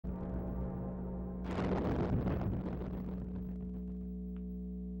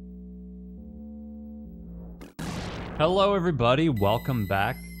Hello everybody, welcome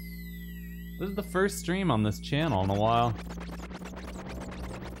back. This is the first stream on this channel in a while.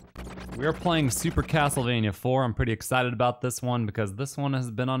 We are playing Super Castlevania IV. I'm pretty excited about this one because this one has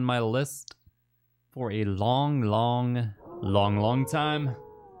been on my list for a long time.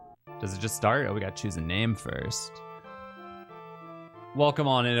 Does it just start? Oh, we gotta choose a name first. Welcome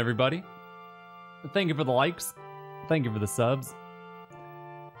on in, everybody. Thank you for the likes. Thank you for the subs.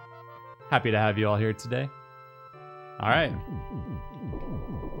 Happy to have you all here today. All right.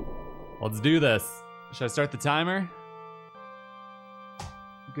 Let's do this. Should I start the timer?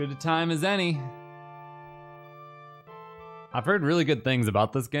 Good a time as any. I've heard really good things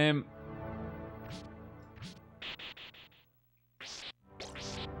about this game.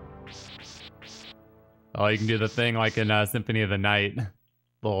 Oh, you can do the thing like in Symphony of the Night.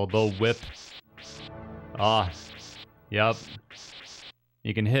 The whip. Ah, yep.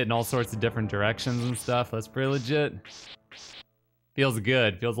 You can hit in all sorts of different directions and stuff. That's pretty legit. Feels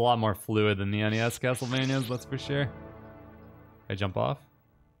good. Feels a lot more fluid than the NES Castlevanias, that's for sure. Can I jump off?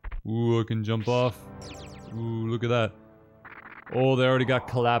 Ooh, I can jump off. Ooh, look at that. Oh, they already got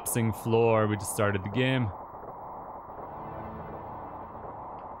collapsing floor. We just started the game.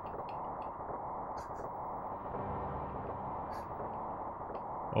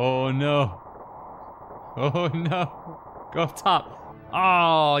 Oh no. Oh no. Go up top.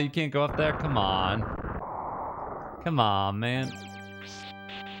 Oh, you can't go up there? Come on. Come on, man.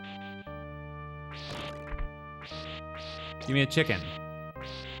 Give me a chicken.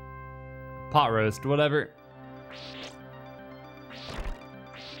 Pot roast, whatever.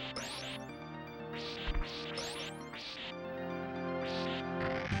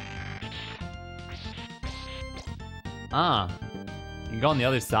 Ah. You can go on the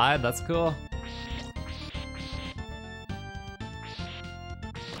other side? That's cool.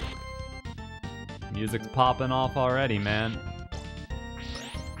 Music's popping off already, man.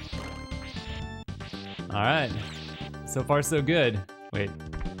 Alright. So far, so good. Wait.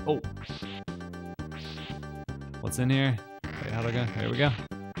 Oh. What's in here? Wait, how'd I go? There we go.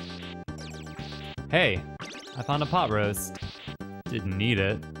 Hey. I found a pot roast. Didn't need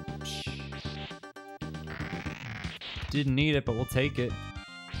it. Didn't need it, but we'll take it.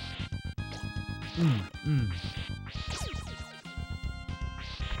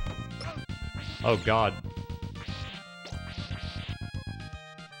 Oh god.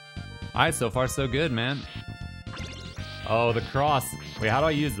 Alright, so far so good, man. Oh, the cross. Wait, how do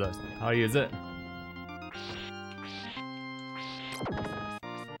I use this? How do I use it?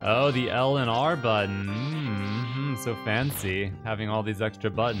 Oh, the L and R button. So fancy. Having all these extra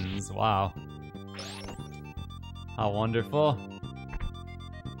buttons. Wow. How wonderful.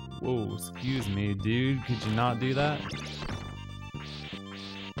 Whoa, excuse me, dude. Could you not do that?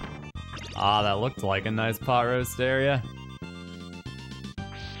 Ah, that looked like a nice pot roast area.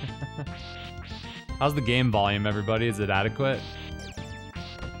 How's the game volume, everybody? Is it adequate?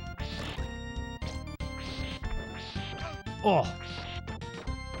 Oh!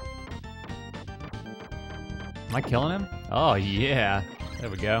 Am I killing him? Oh, yeah. There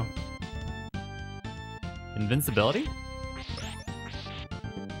we go. Invincibility?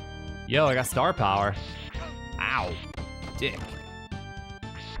 Yo, I got star power. Ow. Dick.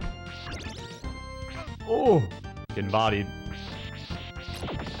 Oh, getting bodied.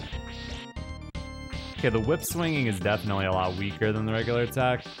 Okay, the whip swinging is definitely a lot weaker than the regular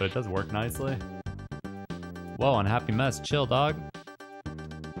attack, but it does work nicely. Whoa, unhappy mess. Chill, dog.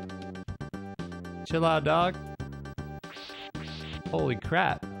 Chill out, dog. Holy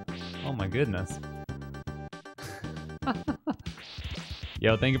crap. Oh my goodness.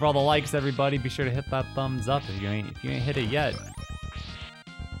 Yo, thank you for all the likes, everybody. Be sure to hit that thumbs up if you ain't hit it yet.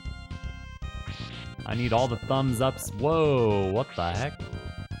 I need all the thumbs ups. Whoa, what the heck?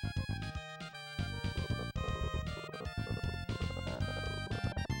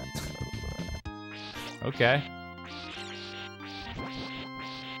 Okay.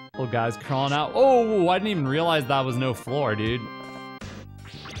 Little guy's crawling out. Oh, I didn't even realize that was no floor, dude.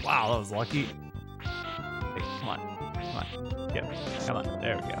 Wow, that was lucky. Hey, come on. Come on. Get him. Come on.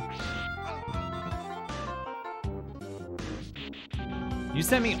 There we go. You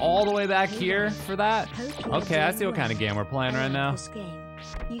sent me all the way back here for that? Okay, I see what kind of game we're playing right now.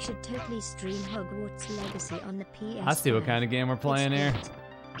 You should totally stream Hogwarts Legacy on the PS. I see what kind of game we're playing here.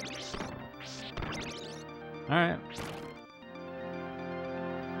 Alright.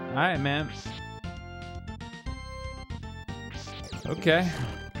 Alright, man. Okay.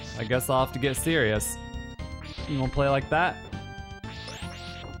 I guess I'll have to get serious. You wanna play like that?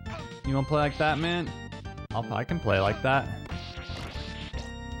 You wanna play like that, man? I can play like that.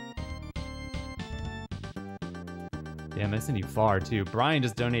 Damn, they send you far too. Brian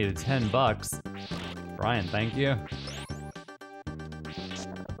just donated 10 bucks. Brian, thank you.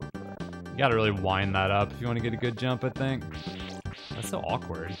 You gotta really wind that up if you want to get a good jump, I think. That's so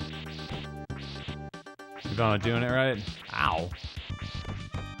awkward. You're not doing it right? Ow.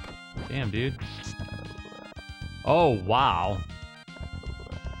 Damn, dude. Oh, wow.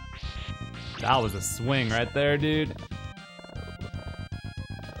 That was a swing right there, dude.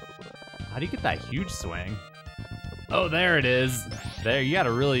 How do you get that huge swing? Oh, there it is. There, you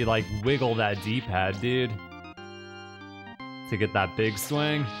gotta really, like, wiggle that D-pad, dude, to get that big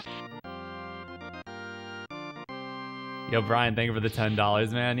swing. Yo, Brian, thank you for the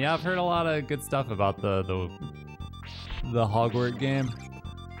 $10, man. Yeah, I've heard a lot of good stuff about the Hogwarts game.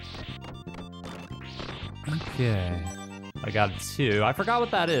 Okay. I got 2. I forgot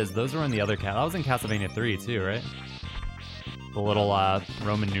what that is. Those were in the other that was in Castlevania 3 too, right? The little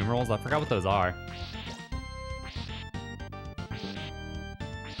Roman numerals. I forgot what those are.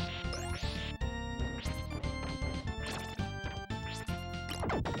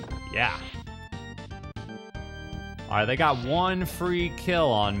 Yeah. Alright, they got 1 free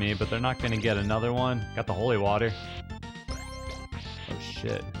kill on me, but they're not gonna get another one. Got the holy water. Oh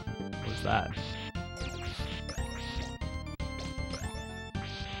shit. What was that?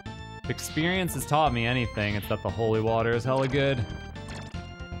 If experience has taught me anything, it's that the holy water is hella good.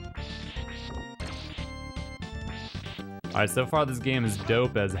 Alright, so far this game is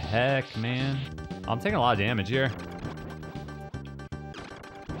dope as heck, man. I'm taking a lot of damage here.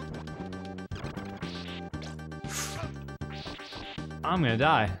 I'm gonna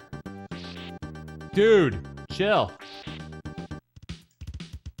die. Dude, chill.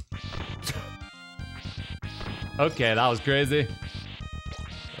 Okay, that was crazy.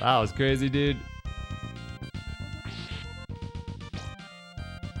 That was crazy, dude.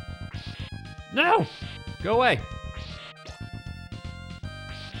 No! Go away.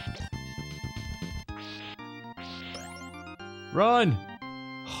 Run!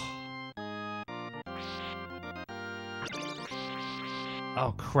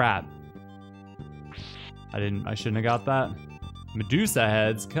 Oh crap. I shouldn't have got that. Medusa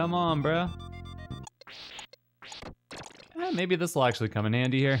heads, come on, bro. Maybe this will actually come in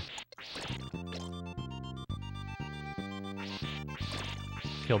handy here.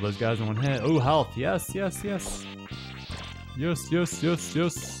 Kill those guys in one hit. Oh, health, yes, yes, yes. Yes, yes, yes,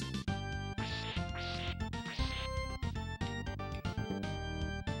 yes.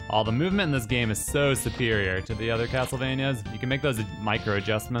 Oh, the movement in this game is so superior to the other Castlevanias. You can make those micro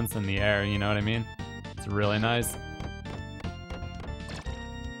adjustments in the air, you know what I mean? It's really nice.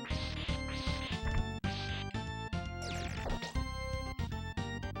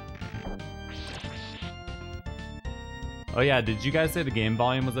 Oh yeah, did you guys say the game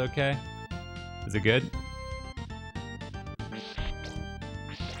volume was okay? Is it good?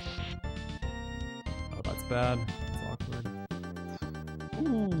 Oh, that's bad. That's awkward.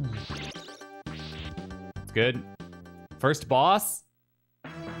 Ooh. It's good. First boss?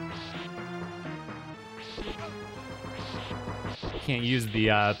 Can't use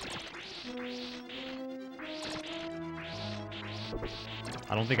the, I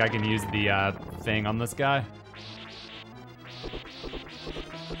don't think I can use the, thing on this guy.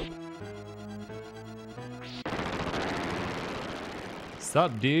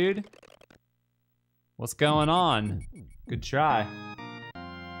 Sup, dude? What's going on? Good try.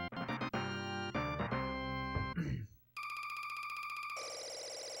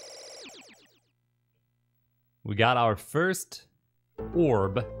 We got our first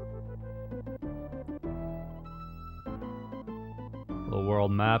orb. Little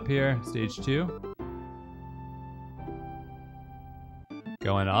world map here, stage 2.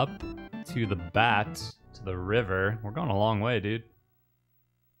 Going up to the bat, to the river. We're going a long way, dude.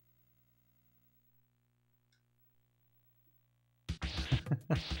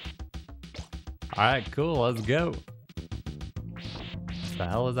 Alright, cool, let's go. What the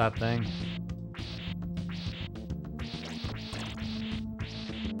hell is that thing?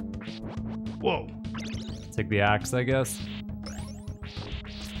 Whoa! Take the axe, I guess.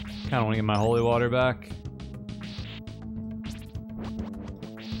 Kinda wanna get my holy water back.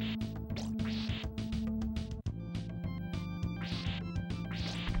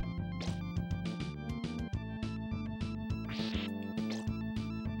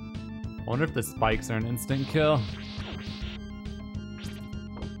 I wonder if the spikes are an instant kill.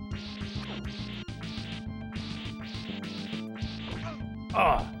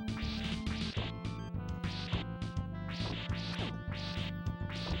 Ah!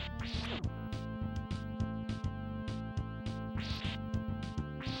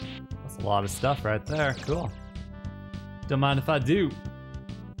 That's a lot of stuff right there. Cool. Don't mind if I do.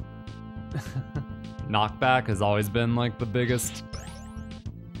 Knockback has always been like the biggest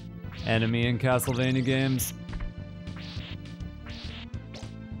enemy in Castlevania games.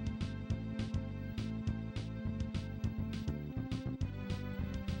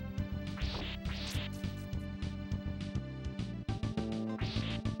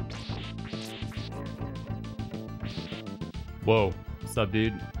 Whoa, what's up,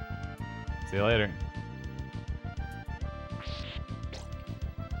 dude? See you later.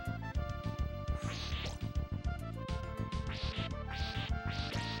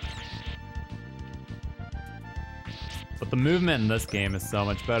 But the movement in this game is so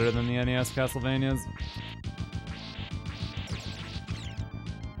much better than the NES Castlevanias.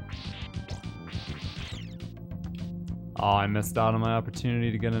 Oh, I missed out on my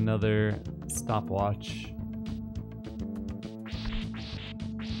opportunity to get another stopwatch.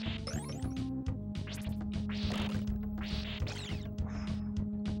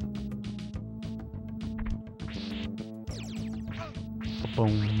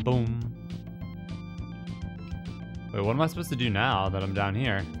 Boom, boom. Wait, what am I supposed to do now that I'm down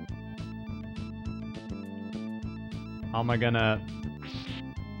here? How am I gonna...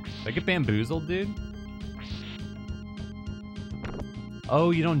 Did I get bamboozled, dude?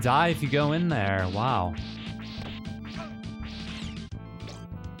 Oh, you don't die if you go in there. Wow.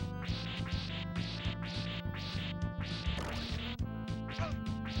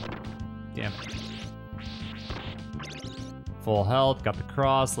 Damn it. Full health, got the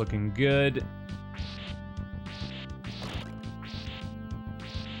cross, looking good.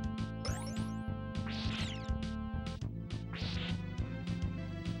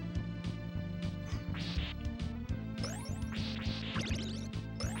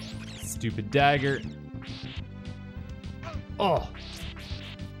 Stupid dagger. Oh.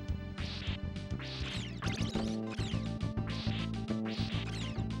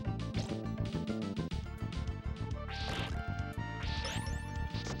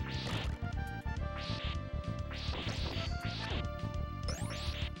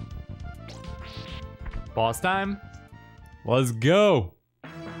 Boss time? Let's go!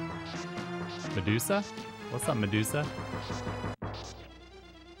 Medusa? What's up, Medusa?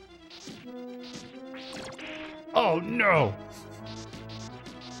 Oh no!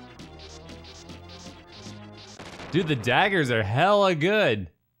 Dude, the daggers are hella good.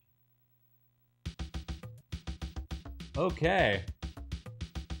 Okay.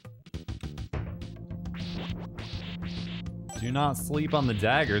 Do not sleep on the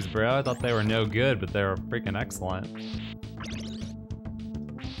daggers, bro. I thought they were no good, but they were freaking excellent.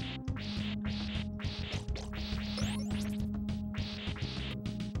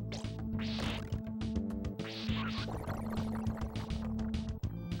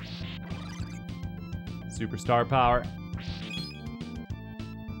 Superstar power.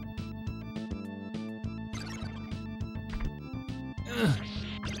 Ugh.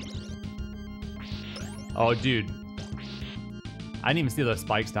 Oh, dude. I didn't even see those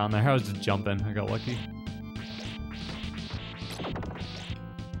spikes down there. I was just jumping. I got lucky.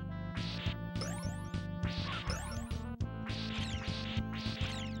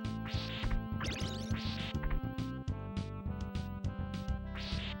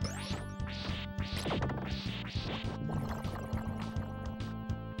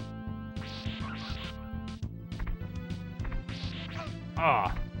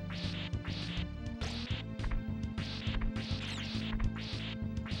 Ah.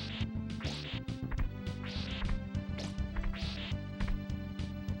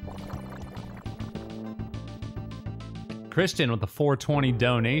 Christian with a 420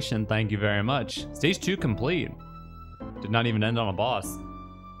 donation, thank you very much. Stage 2 complete. Did not even end on a boss.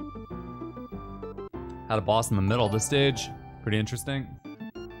 Had a boss in the middle of the stage. Pretty interesting.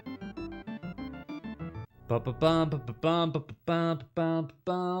 I'm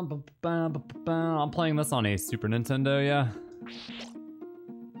playing this on a Super Nintendo, yeah.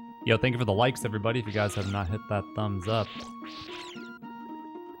 Yo, thank you for the likes, everybody, if you guys have not hit that thumbs up.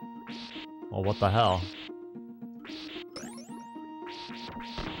 Well, what the hell?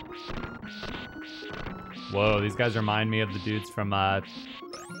 Whoa, these guys remind me of the dudes from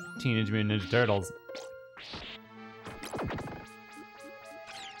Teenage Mutant Ninja Turtles.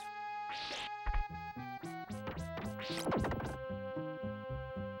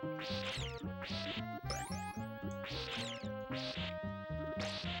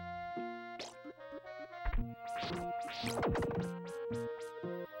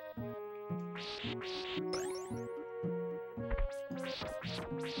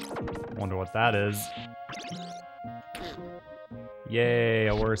 Wonder what that is. Yay,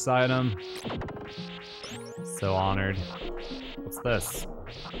 a worse item. so honored. What's this?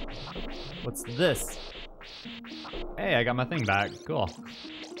 What's this? Hey, I got my thing back. Cool.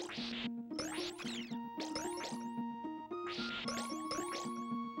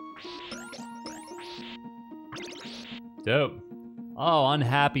 Dope. Oh,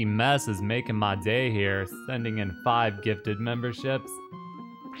 Unhappy Mess is making my day here, sending in 5 gifted memberships.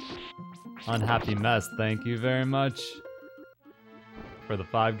 Unhappy Mess, thank you very much for the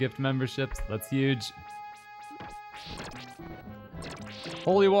 5 gift memberships. That's huge.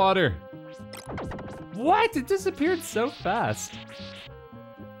 Holy water. What? It disappeared so fast.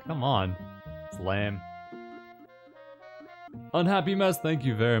 Come on. It's lame. Unhappy Mess, thank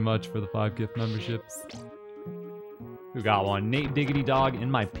you very much for the 5 gift memberships. Who got one? Nate Diggity Dog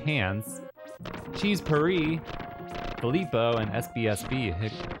in my pants. Cheese Paris, Filippo, and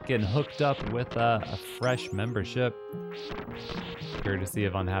SBSB getting hooked up with a fresh membership. Courtesy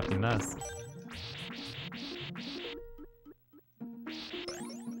of Unhappy Mess.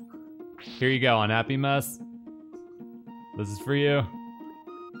 Here you go, Unhappy Mess. This is for you.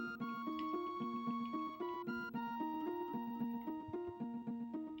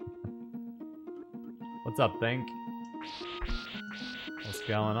 What's up, Think? What's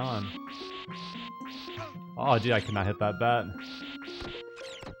going on? Oh, dude, I could not hit that bat.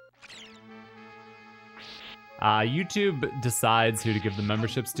 YouTube decides who to give the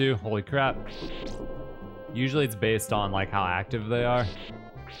memberships to. Holy crap. Usually it's based on like how active they are.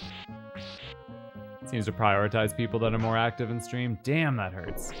 Seems to prioritize people that are more active in stream. Damn, that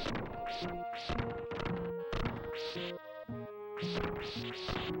hurts.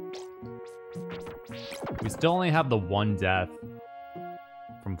 We still only have the 1 death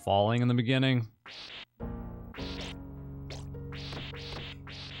from falling in the beginning.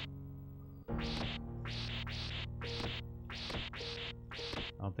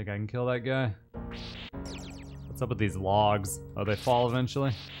 I don't think I can kill that guy. What's up with these logs? Oh, they fall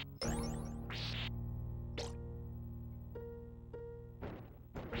eventually?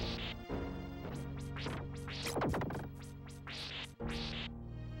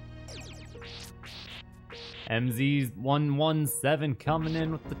 MZ117 coming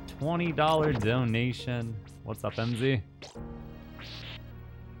in with the $20 donation. What's up, MZ?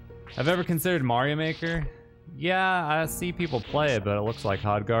 Have you ever considered Mario Maker? Yeah, I see people play it, but it looks like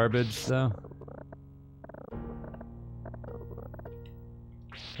hot garbage, so.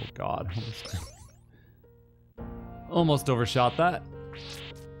 Oh god. Almost overshot that.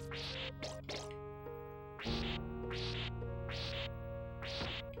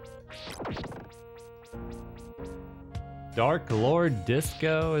 Dark Lord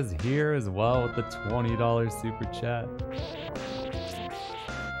Disco is here as well with the $20 super chat.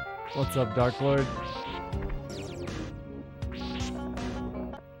 What's up, Dark Lord?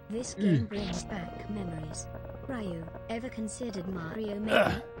 This game brings back memories. Ryu, ever considered Mario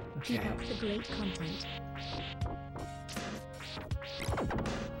Maker? Keep up the great content.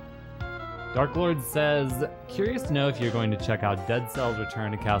 Dark Lord says, curious to know if you're going to check out Dead Cells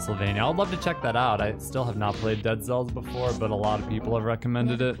Return to Castlevania. I would love to check that out. I still have not played Dead Cells before, but a lot of people have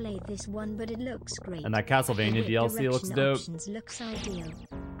recommended Never it. played this one, but it looks great. And that Castlevania DLC looks dope. Looks ideal.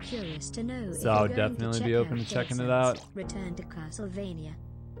 Curious to know So I'll definitely be open to checking it out. Return to Castlevania.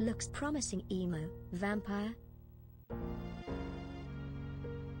 Looks promising. Emo, vampire.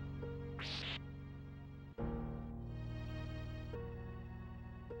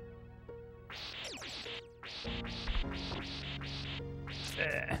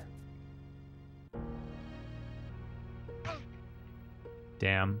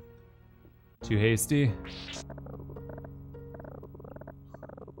 Damn. Too hasty.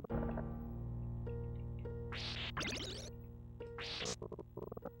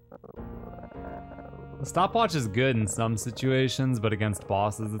 The stopwatch is good in some situations, but against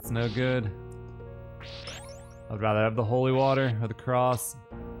bosses it's no good. I'd rather have the holy water or the cross.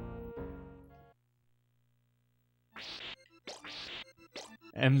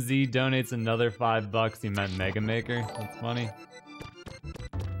 MZ donates another $5. He meant Mega Maker. That's funny.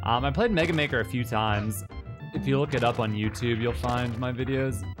 I played Mega Maker a few times. If you look it up on YouTube, you'll find my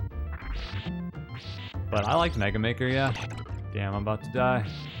videos. But I liked Mega Maker, yeah. Damn, I'm about to die.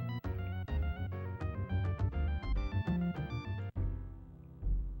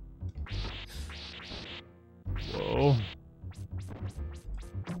 Whoa.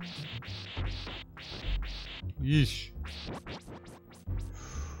 Yeesh.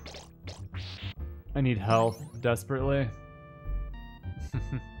 I need health desperately.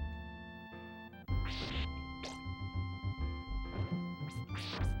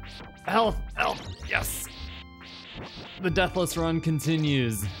 Health! Health! Yes! The deathless run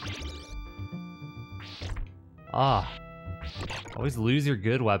continues. Ah. Always lose your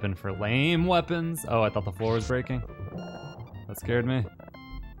good weapon for lame weapons. Oh, I thought the floor was breaking. That scared me.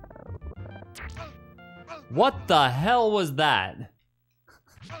 What the hell was that?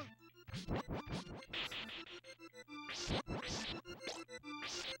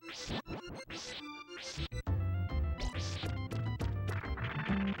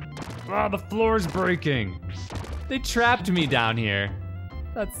 Ah, the floor's breaking. They trapped me down here.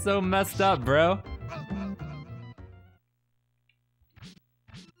 That's so messed up, bro.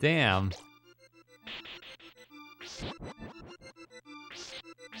 Damn.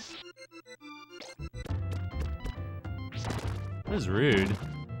 That was rude.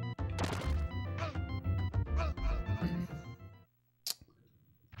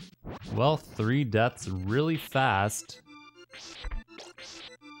 Well, 3 deaths really fast.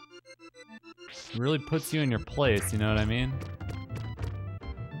 Really puts you in your place, you know what I mean?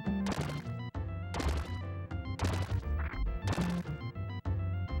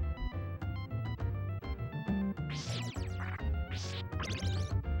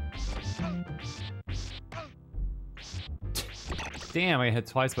 Damn, I got hit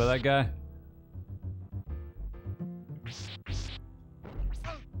twice by that guy.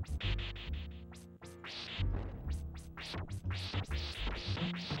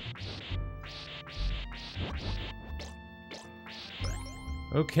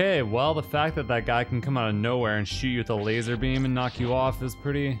 Okay, well, the fact that that guy can come out of nowhere and shoot you with a laser beam and knock you off is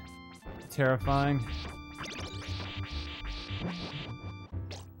pretty terrifying.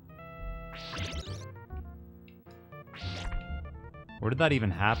 Where did that even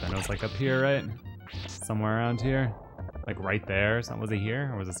happen? It was like up here, right? Somewhere around here? Like right there? Something. Was it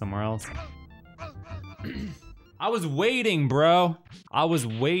here or was it somewhere else? I was waiting, bro. I was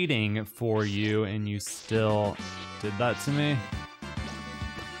waiting for you and you still did that to me.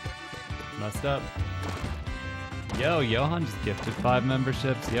 Messed up. Yo, Johan just gifted 5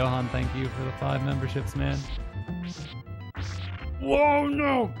 memberships. Johan, thank you for the 5 memberships, man. Whoa,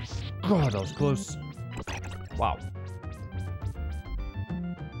 no! God, that was close. Wow.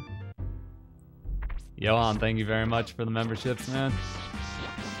 Johan, thank you very much for the memberships, man.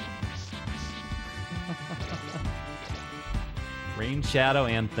 Rain Shadow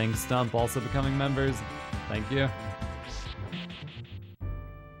and Think Stump also becoming members. Thank you.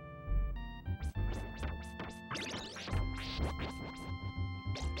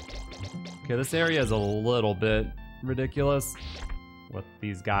 Okay, this area is a little bit ridiculous with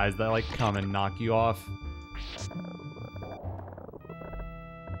these guys that like come and knock you off.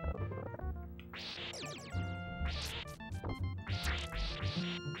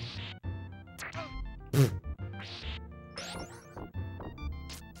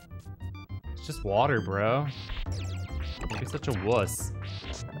 It's just water, bro. Don't be such a wuss.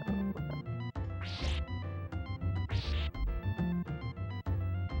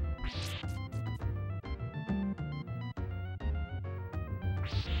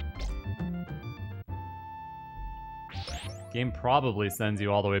 Game probably sends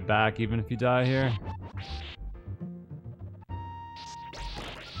you all the way back, even if you die here.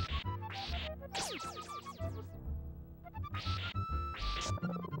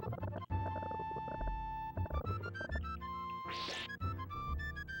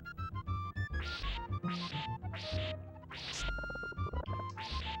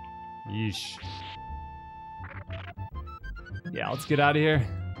 Yeesh. Yeah, let's get out of here.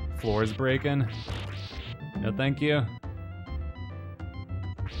 Floor's breaking. No, thank you.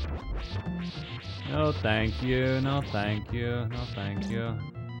 No, thank you. No, thank you. No, thank you.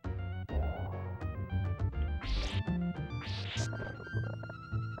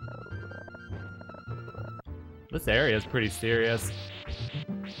 This area is pretty serious.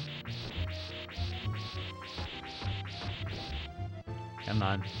 Come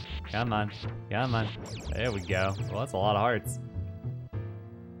on. Come on. Come on. There we go. Well, that's a lot of hearts.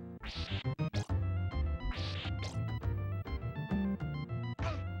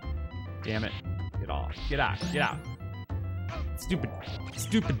 Damn it. Get off. Get out. Get out.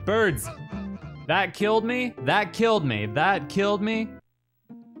 Stupid birds. That killed me? That killed me. That killed me?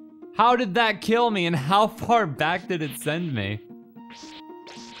 How did that kill me and how far back did it send me?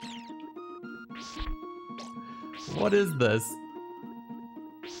 What is this?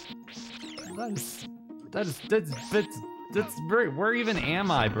 That's very, where even am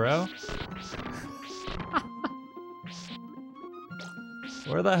I, bro?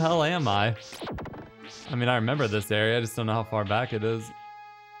 Where the hell am I? I mean, I remember this area, I just don't know how far back it is.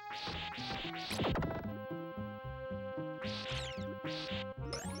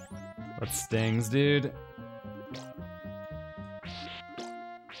 That stings, dude.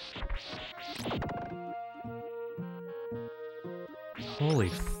 Holy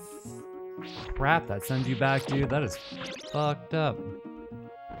crap, that sends you back, dude. That is fucked up.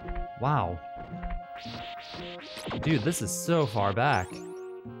 Wow. Dude, this is so far back.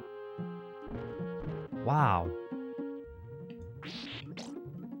 Wow.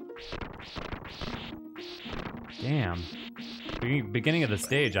 Damn. Beginning of the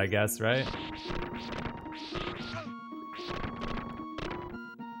stage, I guess, right?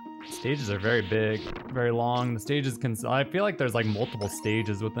 Stages are very big, very long. The stages can... I feel like there's like multiple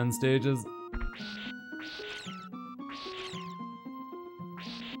stages within stages.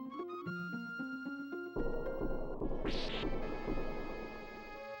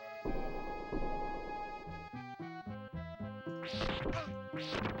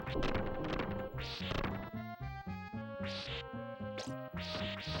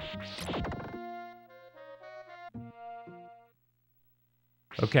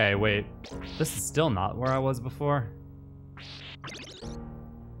 Okay, wait. This is still not where I was before.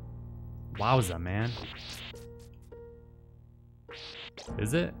 Wowza, man.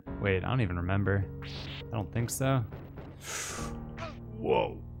 Is it? Wait, I don't even remember. I don't think so.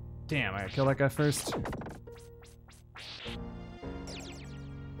 Whoa. Damn, I gotta kill that guy first.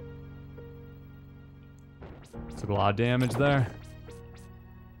 Took a lot of damage there.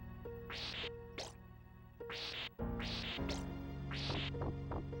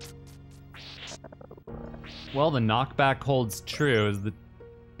 Well, the knockback holds true as the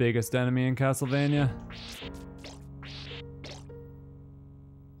biggest enemy in Castlevania.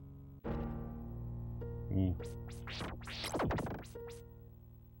 Ooh.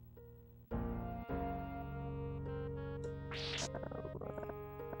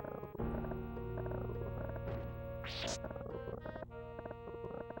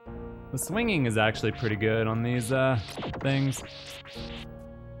 The swinging is actually pretty good on these things.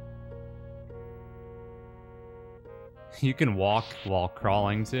 You can walk while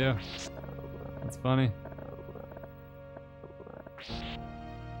crawling too. That's funny.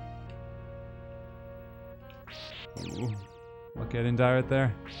 Ooh. Lucky I didn't die right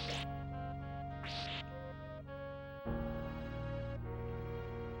there.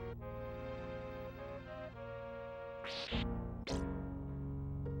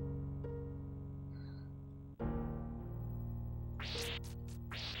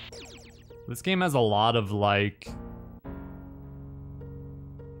 This game has a lot of like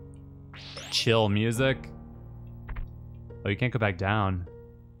chill music. Oh, you can't go back down.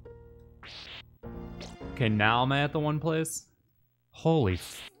 Okay, now am I at the one place? Holy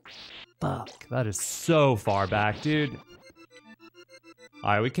fuck, that is so far back, dude.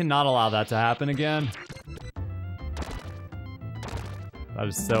 Alright, we cannot allow that to happen again. That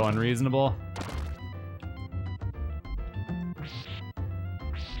is so unreasonable.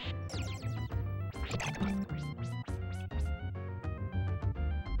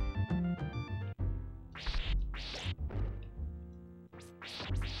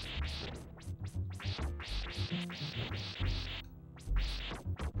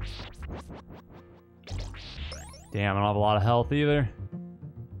 Damn, I don't have a lot of health either.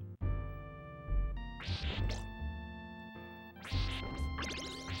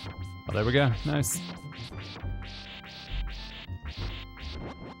 Oh, there we go. Nice.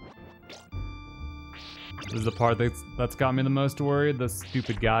 This is the part that's got me the most worried. The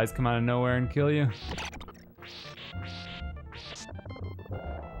stupid guys come out of nowhere and kill you.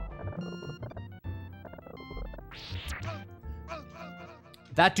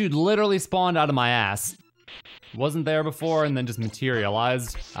 That dude literally spawned out of my ass. Wasn't there before and then just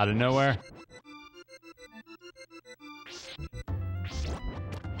materialized out of nowhere.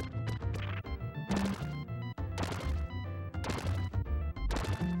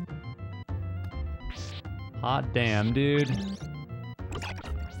 Hot damn, dude.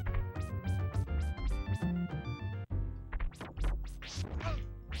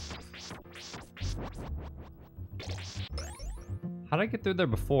 How did I get through there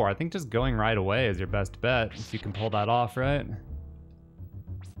before? I think just going right away is your best bet, if you can pull that off, right?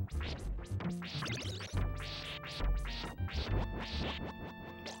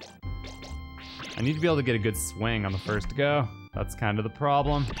 I need to be able to get a good swing on the first go. That's kind of the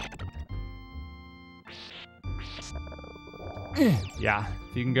problem. Yeah,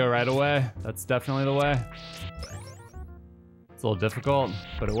 if you can go right away, that's definitely the way. It's a little difficult,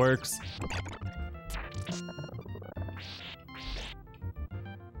 but it works.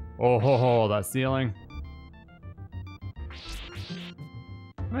 Oh ho ho, that ceiling.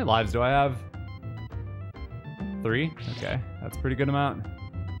 How many lives do I have? 3? Okay, that's a pretty good amount.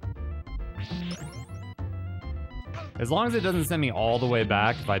 As long as it doesn't send me all the way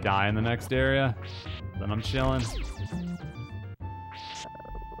back if I die in the next area, then I'm chilling.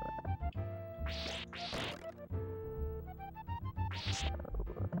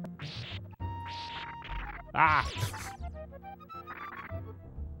 Ah!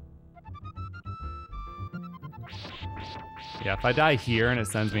 Yeah, if I die here and it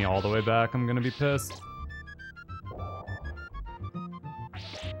sends me all the way back, I'm gonna be pissed.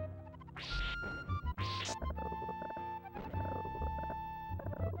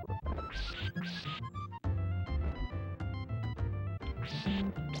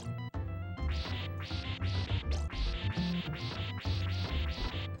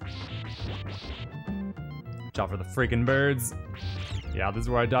 Watch out for the freaking birds. Yeah, this is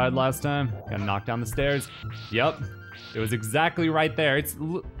where I died last time. Gotta knock down the stairs. Yep. It was exactly right there.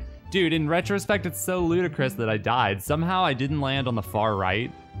 Dude, in retrospect, it's so ludicrous that I died. Somehow I didn't land on the far right.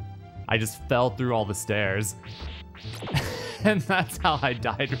 I just fell through all the stairs. And that's how I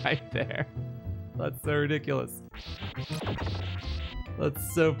died right there. That's so ridiculous.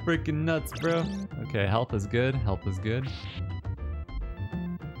 That's so freaking nuts, bro. Okay, health is good. Health is good.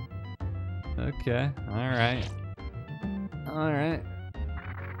 Okay, alright. Alright.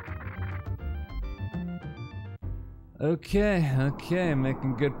 Okay,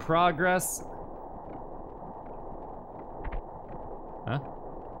 making good progress. Huh?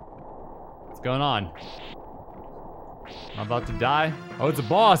 What's going on? I'm about to die. Oh, it's a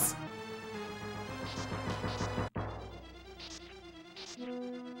boss!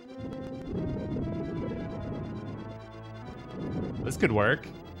 This could work.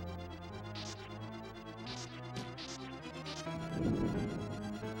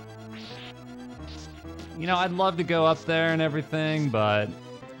 You know, I'd love to go up there and everything, but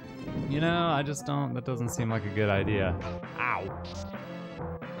you know, I just don't, that doesn't seem like a good idea. Ow.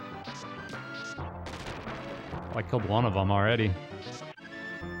 Oh, I killed one of them already.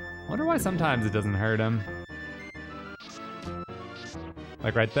 Wonder why sometimes it doesn't hurt him.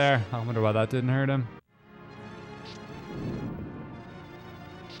 Like right there. I wonder why that didn't hurt him.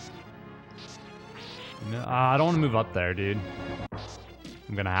 No, I don't want to move up there, dude.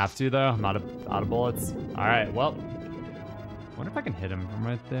 I'm gonna have to though. I'm out of bullets. All right, well. Wonder if I can hit him from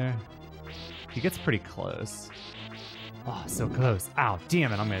right there. He gets pretty close. Oh, so close. Ow,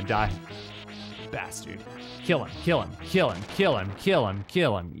 damn it, I'm gonna die. Bastard. Kill him, kill him, kill him, kill him, kill him,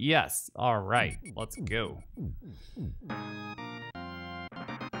 kill him. Yes, all right, let's go.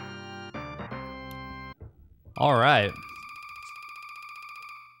 All right.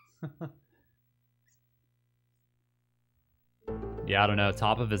 Yeah, I don't know,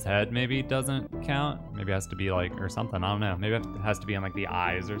 top of his head maybe doesn't count. Maybe it has to be like, or something, I don't know. Maybe it has to be on like the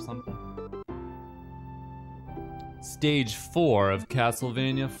eyes or something. Stage 4 of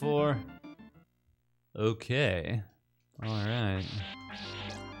Castlevania IV. Okay, all right.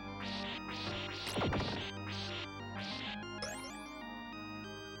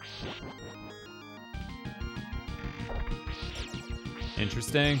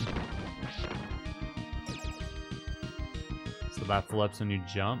 Interesting. So that flips when you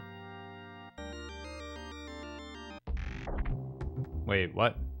jump. Wait,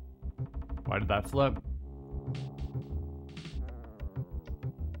 what? Why did that flip?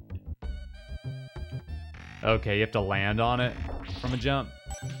 Okay, you have to land on it from a jump.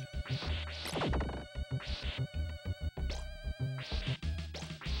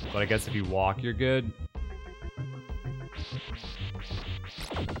 But I guess if you walk, you're good.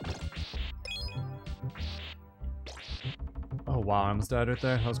 Oh wow, I almost died right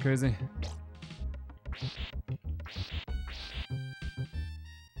there. That was crazy.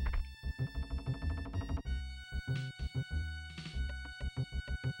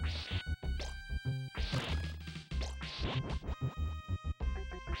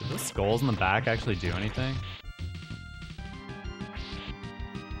 Did those skulls in the back actually do anything?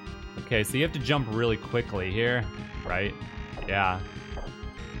 Okay, so you have to jump really quickly here, right? Yeah.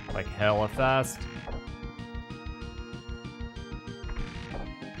 Like hella fast.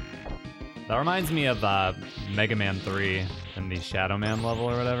 That reminds me of Mega Man 3 in the Shadow Man level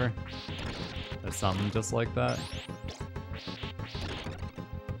or whatever. There's something just like that.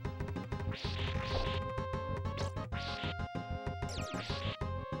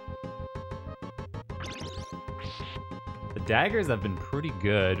 The daggers have been pretty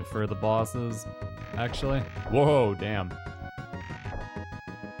good for the bosses, actually. Whoa, damn.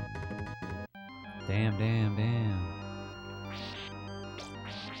 Damn, damn, damn.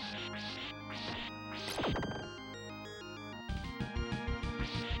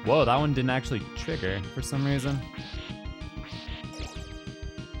 Whoa, that one didn't actually trigger for some reason.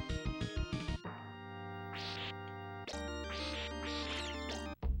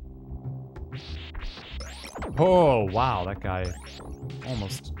 Oh, wow, that guy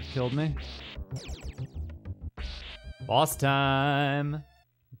almost killed me. Boss time.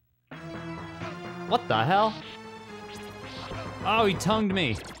 What the hell? Oh, he tongued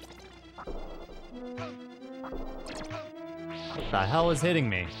me. What the hell is hitting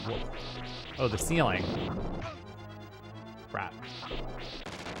me? Oh, the ceiling. Crap.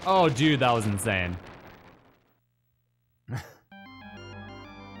 Oh, dude, that was insane.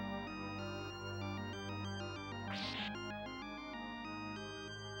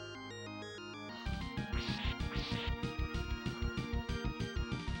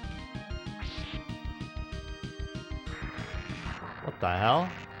 What the hell?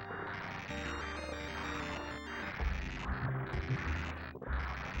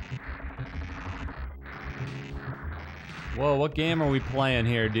 Whoa, what game are we playing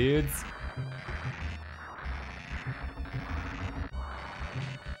here, dudes?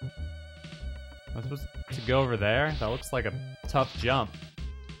 Am I supposed to go over there? That looks like a tough jump.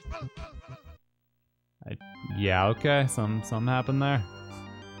 Yeah, okay, something happened there.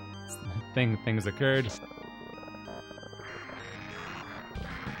 Things occurred.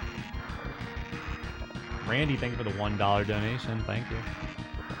 Randy, thank you for the $1 donation. Thank you.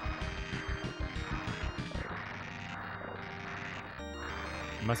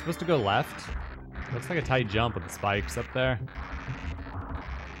 Am I supposed to go left? Looks like a tight jump with the spikes up there.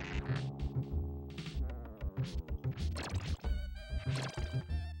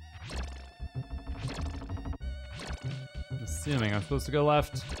 I'm assuming I'm supposed to go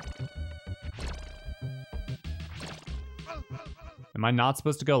left. Am I not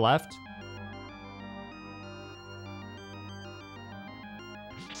supposed to go left?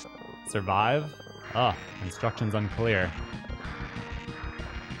 Survive? Oh, instructions unclear.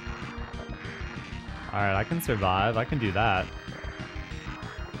 Alright, I can survive. I can do that.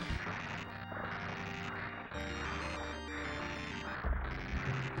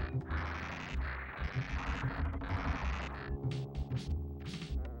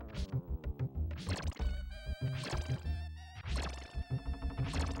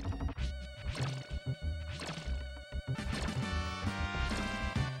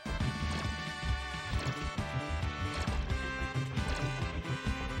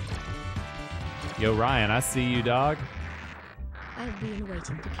 Yo, Ryan, I see you, dog. I've been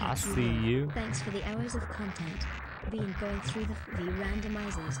waiting to catch you. I see you. Thanks for the hours of content. Been going through the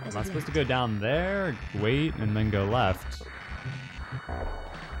randomizers as Am I supposed to go down there, wait, and then go left?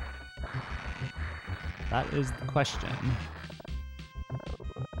 That is the question.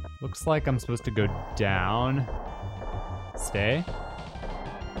 Looks like I'm supposed to go down. Stay?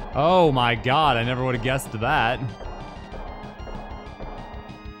 Oh my god, I never would have guessed that.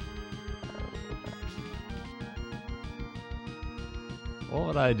 What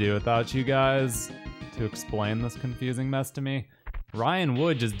would I do without you guys to explain this confusing mess to me? Ryan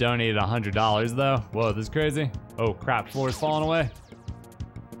Wood just donated $100 though. Whoa, this is crazy. Oh crap, floor is falling away.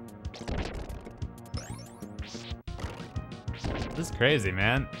 This is crazy,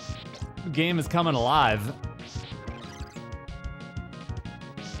 man. The game is coming alive.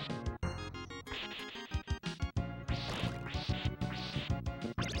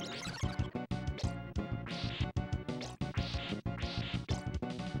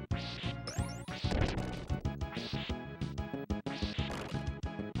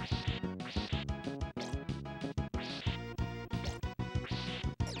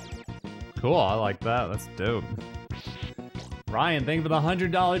 Cool, I like that. That's dope. Ryan, thank you for the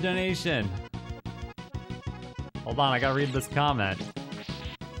 $100 donation. Hold on, I gotta read this comment.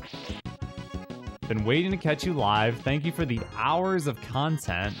 Been waiting to catch you live. Thank you for the hours of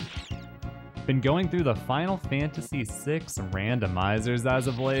content. Been going through the Final Fantasy VI randomizers as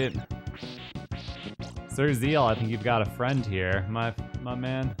of late. Sir Zeal, I think you've got a friend here, my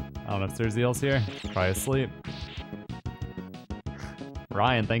man. I don't know if Sir Zeal's here. Probably asleep.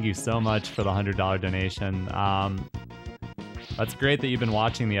 Ryan, thank you so much for the $100 donation. That's great that you've been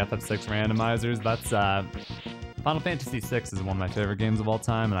watching the FF6 randomizers. That's Final Fantasy VI is one of my favorite games of all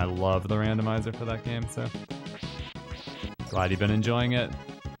time, and I love the randomizer for that game, so glad you've been enjoying it.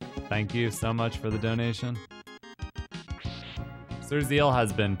 Thank you so much for the donation. Sir Zeal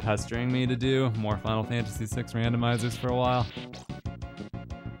has been pestering me to do more Final Fantasy VI randomizers for a while.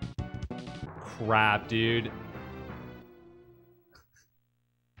 Crap, dude.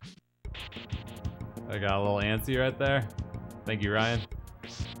 I got a little antsy right there. Thank you, Ryan.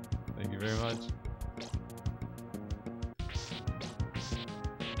 Thank you very much.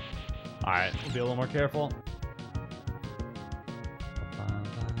 Alright, we'll be a little more careful.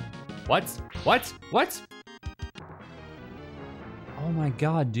 What? What? What? Oh my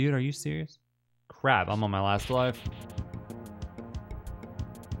god, dude, are you serious? Crap, I'm on my last life.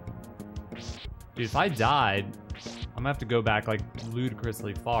 Dude, if I died, I'm gonna have to go back like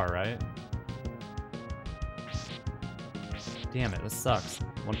ludicrously far, right? Damn it, this sucks.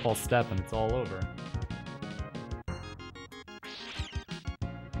 One false step and it's all over.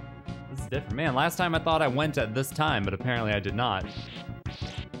 This is different. Man, last time I thought I went at this time, but apparently I did not.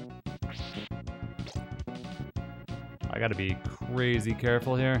 I gotta be crazy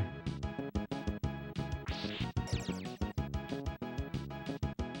careful here.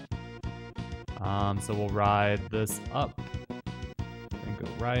 So we'll ride this up. Then go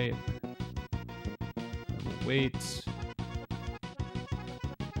right. Then we'll wait.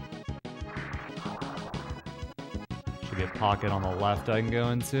 Should be a pocket on the left I can go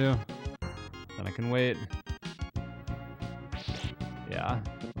into. Then I can wait. Yeah,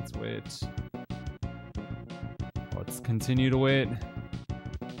 let's wait. Let's continue to wait.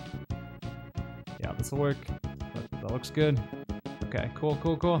 Yeah, this will work. That looks good. Okay, cool,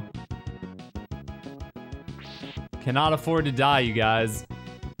 cool, cool. Cannot afford to die, you guys.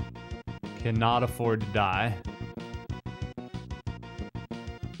 Cannot afford to die.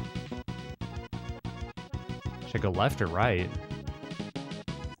 Should I go left or right?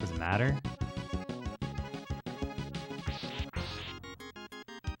 Does it matter?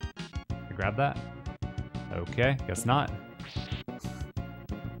 I grab that? Okay, guess not.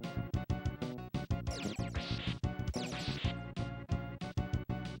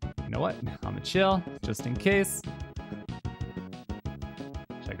 You know what? I'm gonna chill, just in case.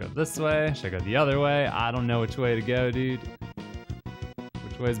 Should I go this way? Should I go the other way? I don't know which way to go, dude.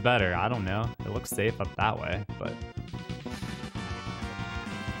 Which way is better? I don't know. It looks safe up that way, but...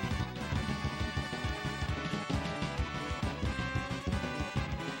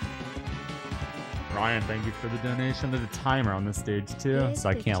 Ryan, thank you for the donation to the timer on this stage too, so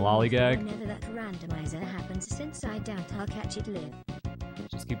I can't lollygag. Whenever that randomizer happens, since I doubt I'll catch it live.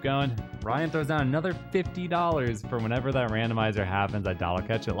 Just keep going. Ryan throws down another $50 for whenever that randomizer happens. I doubt I'll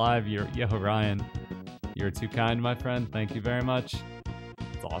catch it live. Yo, Ryan, you're too kind, my friend. Thank you very much.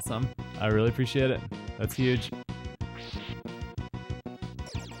 It's awesome. I really appreciate it. That's huge.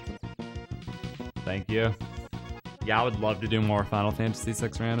 Thank you. Yeah, I would love to do more Final Fantasy VI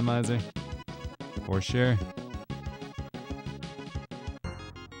randomizer. For sure.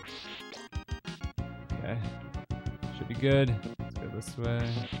 Okay. Should be good. Let's go this way.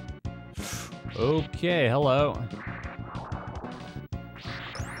 Okay, hello.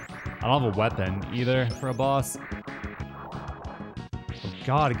 I don't have a weapon either for a boss. Oh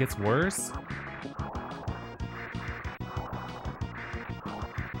god, it gets worse?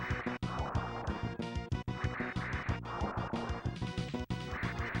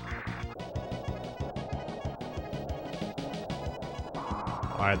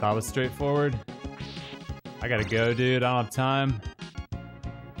 Alright, that was straightforward. I gotta go, dude. I don't have time.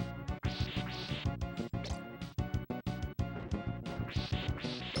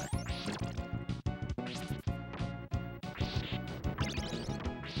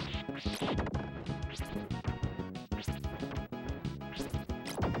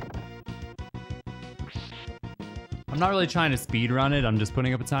 I'm not really trying to speed run it. I'm just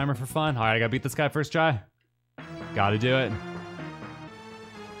putting up a timer for fun. Alright, I gotta beat this guy first try. Gotta do it.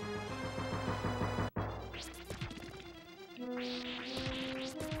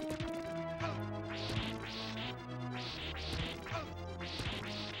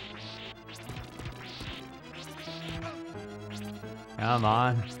 Come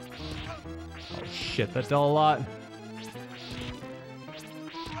on. Oh shit, that dealt a lot.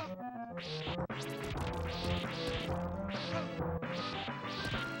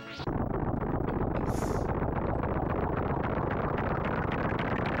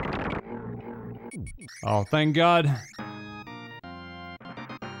 Oh, thank God.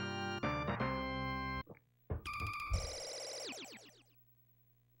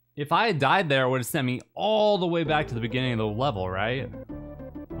 If I had died there, it would have sent me all the way back to the beginning of the level, right?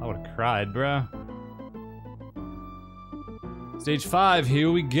 I would have cried, bro. Stage 5,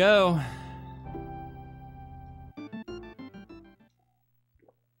 here we go.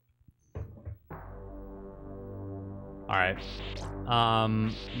 Alright.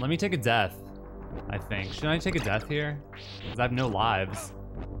 Let me take a death, I think. Should I take a death here? Because I have no lives.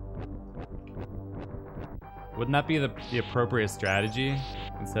 Wouldn't that be the appropriate strategy?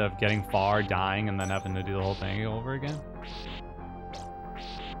 Instead of getting far, dying, and then having to do the whole thing over again?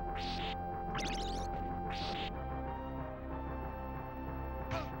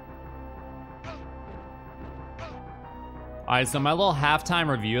 Alright, so my little halftime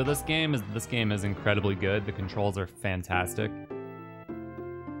review of this game is incredibly good. The controls are fantastic.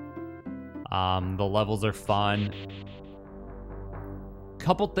 The levels are fun.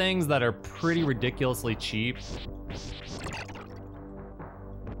 Couple things that are pretty ridiculously cheap.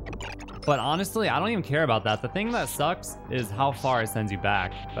 But honestly, I don't even care about that. The thing that sucks is how far it sends you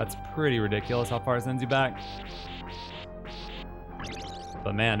back. That's pretty ridiculous how far it sends you back.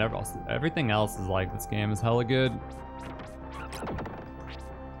 But man, everything else is like, this game is hella good.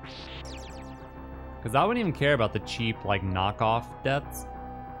 Because I wouldn't even care about the cheap, like, knockoff deaths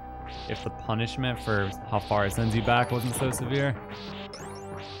if the punishment for how far it sends you back wasn't so severe.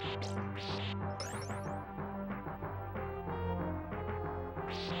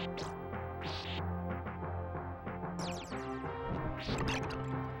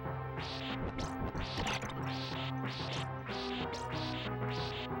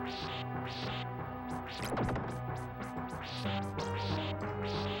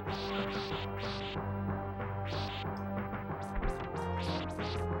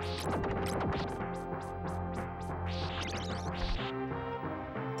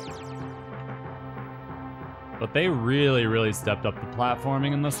 But they really stepped up the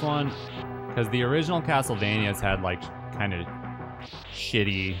platforming in this one, because the original Castlevanias had like kind of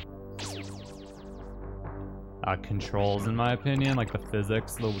shitty controls in my opinion. Like the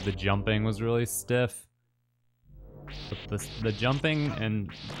physics, the jumping was really stiff. But the jumping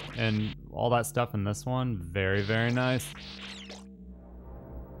and all that stuff in this one, very nice.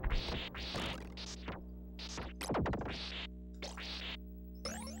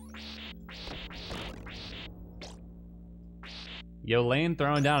 Yolane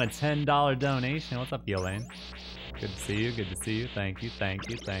throwing down a $10 donation. What's up, Yolane? Good to see you, good to see you. Thank you.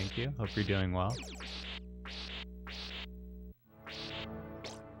 Hope you're doing well.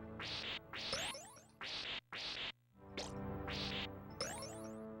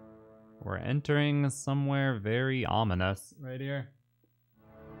 We're entering somewhere very ominous right here.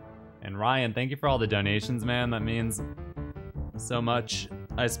 And Ryan, thank you for all the donations, man. That means so much.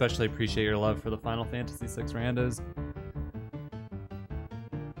 I especially appreciate your love for the Final Fantasy VI randos.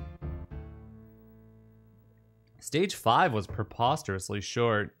 Stage 5 was preposterously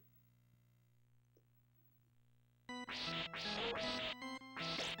short.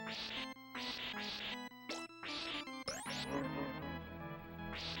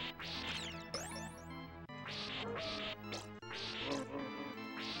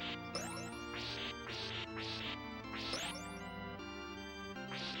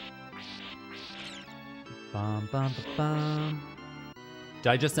 Bum, bum, bum, bum. Did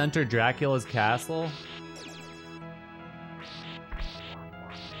I just enter Dracula's castle?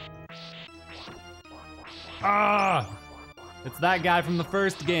 Ah! It's that guy from the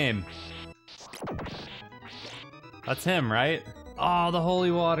first game. That's him, right? Oh, the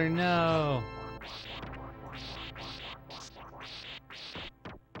holy water, no.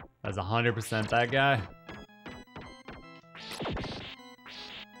 That's 100% that guy.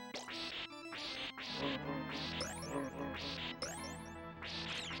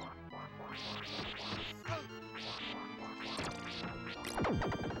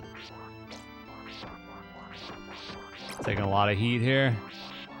 Taking a lot of heat here.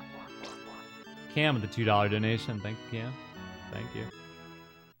 Cam with the $2 donation. Thank you, Cam. Thank you.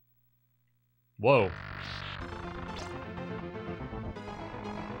 Whoa.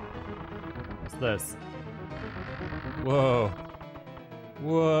 What's this? Whoa.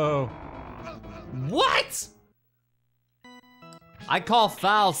 Whoa. What? I call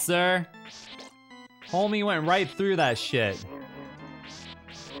foul, sir. Homie went right through that shit.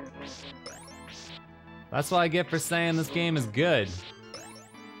 That's what I get for saying this game is good. It's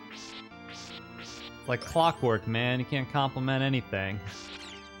like clockwork, man. You can't compliment anything.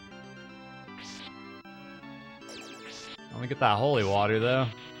 Let me get that holy water, though.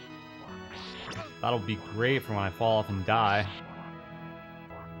 That'll be great for when I fall off and die.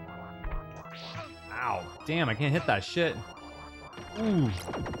 Ow. Damn, I can't hit that shit. Ooh.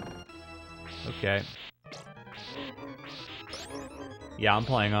 Okay. Yeah, I'm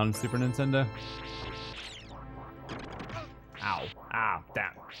playing on Super Nintendo. Ow. Ow.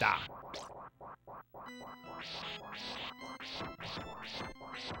 Damn. Da.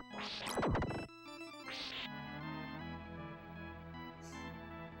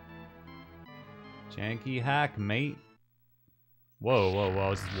 Janky hack, mate. Whoa, whoa, whoa. I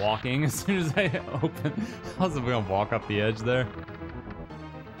was just walking as soon as I opened. I was gonna walk up the edge there.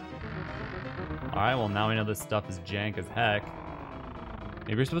 Alright, well now we know this stuff is jank as heck.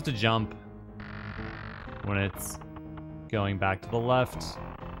 Maybe you're supposed to jump when it's going back to the left.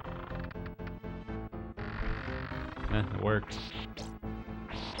 It worked.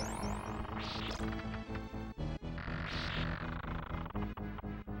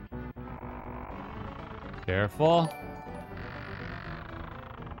 Careful.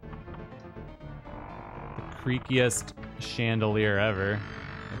 The creakiest chandelier ever.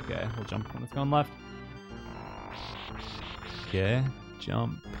 Okay, we'll jump when it's going left. Okay,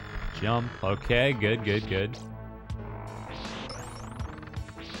 jump, jump. Okay, good, good, good.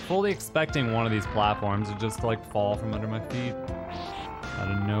 Fully expecting one of these platforms to just like fall from under my feet out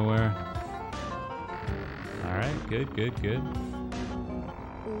of nowhere. All right, good, good, good.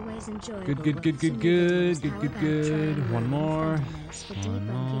 Always enjoyable. Good, good, good, good, good, good, good, good. One more.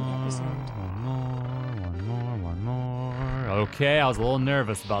 One more. Okay, I was a little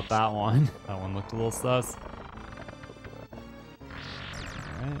nervous about that one. That one looked a little sus.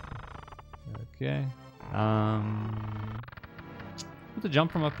 Alright. Okay. To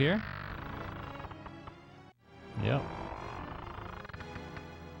jump from up here? Yep.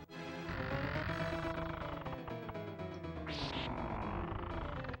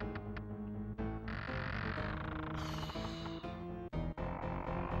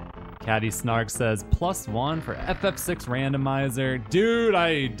 Caddy Snark says, +1 for FF6 randomizer. Dude,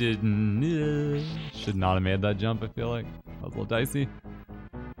 I didn't. Should not have made that jump, I feel like. That was a little dicey.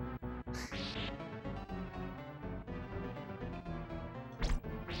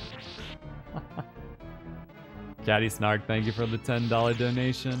 Caddy Snark, thank you for the $10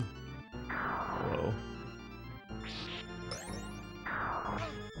 donation. Whoa.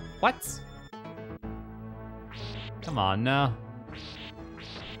 What? Come on now.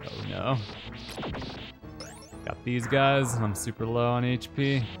 Oh no. Got these guys. I'm super low on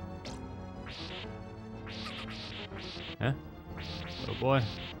HP. Huh? Oh boy.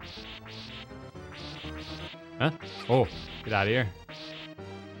 Huh? Oh, get out of here.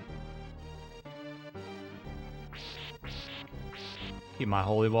 Keep my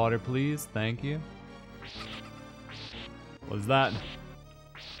holy water, please. Thank you. What is that?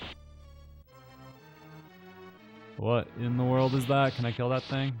 What in the world is that? Can I kill that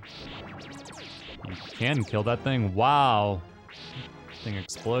thing? You can kill that thing. Wow. That thing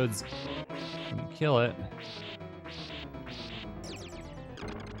explodes when you kill it.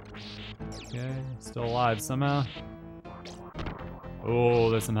 Okay, still alive somehow. Oh,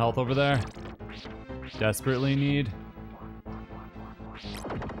 there's some health over there. Desperately need.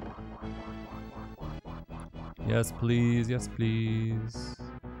 Yes, please. Yes, please.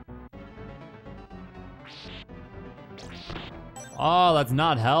 Oh, that's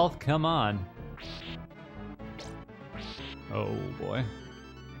not health. Come on. Oh, boy.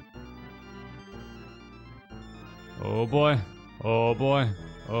 Oh, boy. Oh, boy.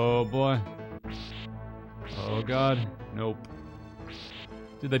 Oh, boy. Oh, God. Nope.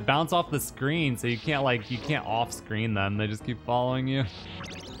 Dude, they bounce off the screen, so you can't off-screen them. They just keep following you.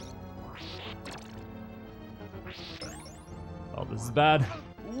 Oh, this is bad.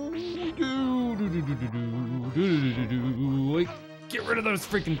 Wait, get rid of those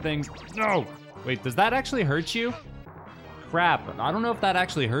freaking things. No! Wait, does that actually hurt you? Crap, I don't know if that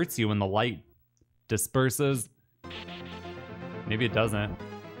actually hurts you when the light disperses. Maybe it doesn't.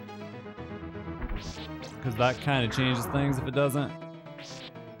 Because that kind of changes things if it doesn't.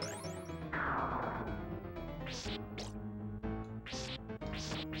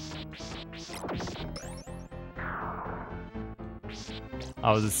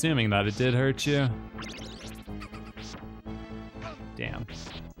 I was assuming that it did hurt you. Damn.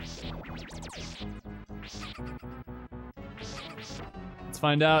 Let's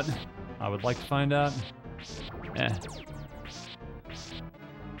find out. I would like to find out. Eh.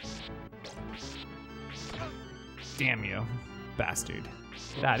 Damn you, bastard.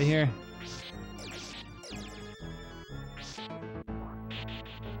 Get out of here.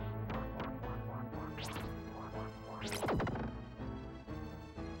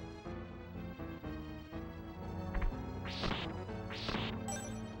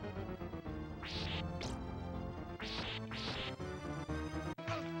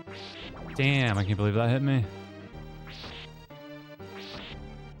 Damn, I can't believe that hit me.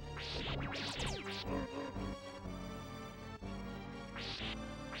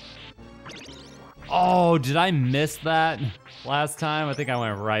 Oh, did I miss that last time? I think I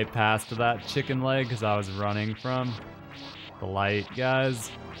went right past that chicken leg because I was running from the light guys.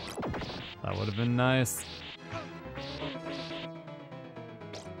 That would have been nice.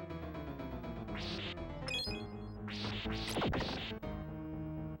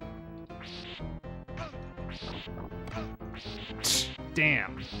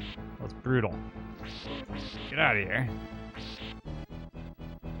 Damn, that was brutal. Get out of here.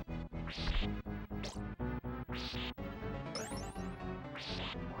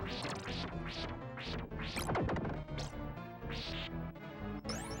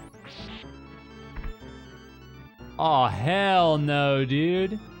 Oh, hell no,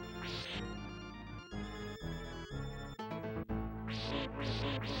 dude.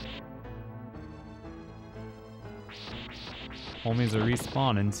 Homies are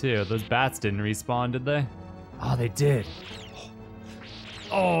respawning too. Those bats didn't respawn, did they? Oh, they did.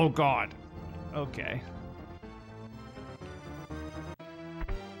 Oh, God. Okay.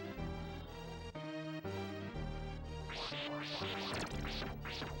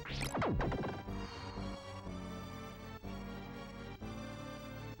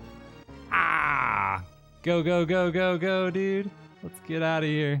 Ah! Go, go, go, go, go, dude. Let's get out of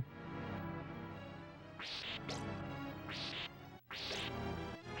here.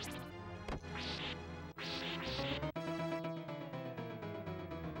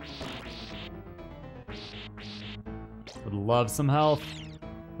 Would love some health.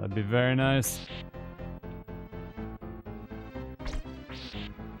 That'd be very nice.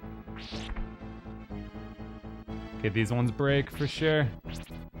 Okay, these ones break for sure.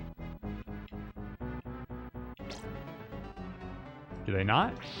 Do they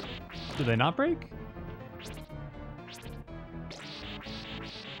not? Do they not break?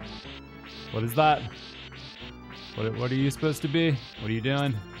 What is that? What are you supposed to be? What are you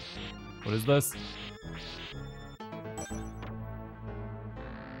doing? What is this?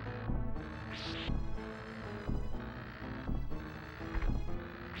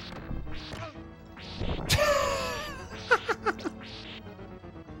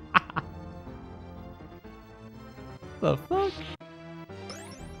 The fuck?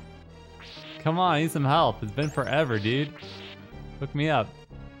 Come on, I need some help. It's been forever, dude. Hook me up.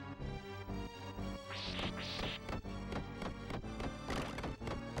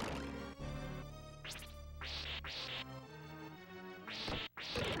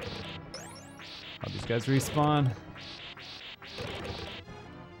 Oh, these guys respawn.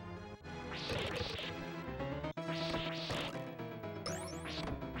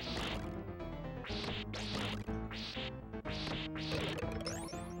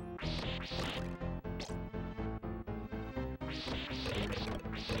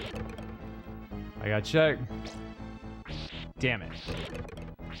 I got check. Damn it.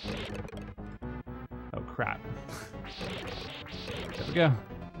 Oh crap. There we go.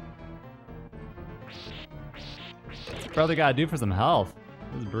 What's the brother gotta do for some health?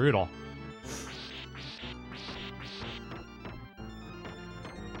 This is brutal.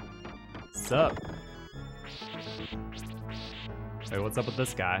 Sup? Wait, what's up with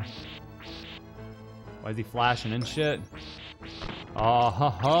this guy? Why is he flashing and shit? Oh, ho,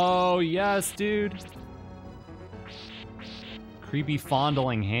 ho, yes, dude. Creepy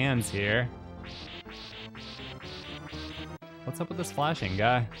fondling hands here. What's up with this flashing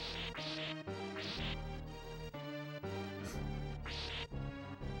guy?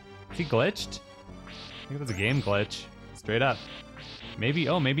 Is he glitched? I think it was a game glitch. Straight up. Maybe,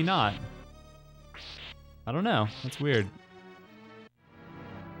 oh, maybe not. I don't know. That's weird.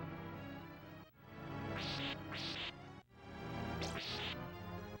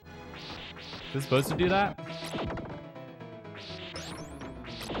 Is this supposed to do that?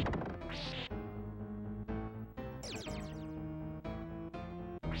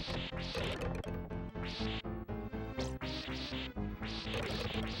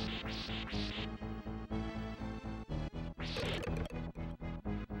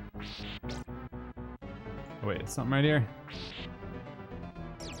 Oh, wait, something right here.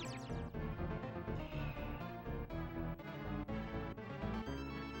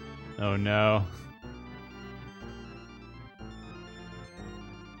 Oh no.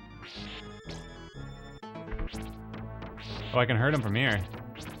 Oh, I can hurt him from here.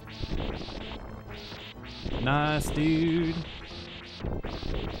 Nice, dude.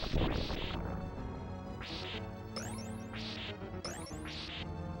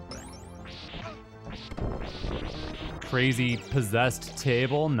 Crazy possessed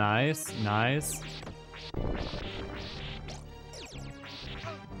table. Nice, nice.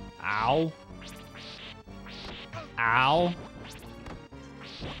 Ow. Ow.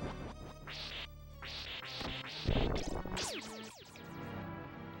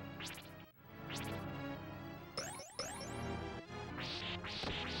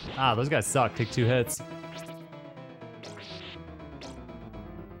 Ah, those guys suck. Take 2 hits.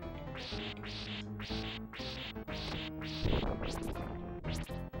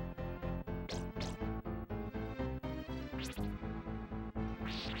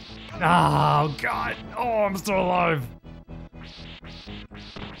 Oh, God. Oh, I'm still alive.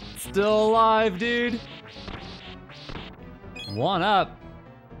 Still alive, dude. 1 up.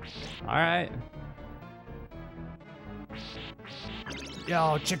 All right.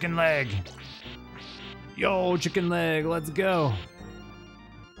 Yo, chicken leg. Yo, chicken leg. Let's go.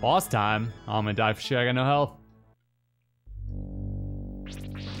 Boss time. Oh, I'm gonna die for sure. I got no health.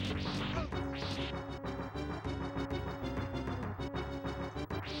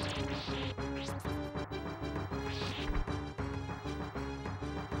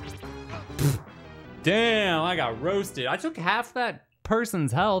 Damn, I got roasted. I took half that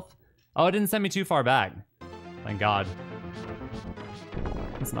person's health. Oh, it didn't send me too far back. Thank God.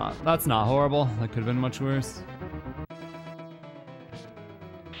 That's not horrible. That could have been much worse.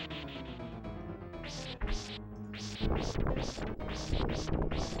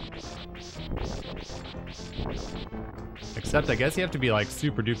 Except I guess you have to be like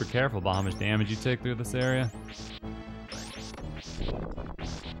super duper careful about how much damage you take through this area.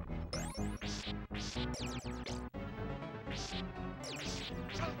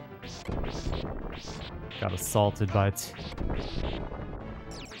 Got assaulted by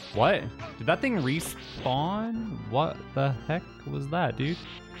What? Did that thing respawn? What the heck was that, dude?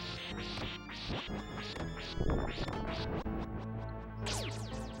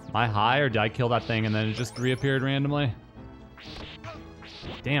 Am I high or did I kill that thing and then it just reappeared randomly?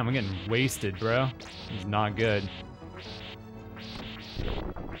 Damn, I'm getting wasted, bro. This is not good.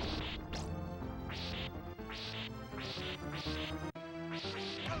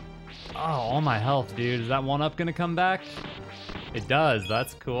 Oh, all my health, dude. Is that 1-up gonna come back? It does.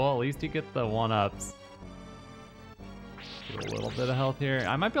 That's cool. At least you get the 1-ups. Get a little bit of health here.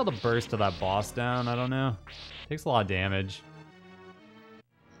 I might be able to burst to that boss down. I don't know. Takes a lot of damage.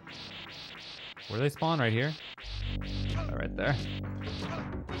 Where do they spawn? Right here? Oh, right there.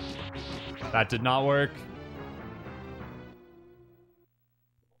 That did not work.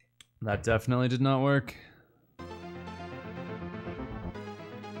 That definitely did not work.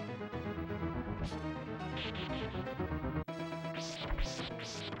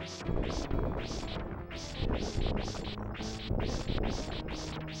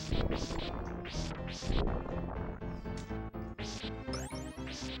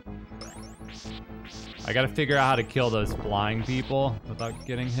 I gotta figure out how to kill those flying people without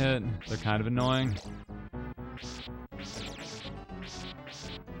getting hit. They're kind of annoying.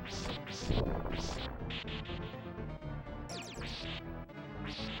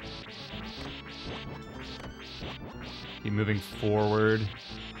 Keep moving forward.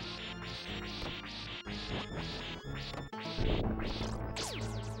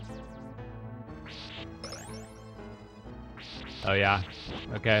 Oh yeah.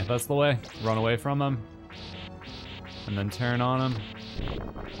 Okay, that's the way. Run away from them. And then turn on them.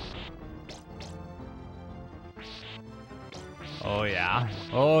 Oh yeah.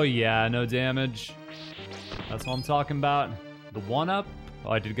 Oh yeah, no damage. That's what I'm talking about. The 1-up?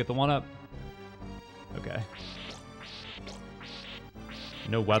 Oh, I did get the 1-up. Okay.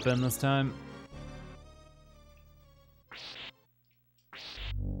 No weapon this time.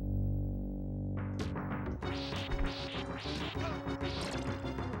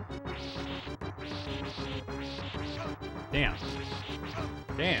 Damn.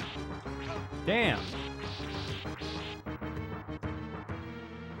 Damn. Damn.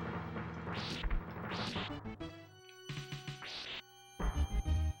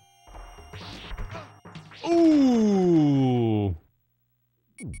 Ooh.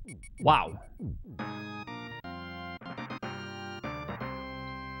 Wow.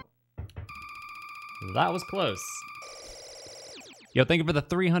 That was close. Yo, thank you for the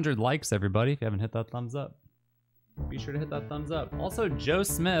 300 likes, everybody. If you haven't hit that thumbs up, be sure to hit that thumbs up. Also, Joe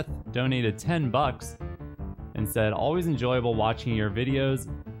Smith donated 10 bucks and said, always enjoyable watching your videos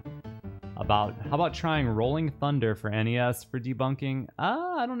about, how about trying Rolling Thunder for NES for debunking?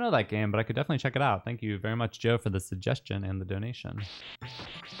 I don't know that game, but I could definitely check it out. Thank you very much, Joe, for the suggestion and the donation.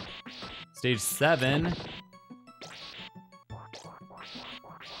 Stage 7.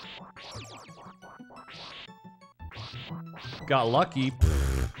 Got lucky.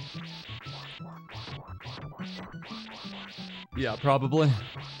 Yeah, probably.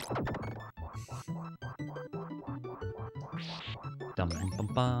 Dum bum bum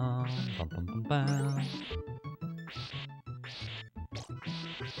bum bum bum bum bum.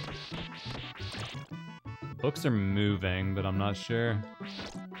 Books are moving, but I'm not sure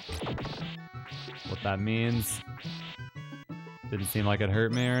what that means. Didn't seem like it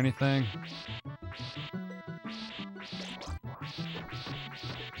hurt me or anything.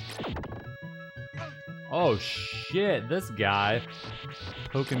 Oh shit, this guy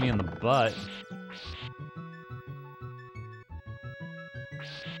poking me in the butt.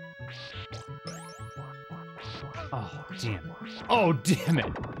 Oh, damn it. Oh, damn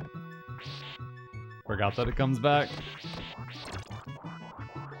it. Forgot that it comes back.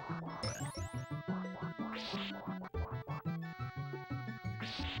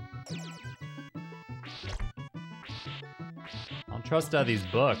 Trust out these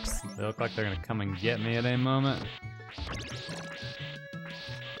books. They look like they're gonna come and get me at any moment.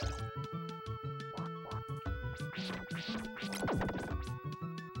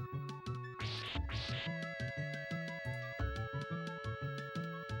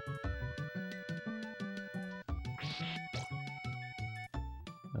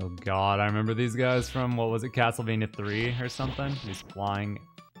 Oh god, I remember these guys from, what was it, Castlevania 3 or something? These flying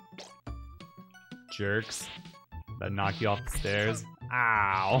jerks that knock you off the stairs.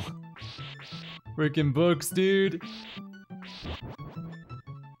 Ow! Freaking books, dude!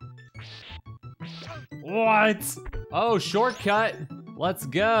 What? Oh, shortcut! Let's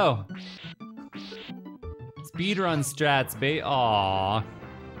go! Speedrun strats, Aw.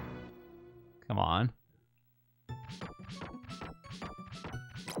 Come on.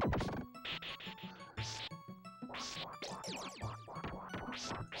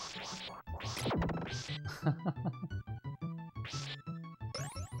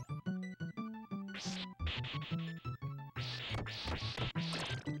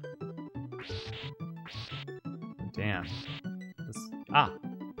 Damn. Ah!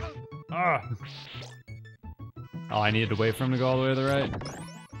 Oh, I needed to wait for him to go all the way to the right.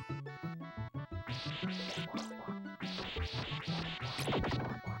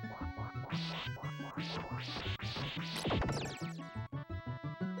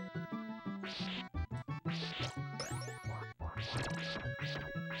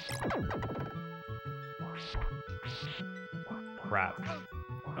 Crap.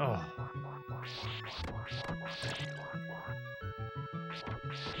 Oh.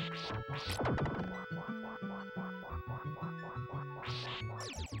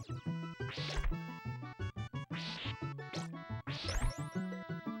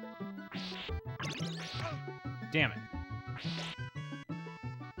 Damn it.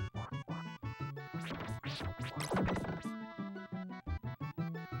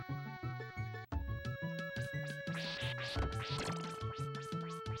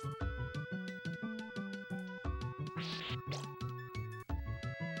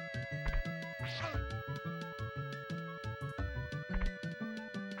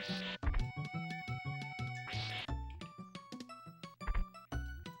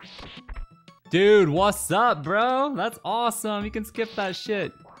 Dude, what's up, bro? That's awesome. You can skip that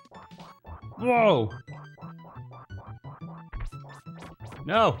shit. Whoa.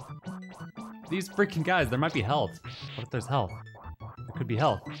 No. These freaking guys, there might be health. What if there's health? There could be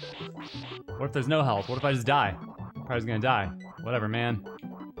health. What if there's no health? What if I just die? Probably just gonna die. Whatever, man.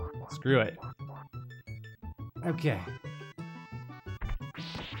 Screw it. Okay.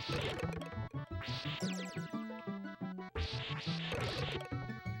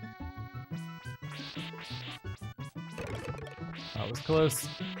 That was close.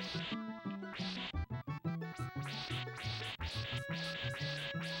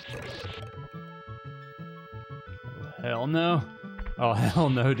 Oh, hell no. Oh, hell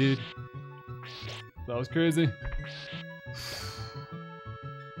no, dude. That was crazy.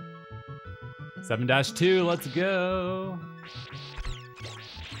 7-2, let's go.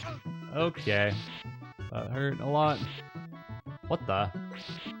 Okay. That hurt a lot. What the?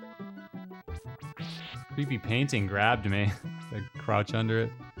 Creepy painting grabbed me. I crouch under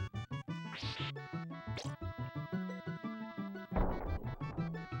it.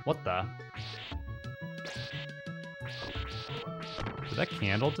 What the? Did that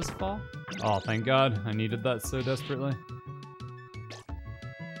candle just fall? Oh, thank God. I needed that so desperately.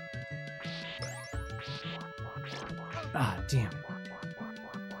 Ah, damn.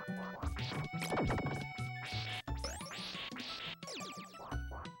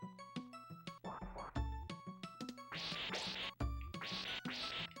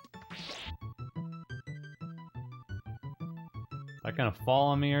 That gonna fall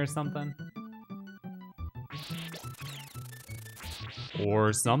on me or something?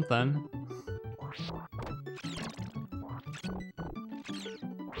 Or something.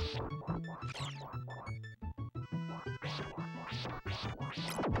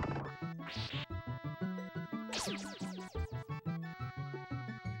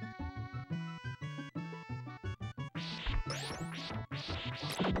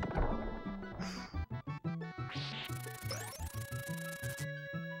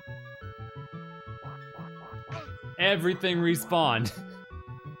 Everything respawned.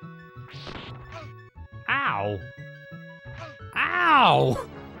 Ow! Ow!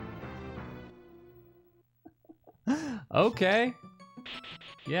 Okay.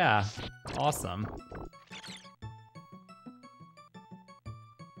 Yeah, awesome.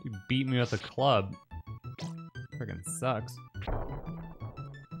 You beat me with a club. Friggin' sucks.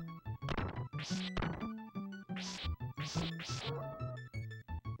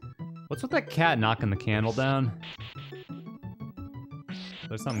 What's with that cat knocking the candle down?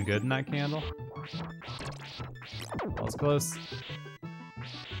 There's something good in that candle? That was close.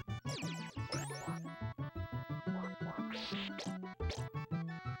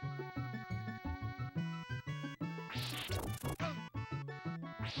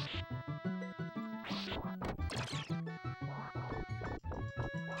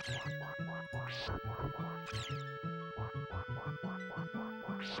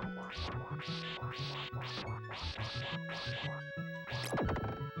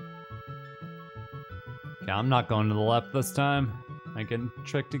 Okay, I'm not going to the left this time. I get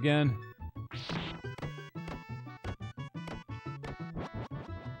tricked again.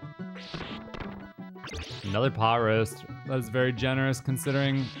 Another pot roast. That was very generous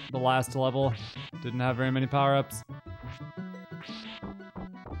considering the last level didn't have very many power-ups.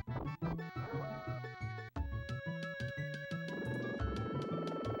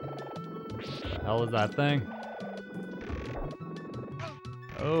 What the hell is that thing?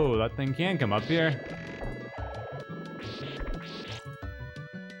 Oh, that thing can come up here.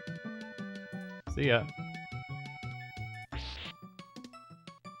 See ya.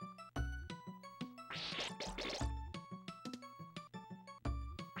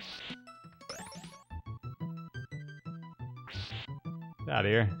 Get out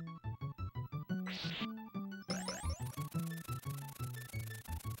of here.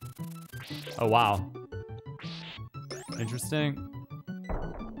 Oh, wow. Interesting.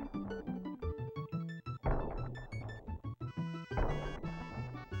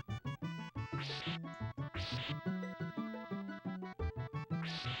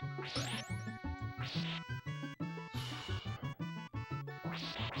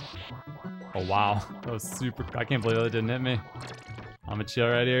 Oh, wow. That was super... I can't believe that didn't hit me. I'm gonna chill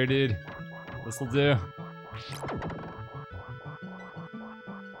right here, dude. This'll do.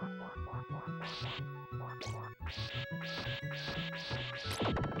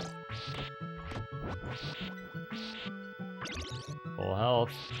 Full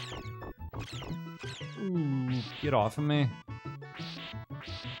health. Ooh, get off of me.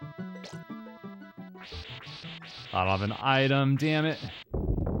 I don't have an item, damn it.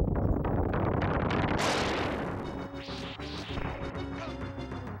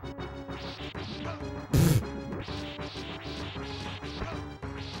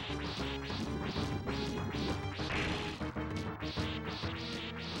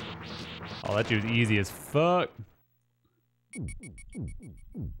 Oh, that dude's easy as fuck.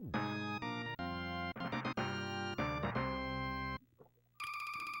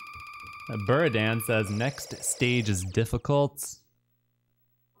 Buridan says next stage is difficult.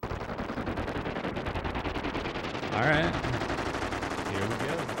 Alright. Here we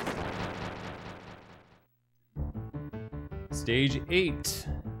go. Stage 8.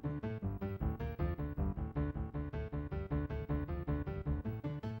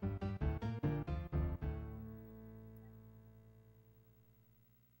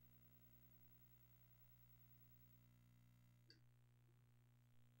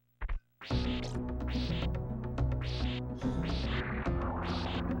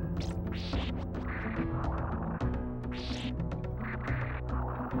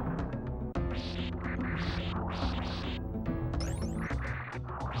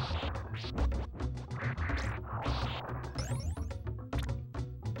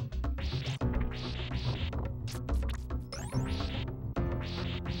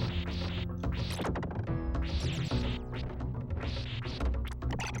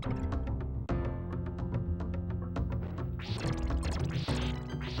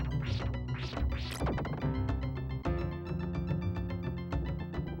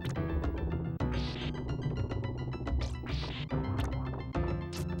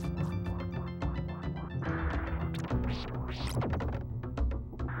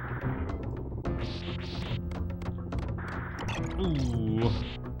 Ooh.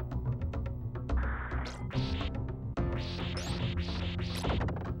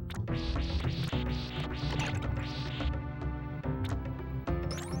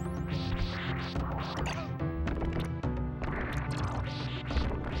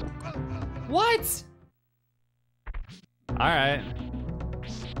 What? All right.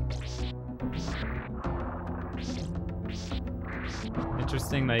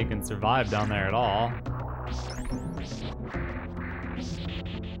 Interesting that you can survive down there at all.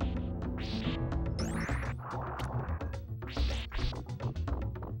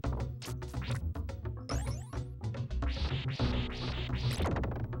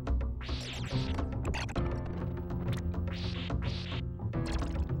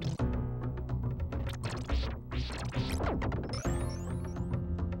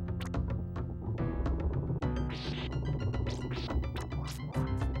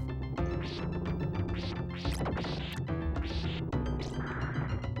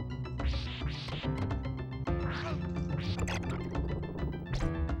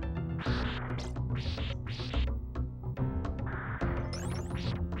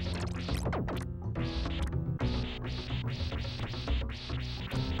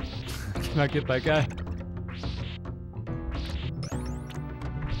 Not get that guy.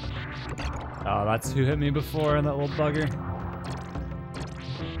 Oh, that's who hit me before, that little bugger.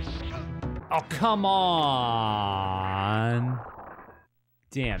 Oh, come on.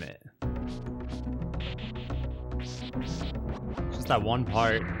 Damn it. Just that one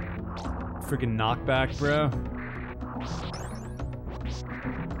part. Freaking knockback, bro.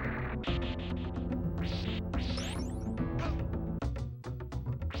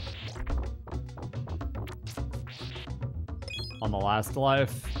 On the last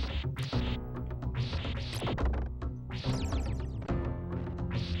life.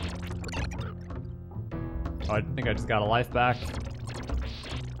 Oh, I think I just got a life back.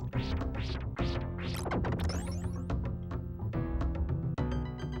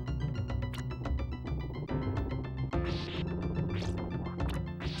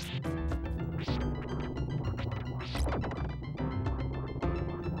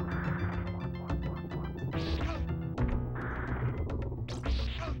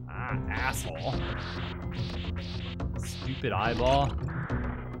 Asshole. Stupid eyeball.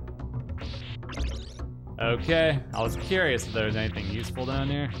 Okay, I was curious if there was anything useful down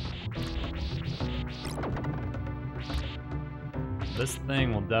here. This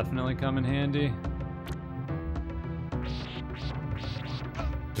thing will definitely come in handy.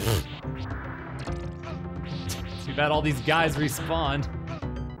 Too bad all these guys respawned.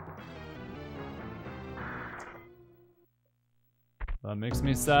 That makes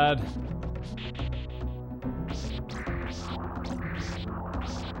me sad.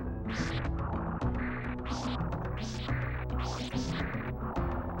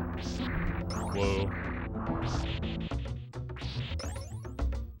 Whoa.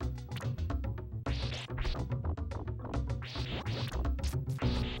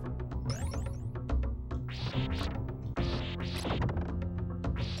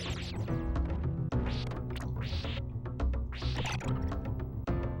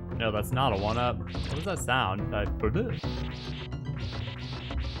 No, that's not a one-up. What does that sound?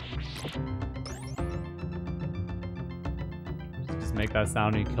 Just make that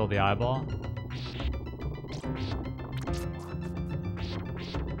sound and you kill the eyeball.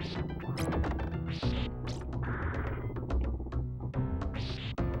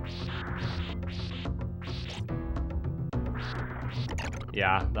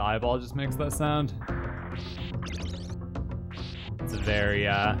 Yeah, the eyeball just makes that sound. It's a very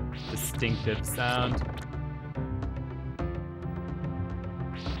distinctive sound.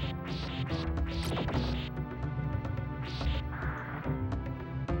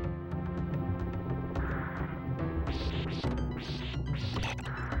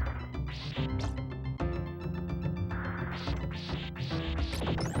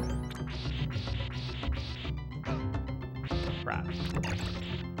 Crap.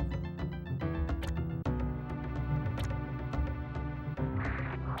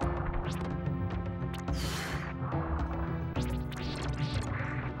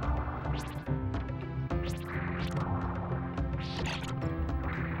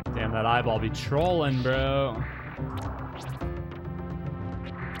 Damn, that eyeball be trolling, bro.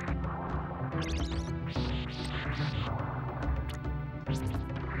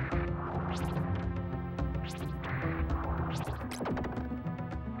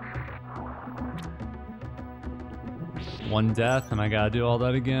 One death and I gotta do all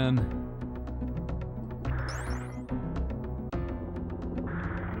that again.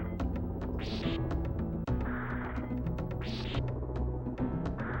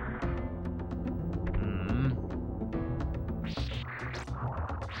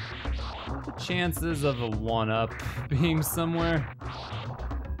 Chances of a one-up being somewhere.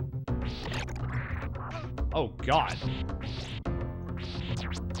 Oh god.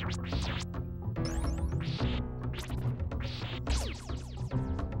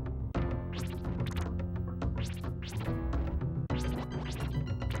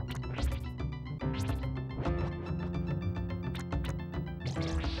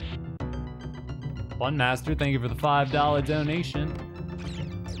 Fun Master, thank you for the $5 donation.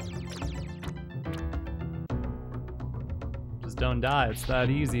 Don't die, it's that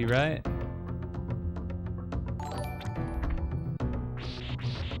easy, right?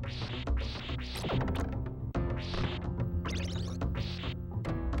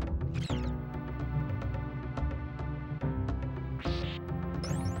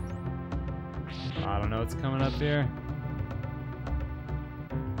 I don't know what's coming up here.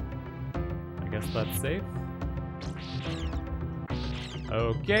 I guess that's safe.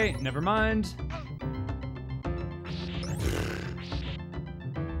 Okay, never mind.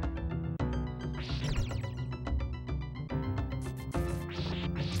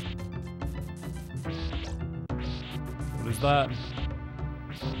 that.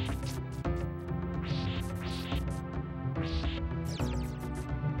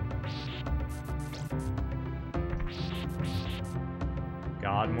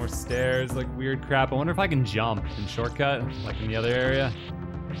 God, more stairs, like weird crap. I wonder if I can jump and shortcut, like in the other area.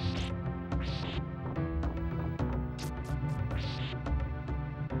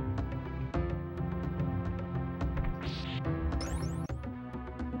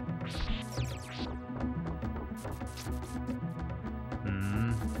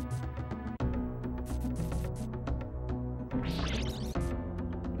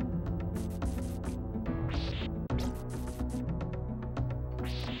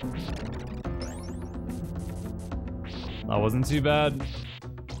 That wasn't too bad.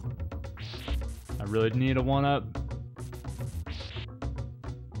 I really need a 1-up.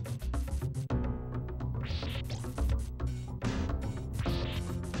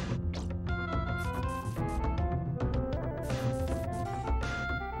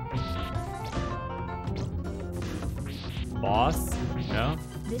 Boss? No?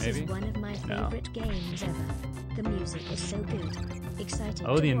 This Maybe? is one of my favorite games ever. The music is so good. Exciting.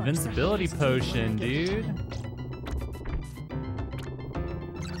 Oh, to the watch invincibility the hands do when I potion, get the dude. turn.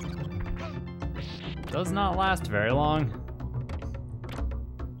 Does not last very long.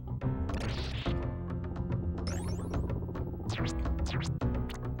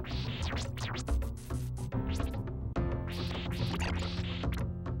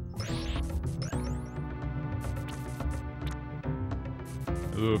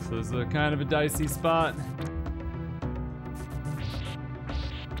 Oof, this is a kind of a dicey spot.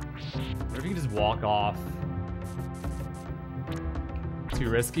 Or if you can just walk off. Too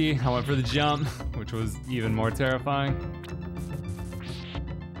risky. I went for the jump, which was even more terrifying.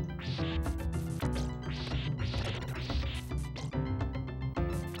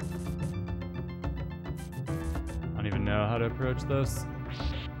 I don't even know how to approach this.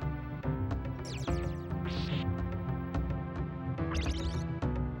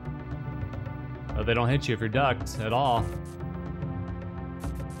 Oh, they don't hit you if you're ducked at all.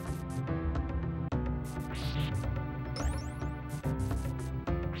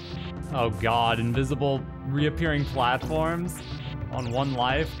 Oh god, invisible reappearing platforms on 1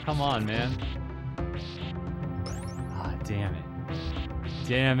 life? Come on, man. Ah, damn it.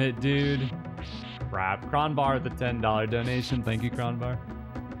 Damn it, dude. Crap. Kronbar with the $10 donation. Thank you, Kronbar.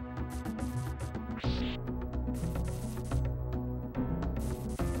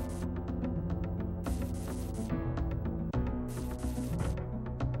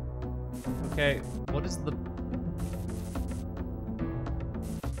 Okay, what is the...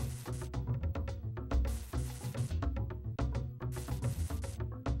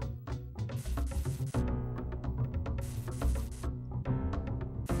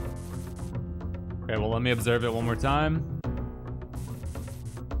 Okay, well, let me observe it one more time.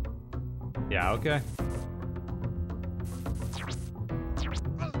 Yeah, okay.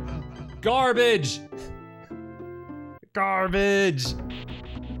 Garbage! Garbage!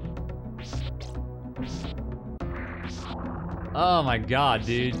 Oh my god,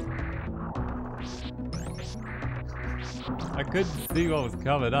 dude. I couldn't see what was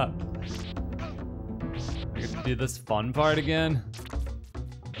coming up. I get to do this fun part again.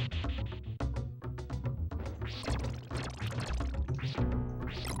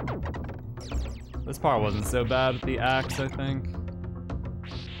 This part wasn't so bad with the axe, I think.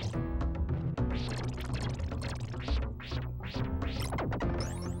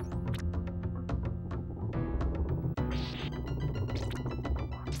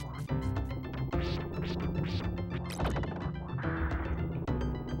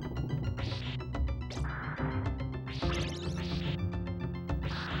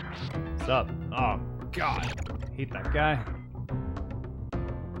 What's up? Oh, God. I hate that guy.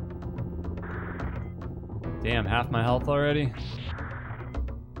 Damn, half my health already?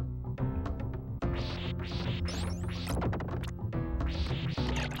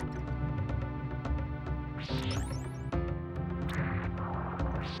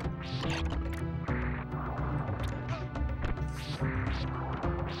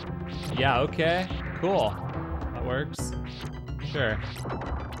 Yeah, okay. Cool. That works. Sure.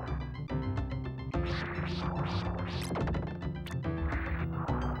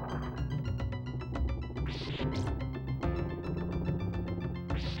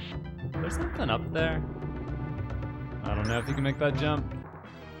 There's something up there. I don't know if you can make that jump.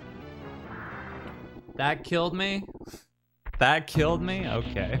 That killed me? That killed me?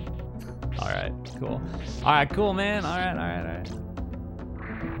 Okay. Alright, cool. Alright, cool, man. Alright, alright, alright.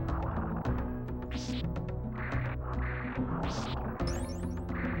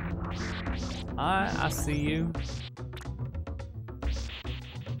 I see you.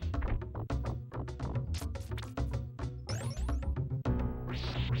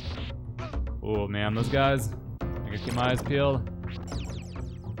 Oh man, those guys. I gotta keep my eyes peeled.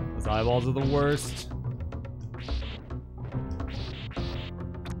 Those eyeballs are the worst.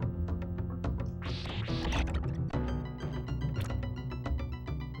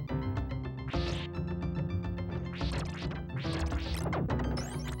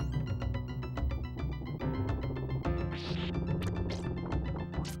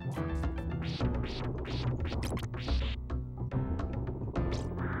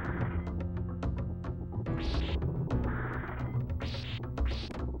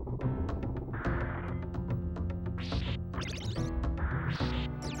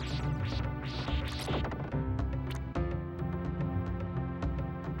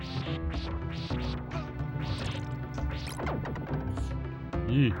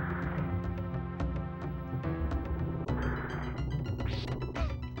 Yee.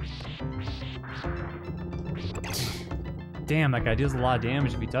 Damn, that guy deals a lot of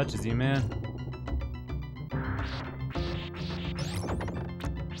damage if he touches you, man.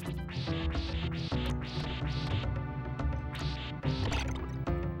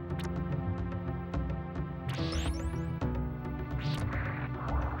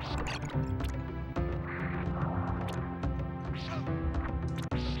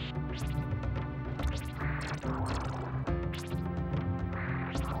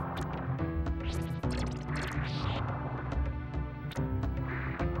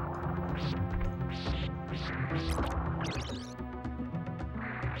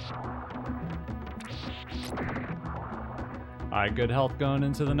 Alright, good health going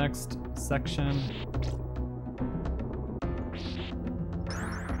into the next section.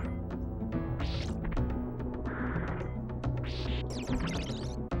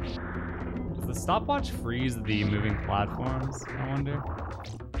 Does the stopwatch freeze the moving platforms, I wonder?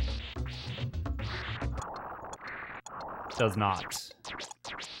 Does not.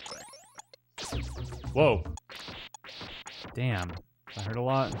 Whoa. Damn, that hurt a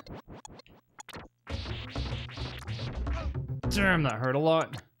lot. Damn, that hurt a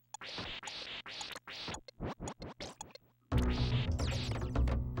lot.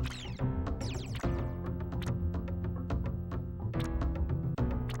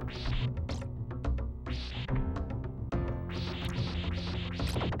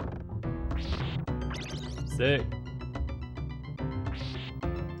 Sick.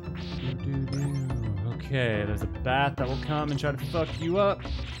 Okay, there's a bat that will come and try to fuck you up.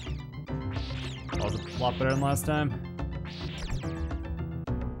 That was a lot better than last time.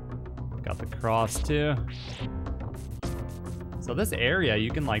 Got the cross too. So this area,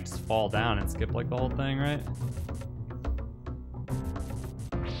 you can like just fall down and skip like the whole thing, right?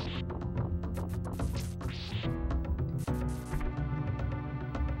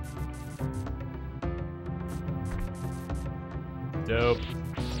 Dope.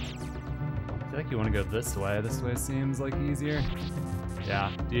 I feel like you want to go this way. This way seems like easier.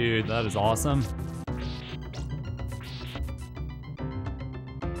 Yeah, dude, that is awesome.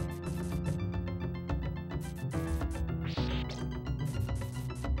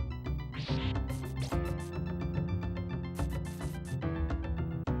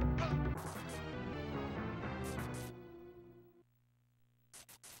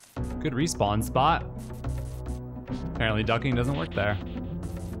 Good respawn spot. Apparently ducking doesn't work there.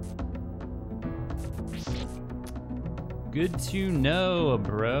 Good to know,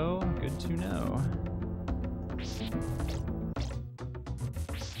 bro. Good to know.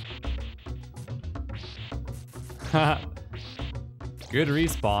 Good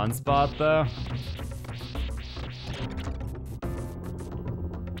respawn spot, though.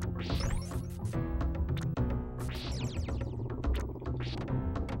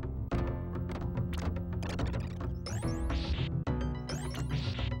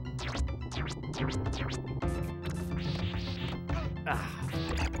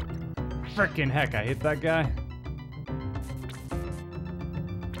 Frickin' heck, I hit that guy.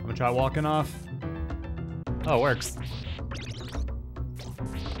 I'm gonna try walking off. Oh, it works.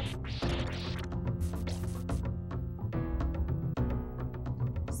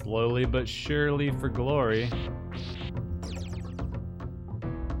 Slowly but surely for glory.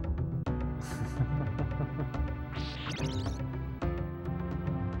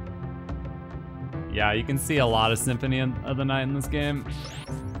 Yeah, you can see a lot of Symphony of the Night in this game.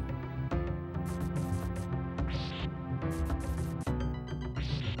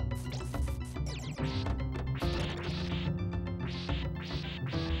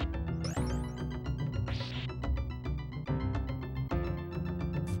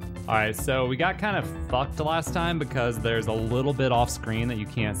 Alright, so we got kind of fucked last time because there's a little bit off screen that you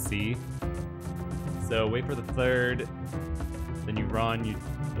can't see. So wait for the third Then you run, you...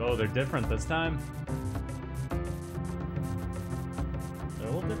 Oh, they're different this time. They're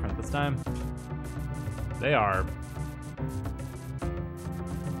a little different this time. They are...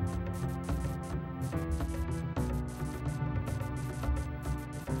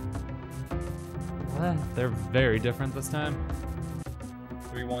 They're very different this time.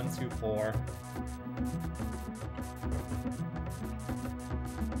 3, 1, 2, 4.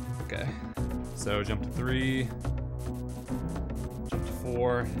 Okay. So jump to 3. Jump to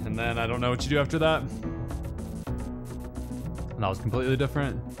 4. And then I don't know what you do after that. And that was completely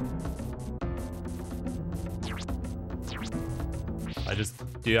different. I just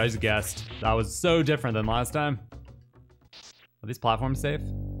guessed. That was so different than last time. Are these platforms safe?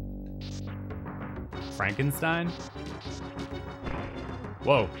 Frankenstein?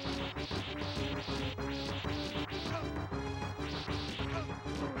 Whoa.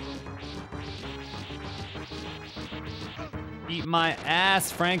 Eat my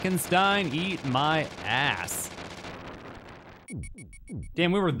ass, Frankenstein. Eat my ass.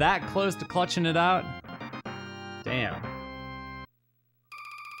 Damn, we were that close to clutching it out. Damn.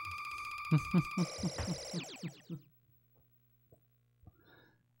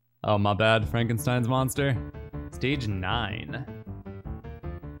 Oh, my bad, Frankenstein's monster. Stage 9.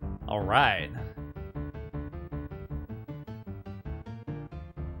 All right.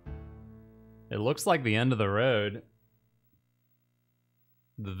 It looks like the end of the road.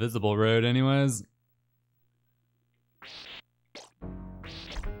 The visible road, anyways.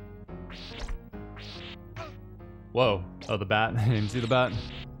 Whoa. Oh, the bat. I didn't see the bat.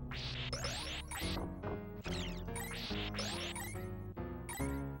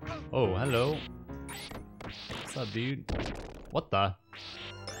 Oh, hello. What's up, dude? What the?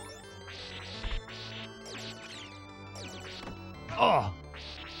 Oh!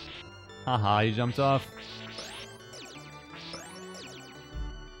 Haha, you jumped off.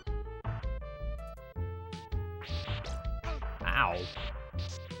 Ow.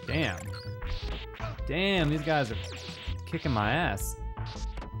 Damn. Damn, these guys are kicking my ass.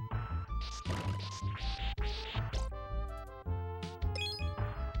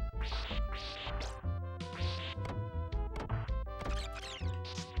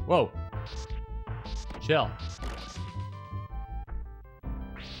 Whoa. Chill.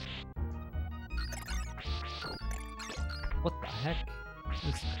 What the heck?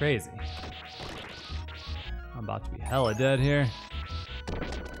 This is crazy. I'm about to be hella dead here.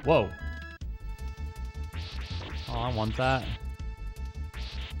 Whoa. Oh, I want that.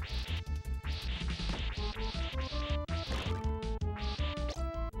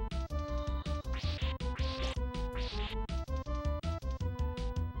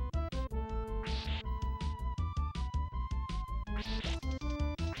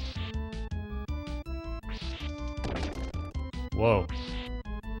 Whoa.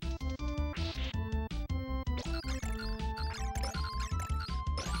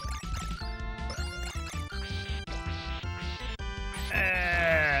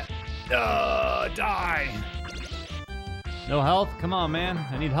 Die. No health? Come on, man.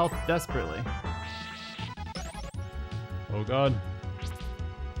 I need health desperately. Oh, God.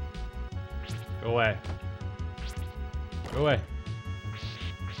 Go away. Go away.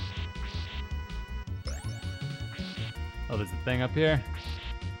 Oh, there's a thing up here.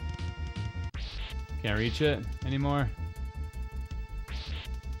 Can't reach it anymore.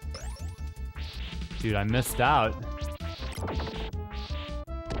 Dude, I missed out.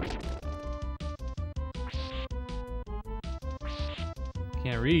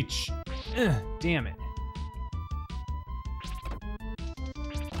 Can't reach. Ugh, damn it.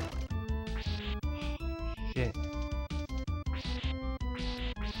 Shit.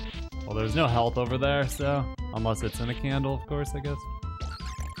 Well, there's no health over there, so... Unless it's in a candle, of course, I guess.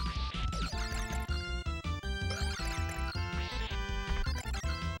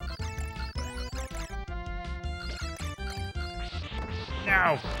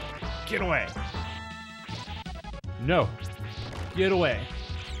 No! Get away! No! Get away!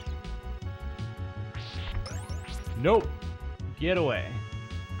 Nope! Get away!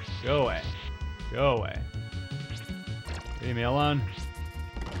 Go away! Go away! Leave me alone.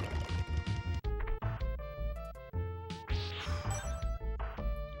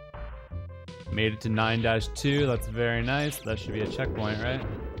 Made it to 9-2, that's very nice. That should be a checkpoint, right?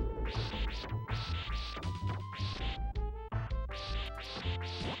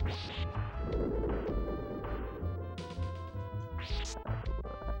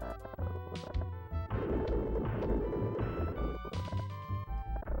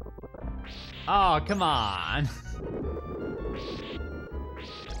 Oh, come on.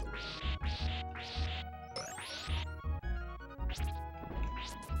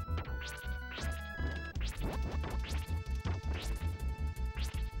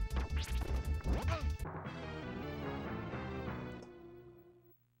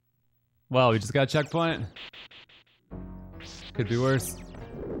 Well, we just got a checkpoint. Could be worse.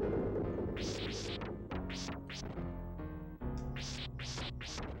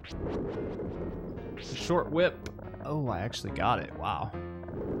 Short whip. Oh, I actually got it. Wow.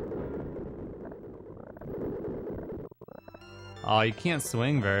 Oh, you can't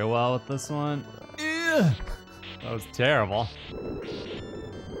swing very well with this one. Ew. That was terrible.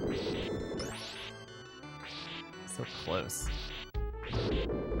 So close.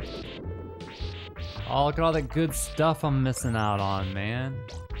 Oh, look at all that good stuff I'm missing out on, man.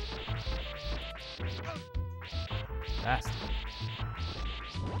 That's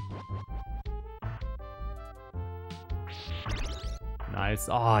nice.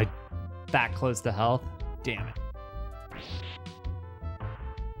 Oh, that close to health. Damn it.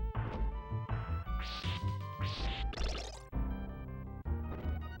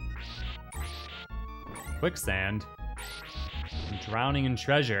 Quicksand. I'm drowning in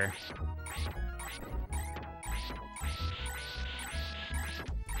treasure.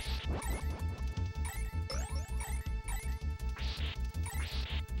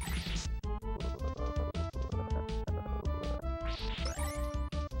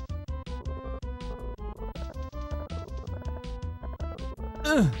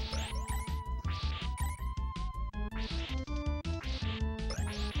 Ugh.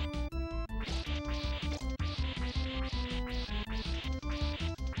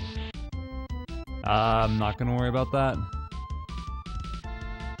 I'm not gonna worry about that.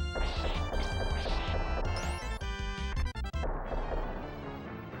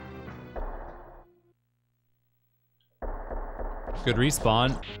 Good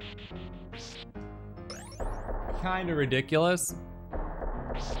respawn. Kinda ridiculous,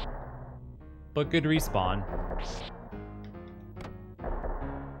 but good respawn.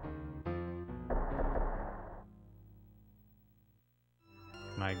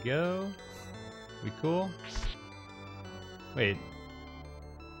 Can I go? We cool? Wait.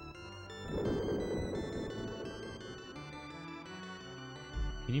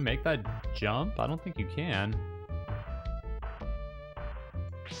 Can you make that jump? I don't think you can.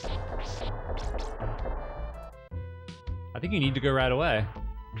 I think you need to go right away.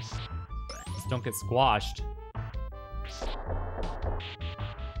 Just don't get squashed.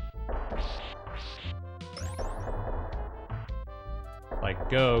 Like,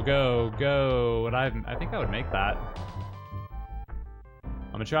 go, go, go. And I think I would make that.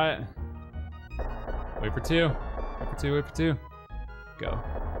 I'm gonna try it. Wait for two. Wait for two, wait for two. Go.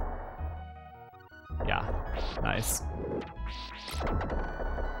 Yeah, nice.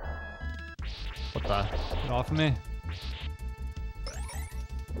 What the? Get off of me.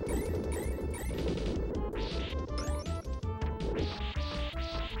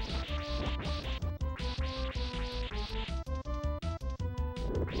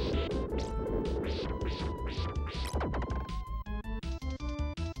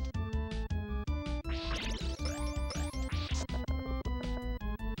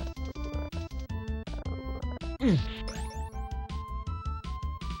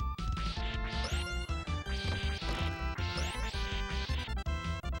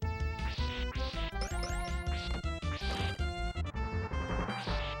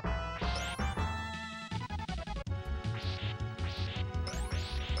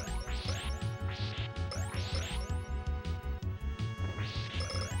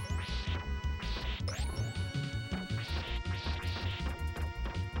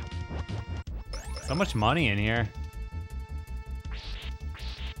 So much money in here.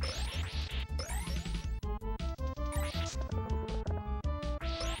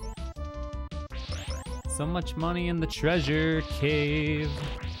 So much money in the treasure cave.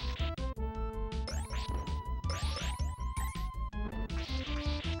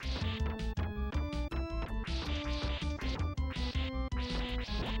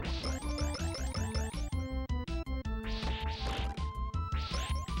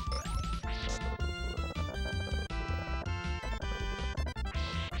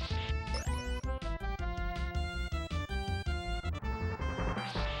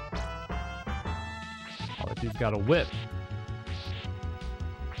 He's got a whip.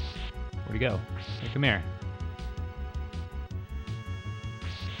 Where'd he go? Hey, come here.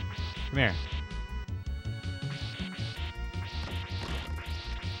 Come here.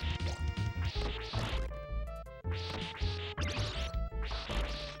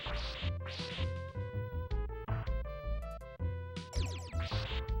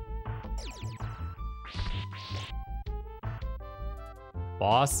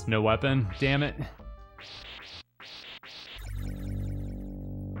 Boss, no weapon. Damn it.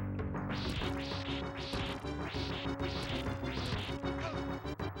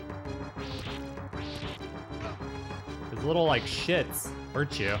 Little, like, shits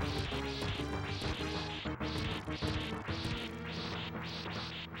hurt you.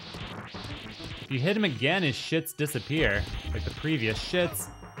 If you hit him again, his shits disappear. Like the previous shits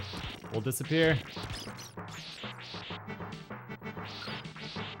will disappear.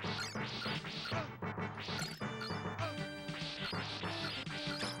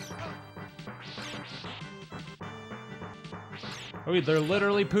 Oh, they're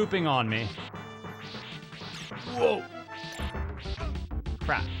literally pooping on me. Whoa.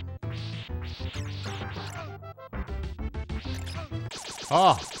 Crap.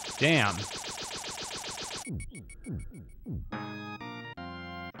 Oh, damn.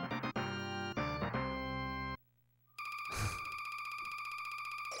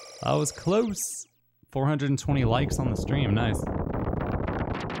 That was close. 420 likes on the stream, nice.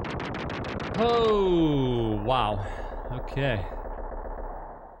 Oh, wow. Okay.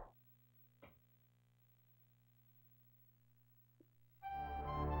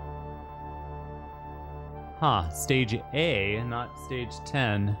 Huh, stage A, not stage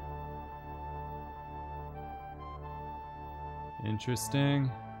 10.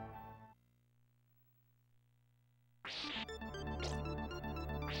 Interesting.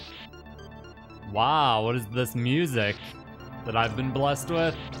 Wow, what is this music that I've been blessed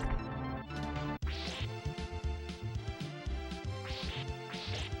with?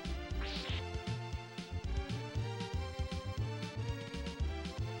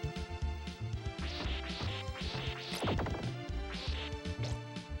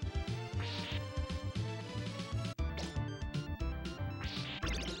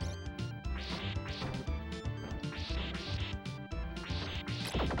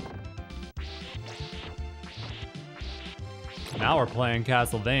 Now we're playing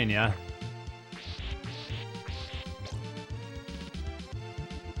Castlevania.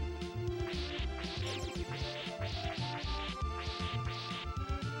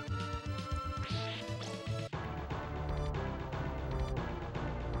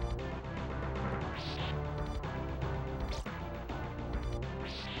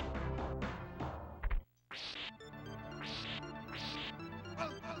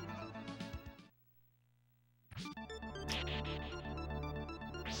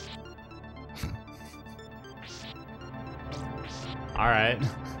 All right.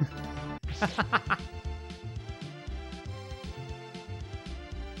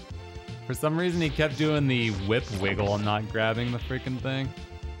 For some reason, he kept doing the whip wiggle and not grabbing the freaking thing.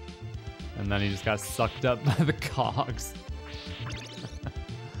 And then he just got sucked up by the cogs.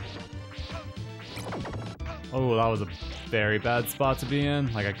 Oh, that was a very bad spot to be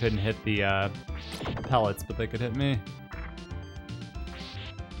in. Like, I couldn't hit the pellets, but they could hit me.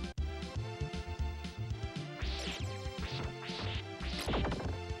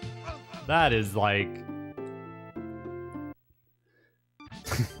 That is like...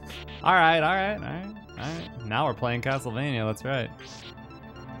 Alright. Now we're playing Castlevania, that's right.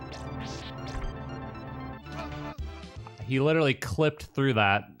 He literally clipped through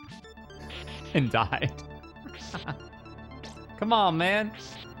that and died. Come on, man.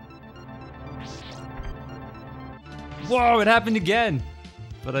 Whoa, it happened again.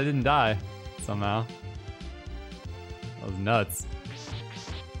 But I didn't die, somehow. That was nuts.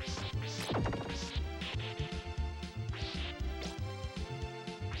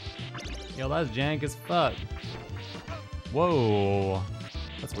 Yo, that's jank as fuck. Whoa.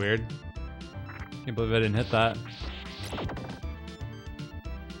 That's weird. Can't believe I didn't hit that.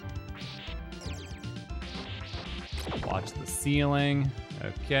 Watch the ceiling.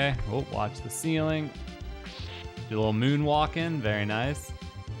 Okay. Oh, watch the ceiling. Do a little moonwalking. Very nice.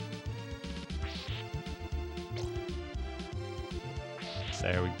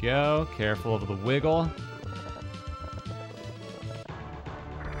 There we go. Careful of the wiggle.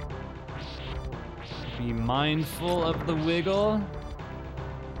 Be mindful of the wiggle.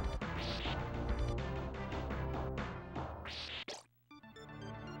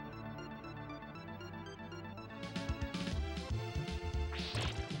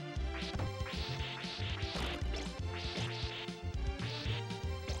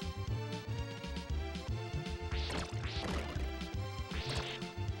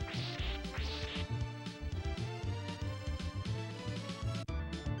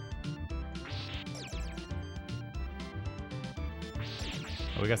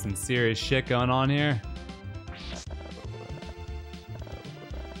 We got some serious shit going on here.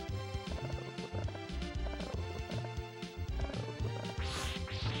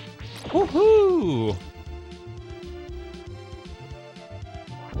 Woohoo!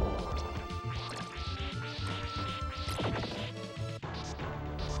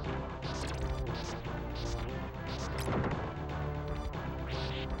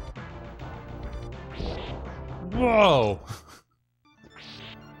 Whoa!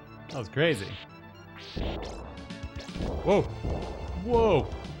 That was crazy. Whoa! Whoa!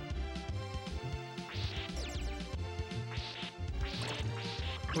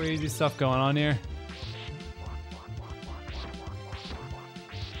 Crazy stuff going on here.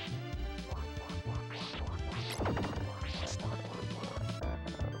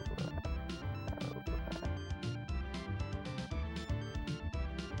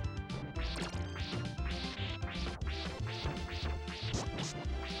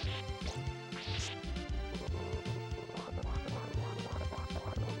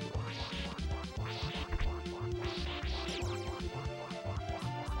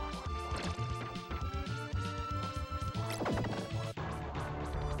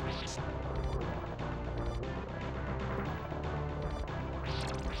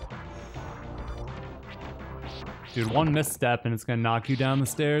 Dude, one misstep and it's gonna knock you down the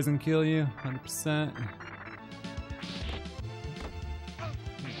stairs and kill you, 100%.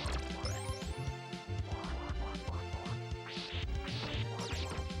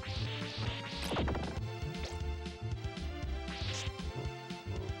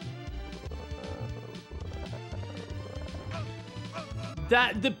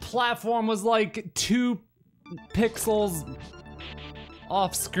 The platform was like 2 pixels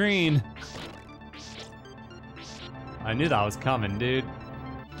off screen. I knew that was coming, dude.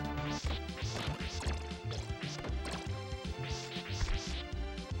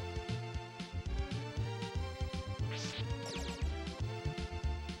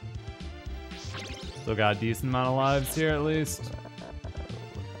 Still got a decent amount of lives here at least.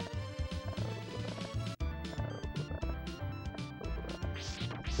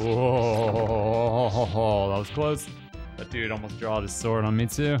 Whoa, that was close. That dude almost drawed his sword on me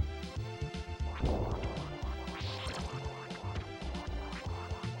too.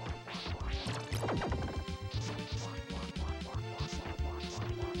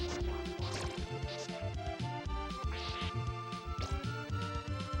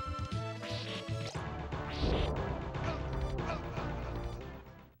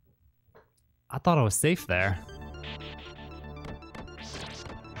 I thought I was safe there.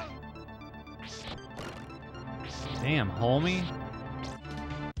 Damn, homie.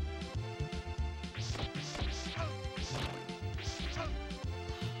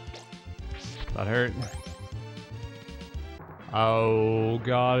 That hurt. Oh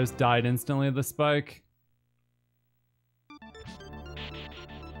god, I just died instantly of the spike.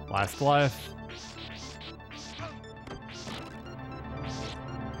 Last life.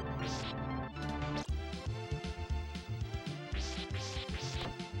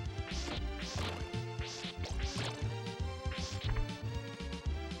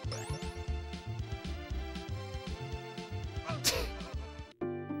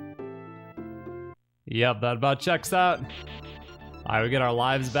 Yep, that about checks out. Alright, we get our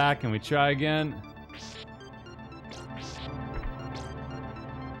lives back and we try again.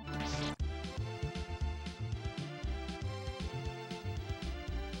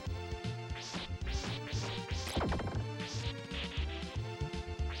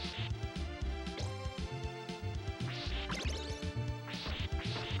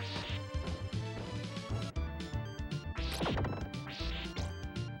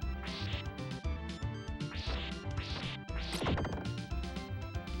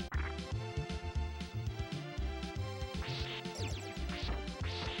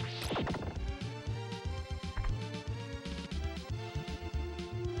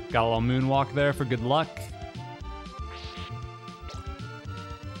 Got a little moonwalk there for good luck.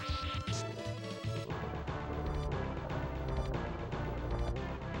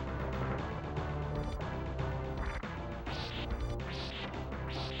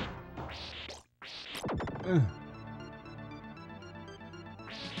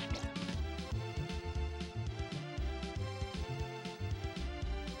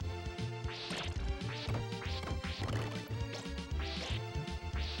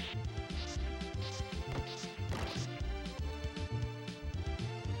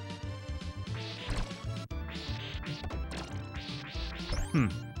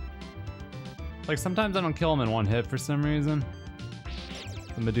 Like, sometimes I don't kill them in one hit for some reason.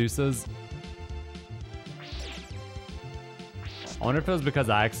 The Medusas. I wonder if it was because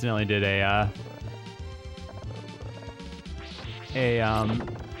I accidentally did a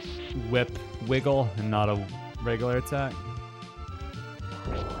whip wiggle and not a regular attack.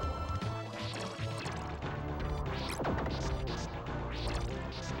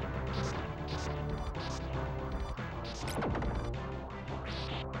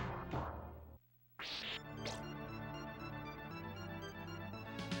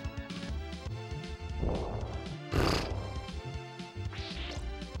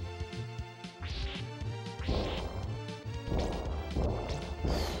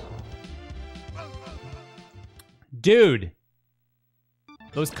 Dude!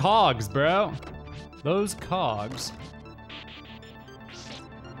 Those cogs, bro. Those cogs.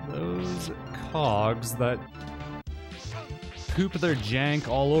 Those cogs that poop their jank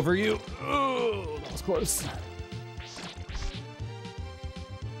all over you. Oh, that was close.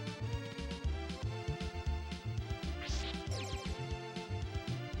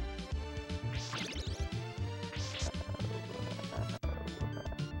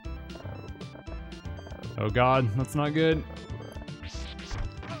 Oh god, that's not good.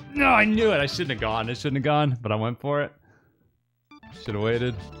 No, I knew it. I shouldn't have gone. I shouldn't have gone, but I went for it. Should have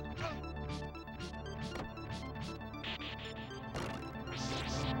waited.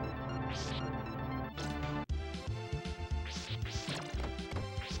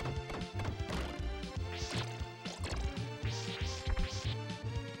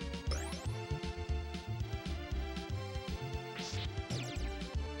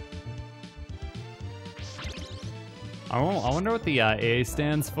 I wonder what the A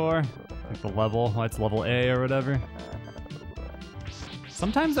stands for. Like the level, why it's level A or whatever.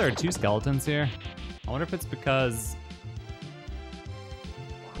 Sometimes there are two skeletons here. I wonder if it's because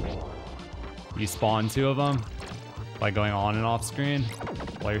you spawn two of them by going on and off screen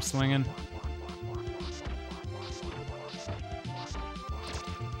while you're swinging.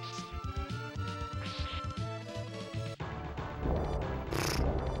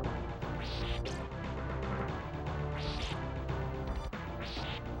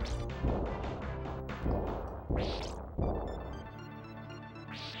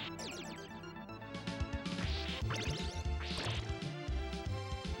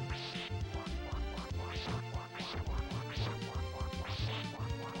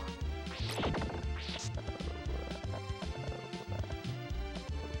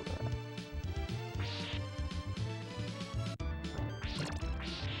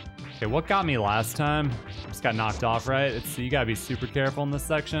 Okay, what got me last time? Just got knocked off, right? So you gotta be super careful in this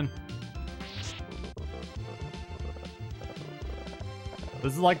section.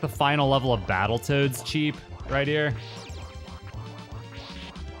 This is like the final level of Battletoads cheap right here.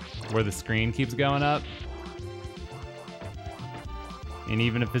 Where the screen keeps going up. And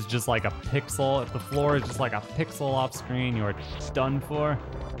even if it's just like a pixel, if the floor is just like a pixel off screen, you're done for.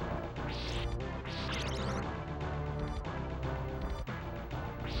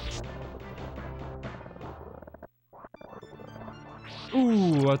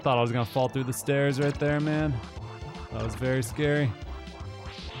 Ooh, I thought I was gonna fall through the stairs right there, man. That was very scary.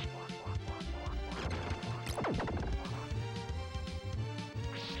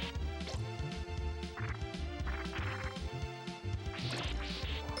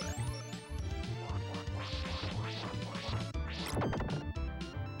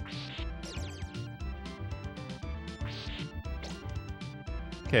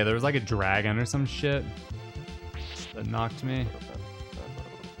 Okay, there was like a dragon or some shit that knocked me.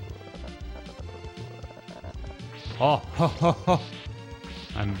 Oh, ho, ho, ho.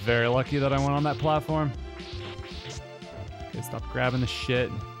 I'm very lucky that I went on that platform. Okay, stop grabbing the shit.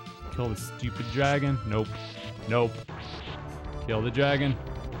 Kill the stupid dragon. Nope. Nope. Kill the dragon.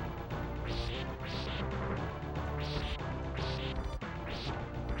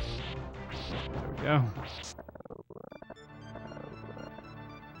 There we go.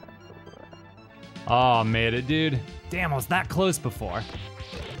 Oh, made it, dude. Damn, I was that close before.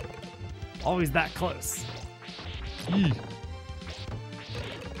 Always that close. Yee.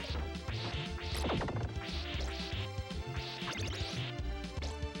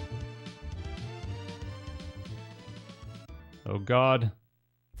 Oh God.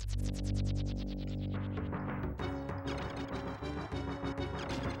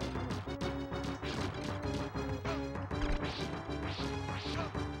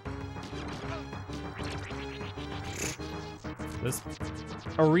 This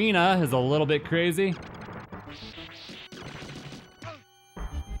arena is a little bit crazy.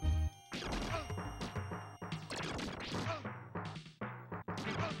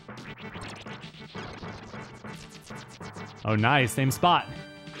 Oh, nice. Same spot.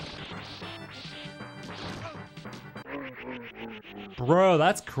 Bro,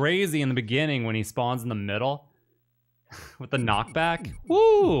 that's crazy in the beginning when he spawns in the middle with the knockback.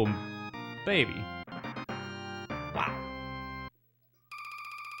 Woo! Baby. Wow.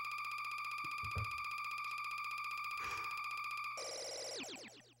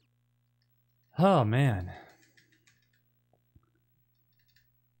 Oh, man.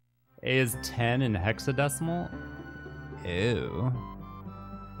 A is 10 in hexadecimal. Ew.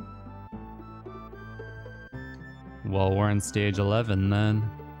 Well, we're in stage 11 then.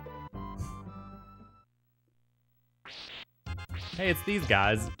 Hey, it's these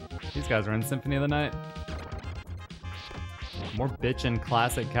guys. These guys are in Symphony of the Night. More bitchin'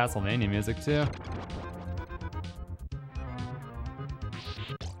 classic Castlevania music too.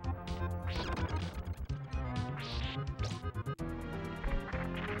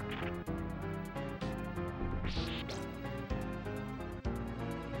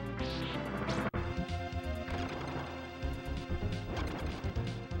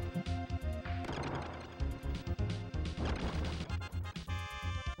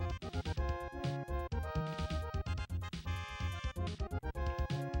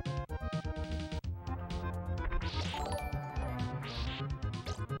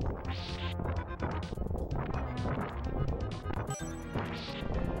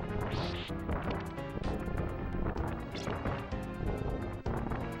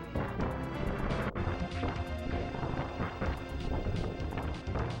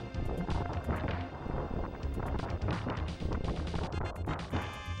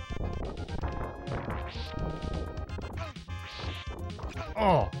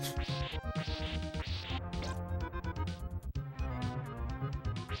 Oh.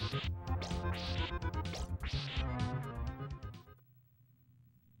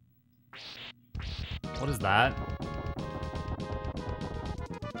 What is that?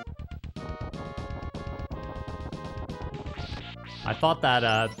 I thought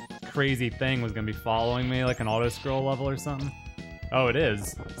that crazy thing was gonna be following me like an auto scroll level or something. Oh, it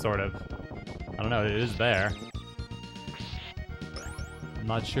is, sort of. I don't know, it is there. I'm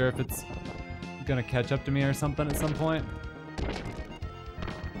not sure if it's gonna catch up to me or something at some point.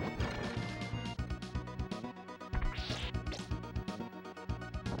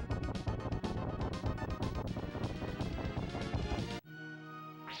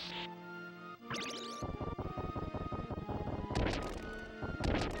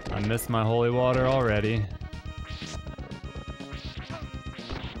 I missed my holy water already.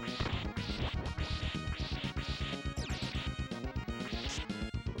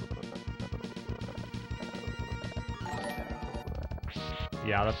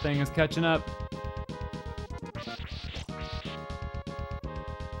 Yeah, the thing is catching up.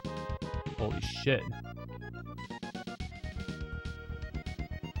 Holy shit.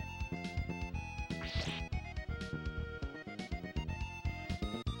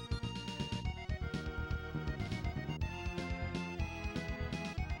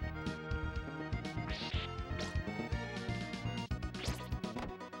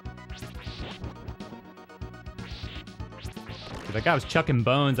 That guy was chucking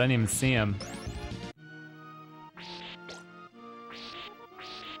bones, I didn't even see him.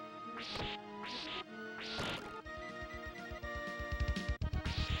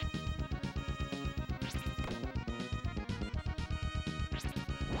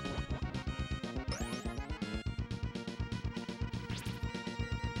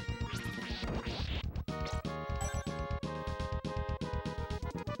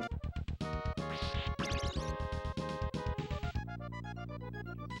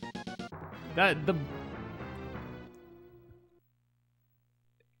 The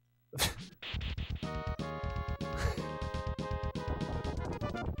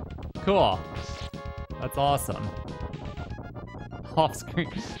cool. That's awesome.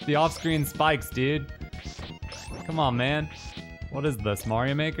 Off-screen, the off-screen spikes, dude. Come on, man. What is this,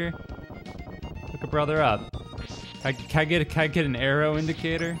 Mario Maker? Look a brother up. Can I get an arrow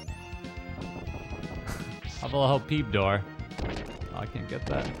indicator? How about a whole peep door? Oh, I can't get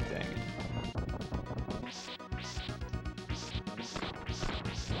that. Dang it.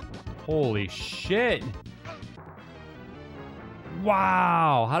 Holy shit!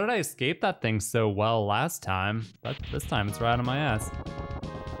 Wow! How did I escape that thing so well last time? But this time it's right on my ass.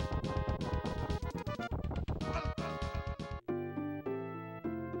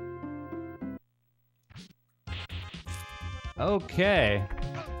 Okay.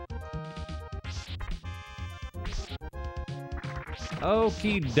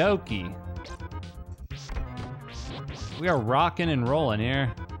 Okie dokie. We are rocking and rolling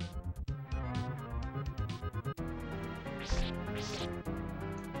here.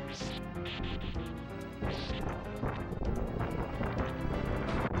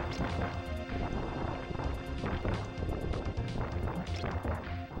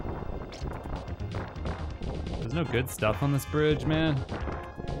 There's no good stuff on this bridge, man.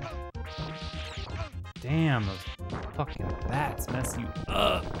 Damn, those fucking bats mess you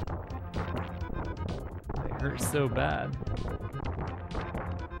up. They hurt so bad.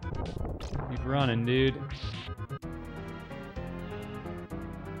 Keep running, dude.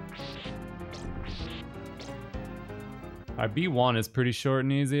 Alright, B1 is pretty short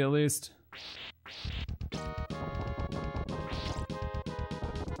and easy at least.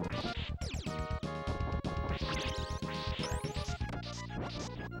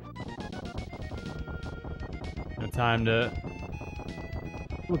 time to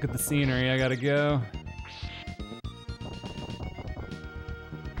look at the scenery. I gotta go.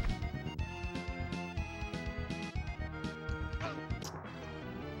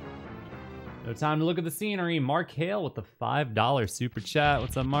 No time to look at the scenery. Mark Hale with the $5 super chat.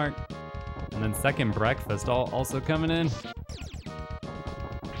 What's up, Mark? And then Second Breakfast also coming in.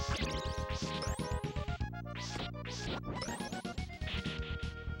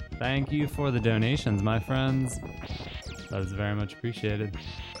 Thank you for the donations, my friends. That is very much appreciated.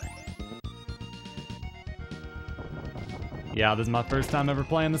 Yeah, this is my first time ever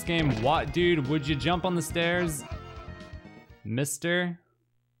playing this game. What, dude? Would you jump on the stairs? Mister?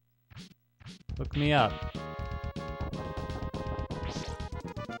 Hook me up.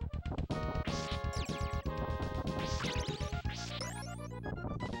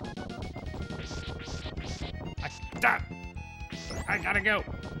 I gotta go.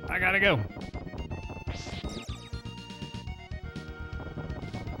 I gotta go.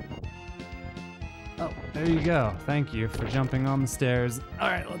 Oh, there you go. Thank you for jumping on the stairs. All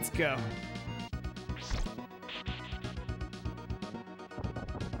right, let's go.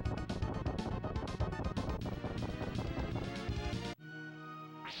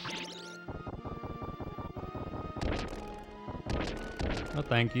 Oh,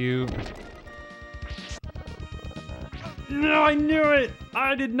 thank you. No, I knew it!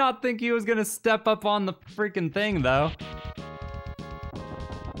 I did not think he was gonna step up on the freaking thing, though.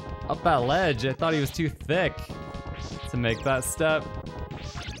 Up that ledge, I thought he was too thick to make that step.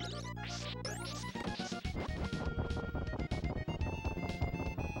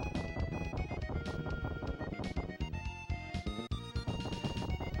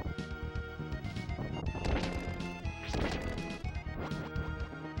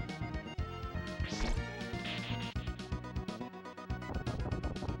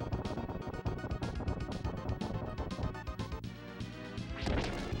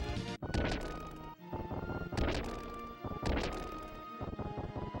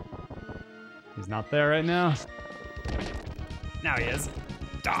 He's not there right now. Now he is.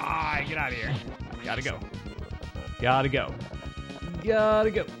 Die! Get out of here. Gotta go. Gotta go. Gotta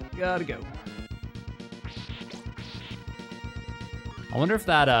go. Gotta go. I wonder if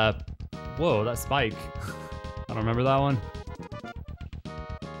that, whoa, that spike. I don't remember that one.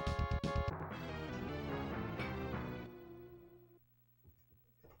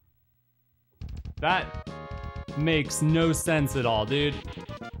 That makes no sense at all, dude.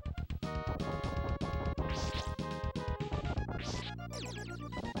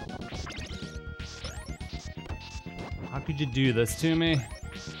 How could you do this to me?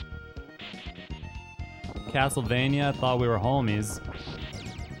 Castlevania, I thought we were homies.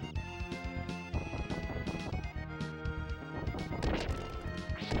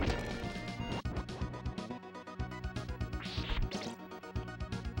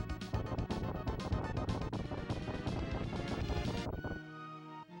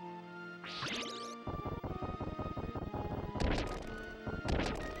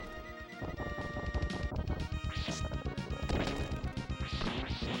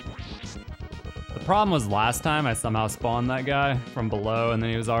 The problem was last time I somehow spawned that guy from below and then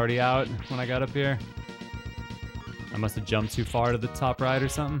he was already out when I got up here. I must have jumped too far to the top right or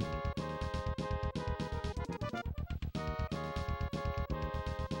something.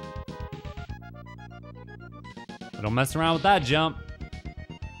 I don't mess around with that jump.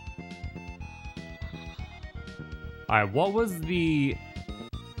 Alright, what was the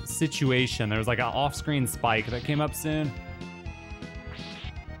situation? There was like an off-screen spike that came up soon.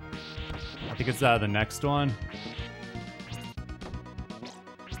 I think it's the next one.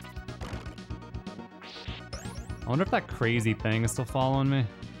 I wonder if that crazy thing is still following me.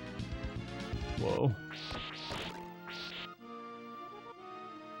 Whoa.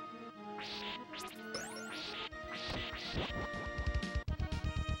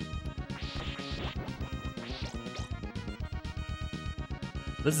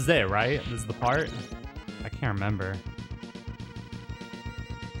 This is it, right? This is the part? I can't remember.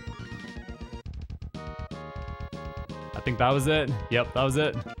 I think that was it. Yep, that was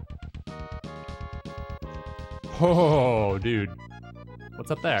it. Oh, dude. What's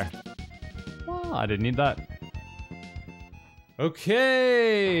up there? Oh, I didn't need that.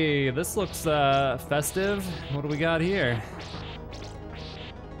 Okay, this looks festive. What do we got here?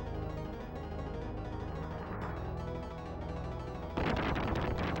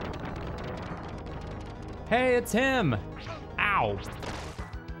 Hey, it's him! Ow!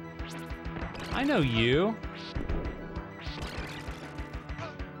 I know you.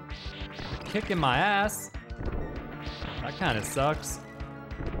 Kicking my ass. That kind of sucks.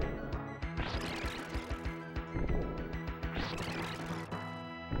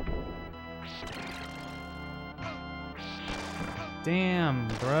 Damn,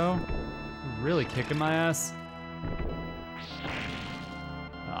 bro. You're really kicking my ass.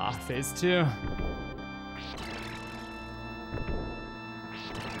 Ah, phase 2.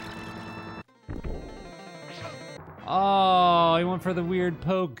 Oh, he went for the weird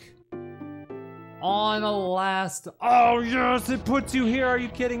poke. On a last. Oh, yes, it puts you here. Are you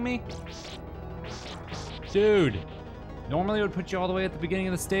kidding me? Dude. Normally it would put you all the way at the beginning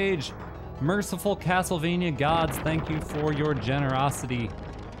of the stage. Merciful Castlevania gods, thank you for your generosity.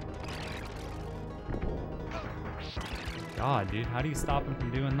 God, dude, how do you stop him from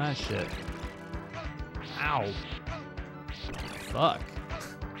doing that shit? Ow. Fuck.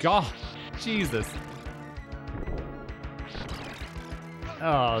 God, Jesus.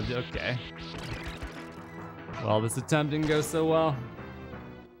 Oh, okay. Well, this attempt didn't go so well.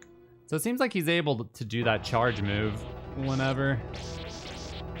 So it seems like he's able to do that charge move whenever.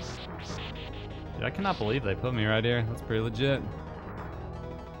 Dude, I cannot believe they put me right here. That's pretty legit.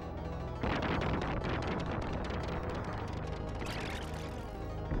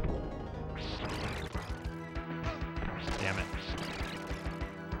 Damn it.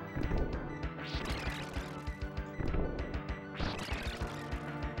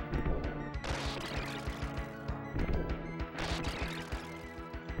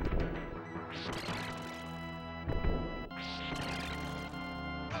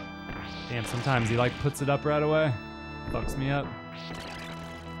 Damn, sometimes he like puts it up right away. Fucks me up.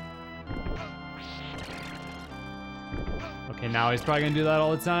 Okay, now he's probably gonna do that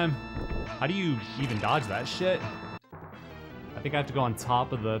all the time. How do you even dodge that shit? I think I have to go on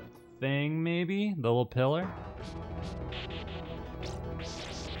top of the thing, maybe? The little pillar?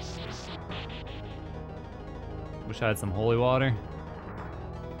 Wish I had some holy water.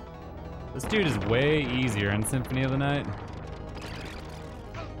 This dude is way easier in Symphony of the Night.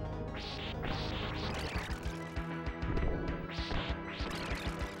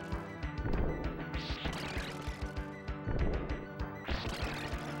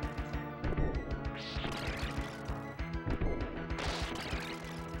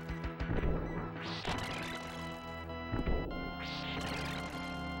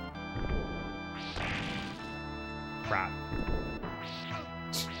 Crap.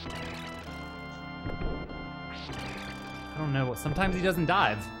 I don't know what. Sometimes he doesn't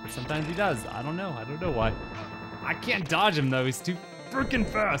dive, but sometimes he does. I don't know. I don't know why. I can't dodge him though. He's too freaking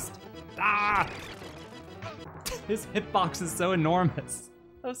fast. Ah! His hitbox is so enormous.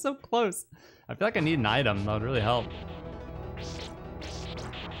 That was so close. I feel like I need an item. That would really help.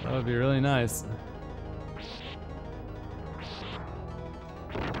 That would be really nice.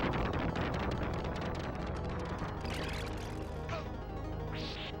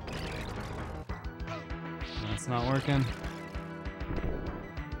 That's not working.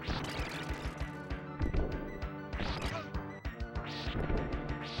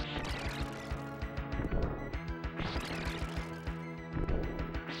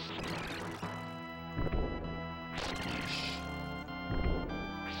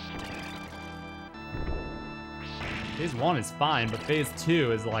 Phase 1 is fine, but phase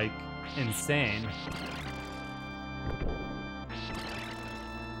 2 is like insane.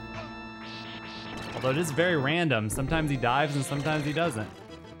 Although it is very random. Sometimes he dives and sometimes he doesn't.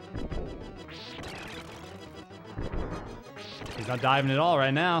 He's not diving at all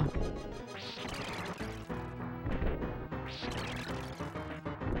right now.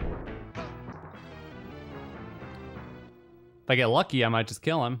 If I get lucky, I might just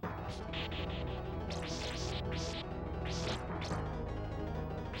kill him.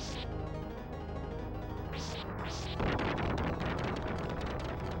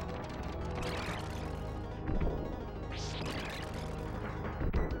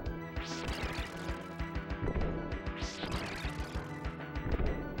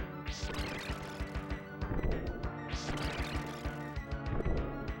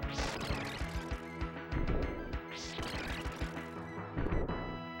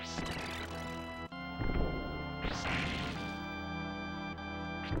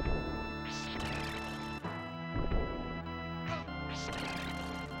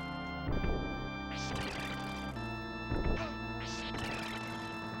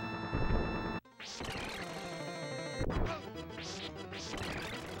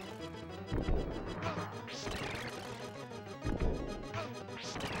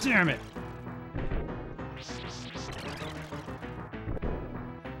 Damn it!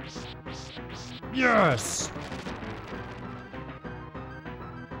 Yes!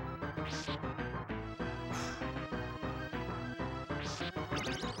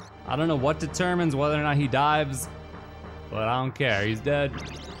 I don't know what determines whether or not he dives, but I don't care. He's dead.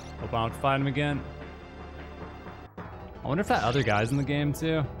 Hope I don't have to fight him again. I wonder if that other guy's in the game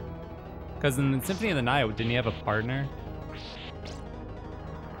too. Because in Symphony of the Night, didn't he have a partner?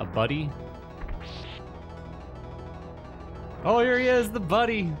 A buddy? Oh, here he is, the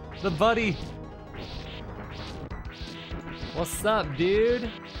buddy. The buddy. What's up,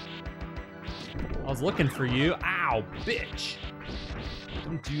 dude? I was looking for you. Ow, bitch.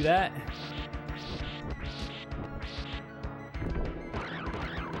 Don't do that.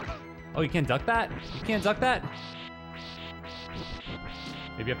 Oh, you can't duck that? You can't duck that?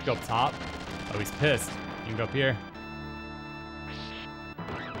 Maybe you have to go up top? Oh, he's pissed. You can go up here.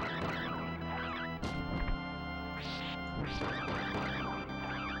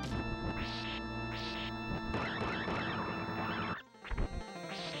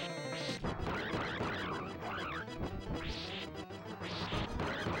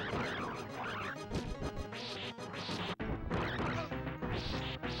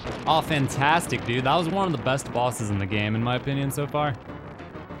 Oh, fantastic, dude. That was one of the best bosses in the game, in my opinion, so far.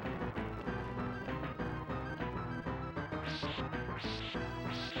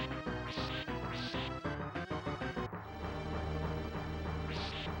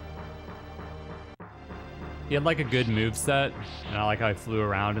 He had like a good move set, and I like how he flew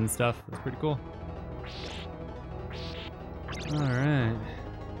around and stuff. That's pretty cool. All right.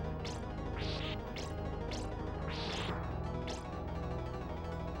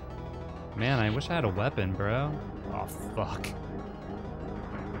 Man, I wish I had a weapon, bro. Oh, fuck.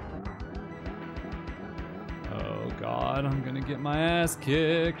 Oh, God, I'm gonna get my ass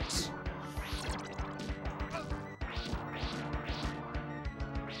kicked.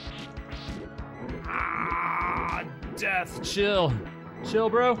 Ah, death, chill. Chill,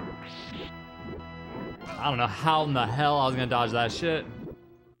 bro. I don't know how in the hell I was gonna dodge that shit.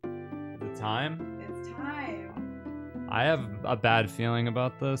 Is it time? It's time. I have a bad feeling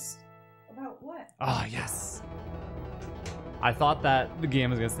about this. Oh, yes. I thought that the game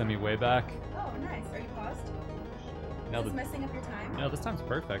was gonna send me way back. Oh, nice. Are you paused? No, Is this messing up your time? No, this time's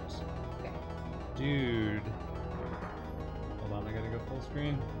perfect. Okay. Dude. Hold on, I gotta go full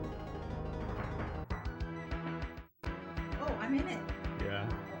screen. Oh, I'm in it. Yeah.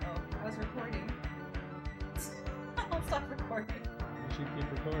 Uh-oh, I was recording. I'll stop recording. You should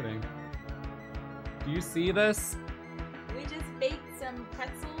keep recording. Do you see this? We just baked some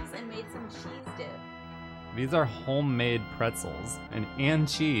pretzels and made some cheese dip. These are homemade pretzels and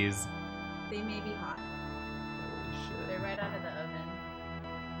cheese. They may be hot. Holy shit. They're right out of the oven.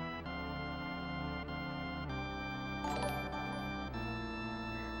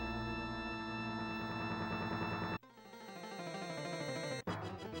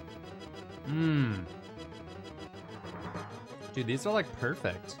 Mmm. Dude, these are like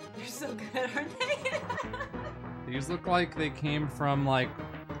perfect. They're so good, aren't they? These look like they came from like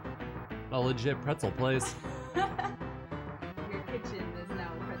a legit pretzel place. Your kitchen is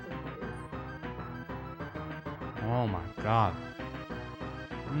now a pretzel place. Oh my god.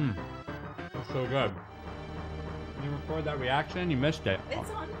 Mmm. That's so good. Can you record that reaction? You missed it. It's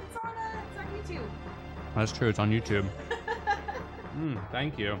on YouTube. That's true, it's on YouTube.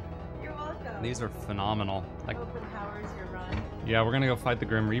 Thank you. You're welcome. These are phenomenal. Like, Hope it powers your run. yeah, we're gonna go fight the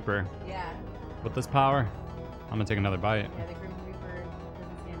Grim Reaper. Yeah. With this power, I'm gonna take another bite. Yeah, the Grim Reaper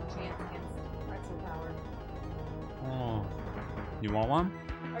doesn't stand a chance against pretzel power. Oh. You want one?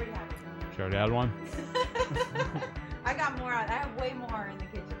 Already have it. She already had one? I got more out. I have way more in the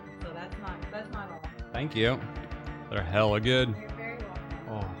kitchen, so that's not all. Thank you. They're hella good. You're very welcome.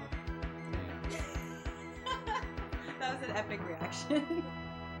 Oh. That was an epic reaction.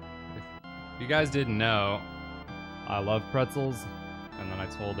 If you guys didn't know, I love pretzels, and then I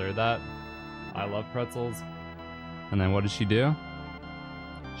told her that I love pretzels, and then what did she do?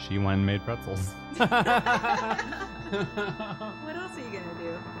 She went and made pretzels. What else are you gonna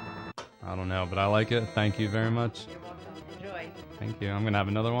do? I don't know, but I like it. Thank you very much. You're welcome. Enjoy. Thank you. I'm gonna have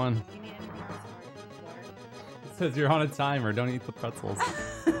another one. Do you need anything else? It says you're on a timer. Don't eat the pretzels.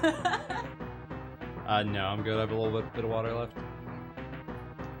 No, I'm good. I have a little bit of water left.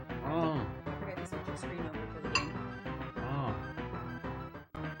 Oh. Don't forget to switch your screen over for the game. Oh.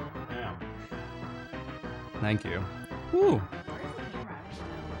 Yeah. Thank you. Woo. Where's the camera?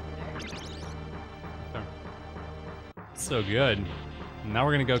 I don't even know. There. So good. Now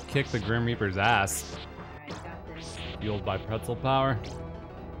we're gonna go kick the Grim Reaper's ass. Alright, got this. Fueled by pretzel power.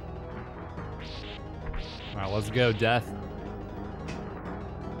 Alright, let's go, Death.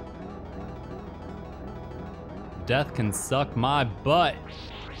 Death can suck my butt.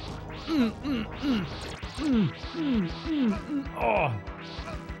 Oh.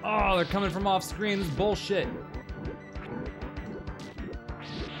 Oh, they're coming from off screen. This is bullshit.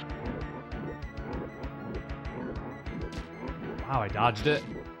 Wow, I dodged it.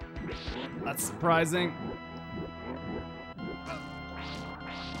 That's surprising.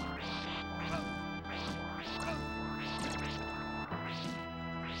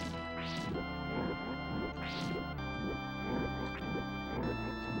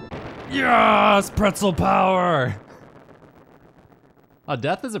 Yes! Pretzel power! Oh,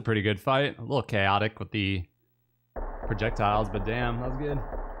 Death is a pretty good fight. A little chaotic with the projectiles, but damn, that was good.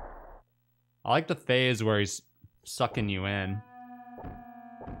 I like the phase where he's sucking you in.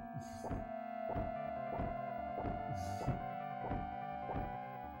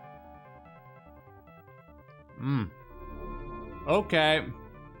 Okay.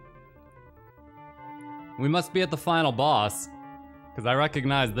 We must be at the final boss, because I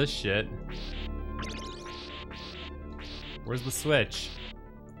recognize this shit. Where's the switch?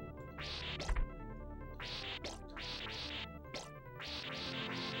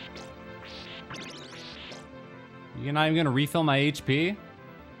 You're not even gonna refill my HP?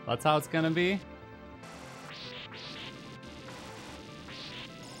 That's how it's gonna be?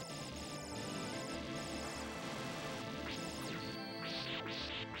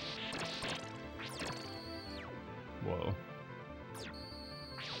 Whoa.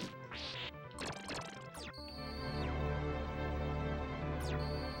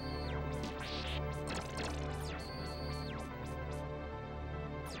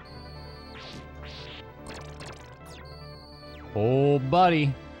 Oh,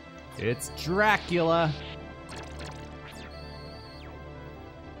 buddy. It's Dracula.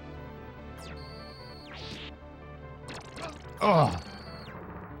 Ugh.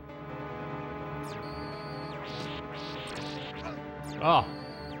 Oh.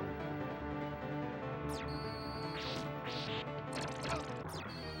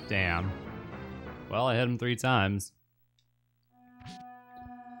 Damn. Well, I hit him 3 times.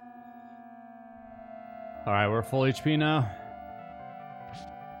 Alright, we're full HP now.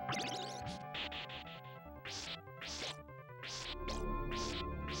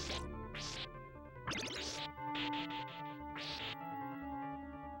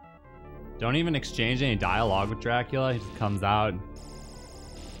 Don't even exchange any dialogue with Dracula. He just comes out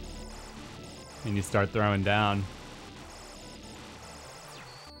and you start throwing down.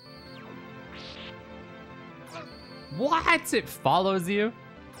 What? It follows you?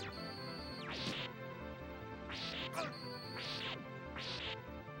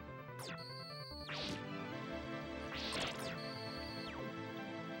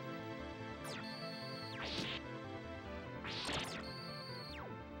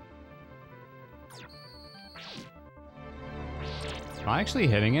 Am I actually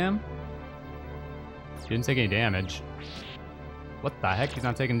hitting him? He didn't take any damage. What the heck? He's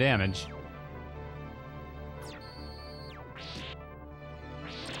not taking damage.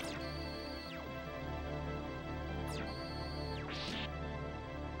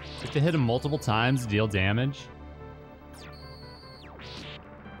 You have to hit him multiple times to deal damage.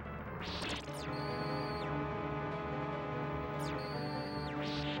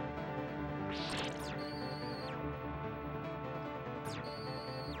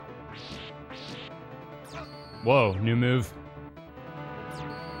 Whoa, new move.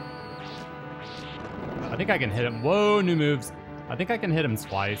 I think I can hit him. Whoa, new moves. I think I can hit him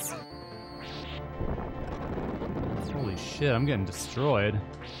twice. Holy shit, I'm getting destroyed.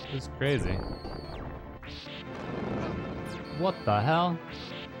 This is crazy. What the hell?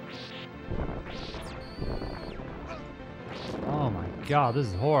 Oh my god, this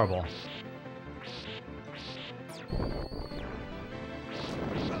is horrible.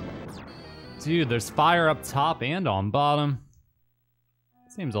 Dude, there's fire up top and on bottom.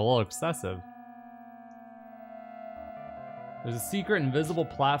 Seems a little excessive. There's a secret invisible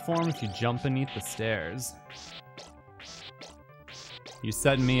platform if you jump beneath the stairs. You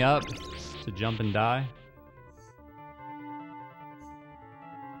setting me up to jump and die?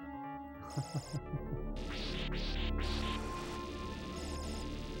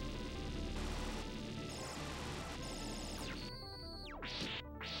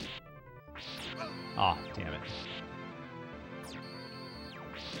 Aw, oh, damn it.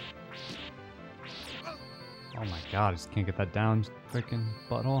 Oh my god, I just can't get that down, freaking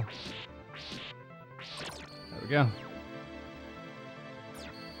butthole. There we go.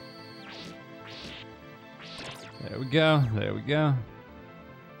 There we go, there we go.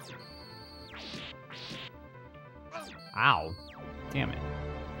 Ow. Damn it.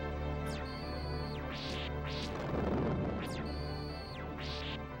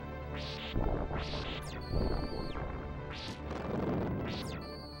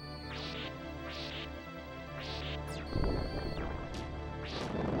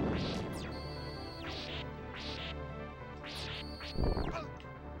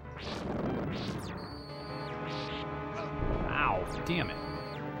 Damn it.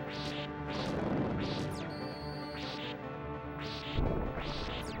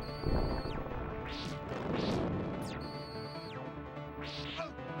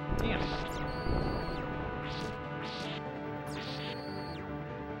 Damn it.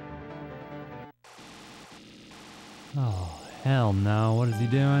 Oh, hell no. What is he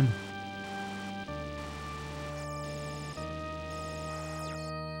doing?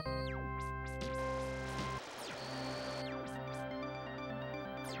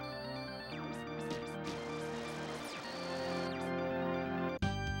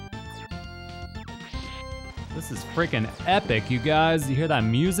 This is freaking epic, you guys. You hear that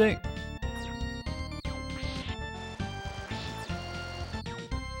music?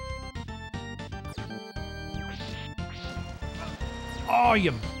 Oh,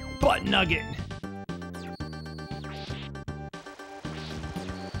 you butt nugget.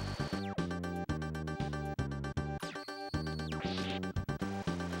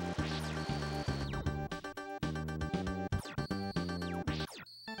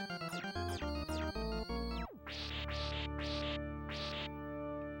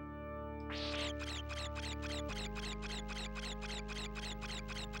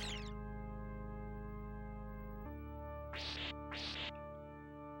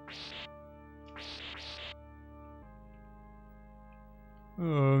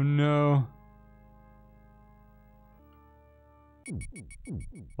 Oh no.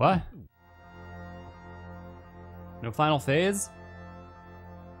 What? No final phase?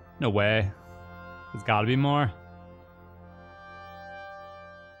 No way. There's gotta be more.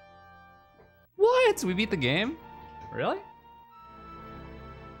 What? We beat the game? Really?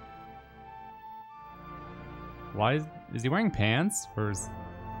 Why is he wearing pants? Or is...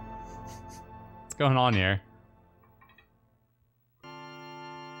 What's going on here?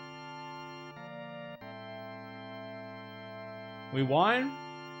 We won?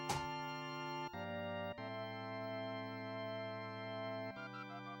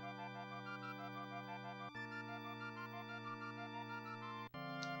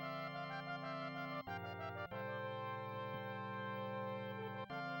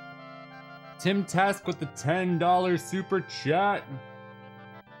 Tim Task with the $10 super chat.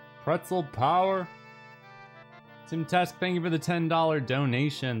 Pretzel Power. Tim Task, thank you for the $10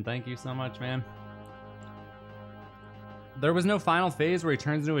 donation. Thank you so much, man. There was no final phase where he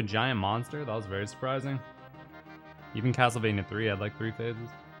turns into a giant monster. That was very surprising. Even Castlevania 3 had like 3 phases.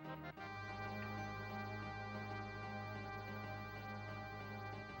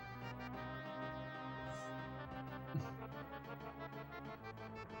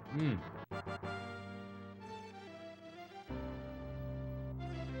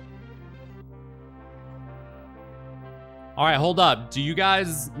 All right, hold up. Do you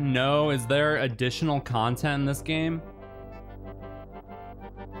guys know, is there additional content in this game?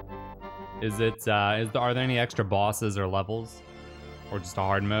 Are there any extra bosses or levels? Or just a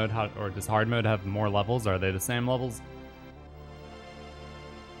hard mode? Or does hard mode have more levels? Are they the same levels?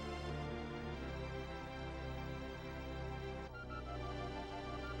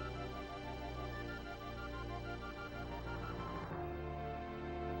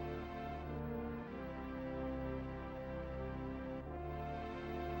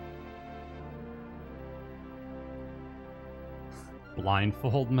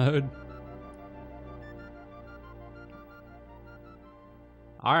 Blindfold mode?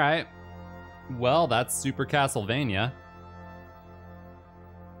 Alright. Well, that's Super Castlevania.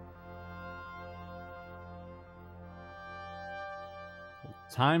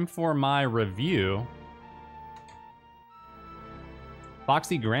 Time for my review.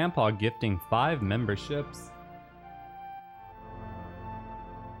 Foxy Grandpa gifting 5 memberships.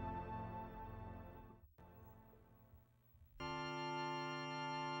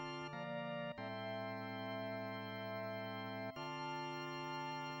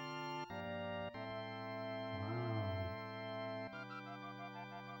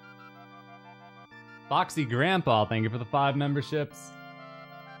 Foxy Grandpa, thank you for the 5 memberships.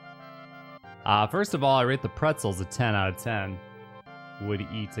 First of all, I rate the pretzels a 10 out of 10. Would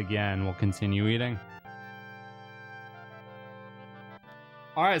eat again, will continue eating.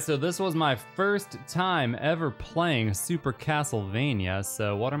 Alright, so this was my first time ever playing Super Castlevania,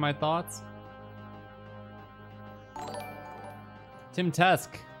 so what are my thoughts? Tim Tesk,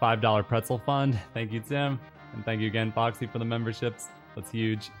 $5 pretzel fund. Thank you, Tim. And thank you again, Foxy, for the memberships. That's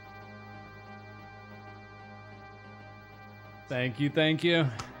huge. Thank you, thank you.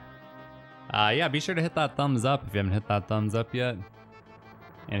 Yeah, be sure to hit that thumbs up if you haven't hit that thumbs up yet.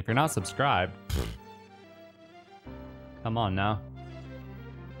 And if you're not subscribed, come on now.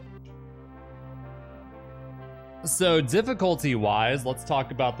 So difficulty-wise, let's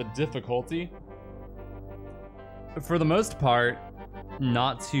talk about the difficulty. For the most part,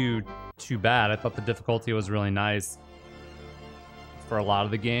 not too bad. I thought the difficulty was really nice for a lot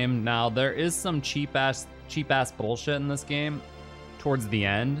of the game. Now, there is some cheap-ass bullshit in this game towards the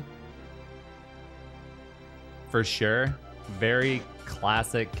end. For sure. Very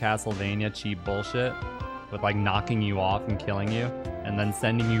classic Castlevania cheap bullshit with like knocking you off and killing you and then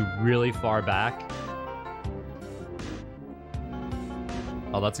sending you really far back.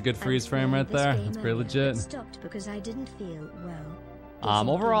 Oh, that's a good freeze frame right there. That's pretty legit. Stopped because I didn't feel well.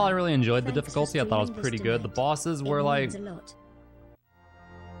 Overall, I really enjoyed the difficulty. I thought it was pretty good. The bosses were like... The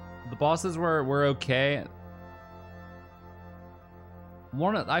bosses were okay.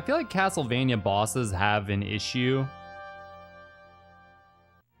 I feel like Castlevania bosses have an issue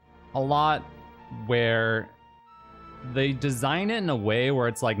a lot where they design it in a way where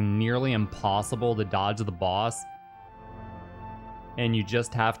it's like nearly impossible to dodge the boss. And you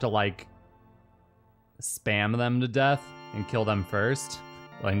just have to like spam them to death and kill them first,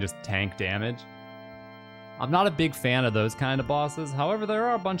 and just tank damage. I'm not a big fan of those kind of bosses. However, there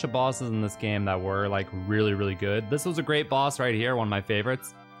are a bunch of bosses in this game that were like really, really good. This was a great boss right here, one of my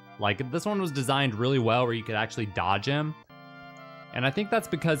favorites. Like this one was designed really well where you could actually dodge him. And I think that's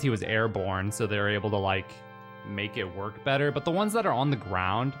because he was airborne, so they were able to like make it work better. But the ones that are on the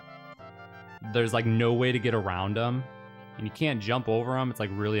ground, there's like no way to get around them. And you can't jump over them. It's like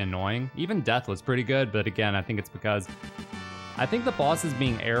really annoying. Even Death was pretty good, but again, I think it's because I think the bosses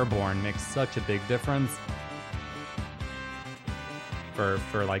being airborne makes such a big difference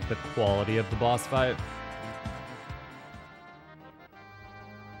for like the quality of the boss fight.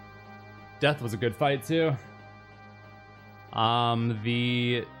 Death was a good fight too.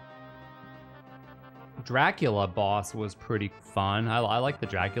 The Dracula boss was pretty fun. I like the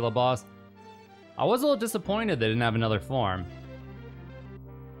Dracula boss. I was a little disappointed they didn't have another form.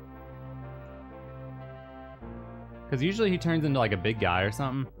 Because usually he turns into like a big guy or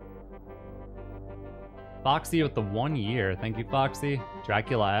something. Foxy with the 1 year. Thank you, Foxy.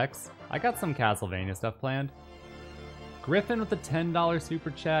 Dracula X. I got some Castlevania stuff planned. Griffin with the $10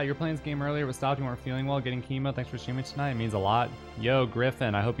 super chat. You were playing this game earlier, but stopped. You weren't feeling well, getting chemo. Thanks for streaming tonight. It means a lot. Yo,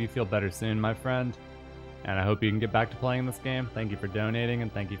 Griffin, I hope you feel better soon, my friend. And I hope you can get back to playing this game. Thank you for donating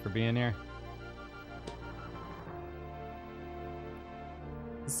and thank you for being here.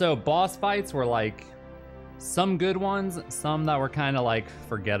 So boss fights were like some good ones, some that were kind of like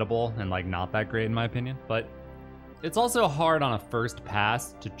forgettable and like not that great in my opinion. But it's also hard on a first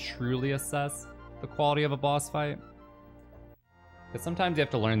pass to truly assess the quality of a boss fight. Because sometimes you have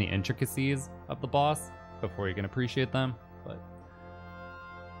to learn the intricacies of the boss before you can appreciate them. But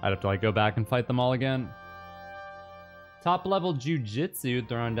I'd have to like go back and fight them all again. Top level Jujitsu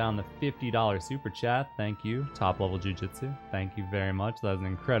throwing down the $50 super chat. Thank you, Top level Jujitsu. Thank you very much. That was an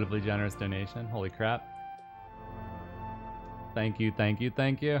incredibly generous donation. Holy crap. Thank you, thank you,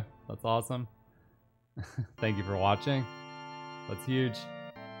 thank you. That's awesome. Thank you for watching. That's huge.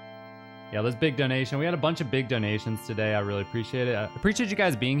 Yeah, this big donation. We had a bunch of big donations today. I really appreciate it. I appreciate you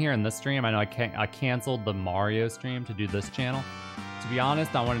guys being here in this stream. I know I canceled the Mario stream to do this channel. To be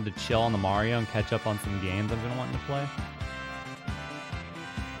honest, I wanted to chill on the Mario and catch up on some games I've been wanting to play.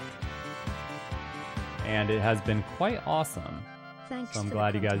 And it has been quite awesome. Thanks so I'm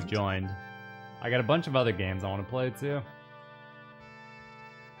glad you guys joined. I got a bunch of other games I want to play too.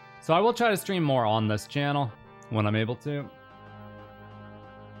 So I will try to stream more on this channel when I'm able to.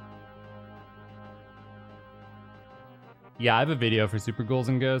 Yeah, I have a video for Super Ghouls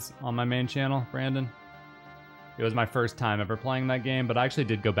and Ghosts on my main channel, Brandon. It was my first time ever playing that game, but I actually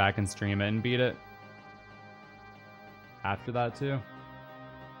did go back and stream it and beat it after that too.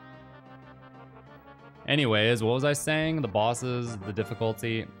 Anyways, what was I saying? The bosses, the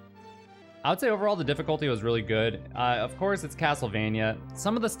difficulty. I would say overall the difficulty was really good. Of course, it's Castlevania.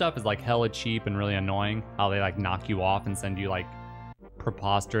 Some of the stuff is like hella cheap and really annoying. How they like knock you off and send you like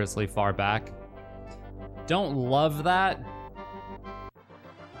preposterously far back. Don't love that.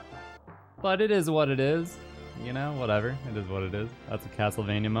 But it is what it is. You know, whatever. It is what it is. That's a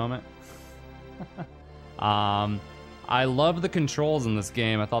Castlevania moment. I love the controls in this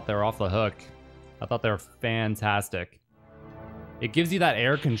game. I thought they were off the hook. I thought they were fantastic. It gives you that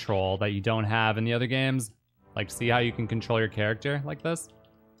air control that you don't have in the other games. Like, see how you can control your character like this?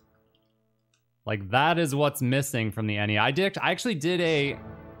 Like, that is what's missing from the NES. I actually did a...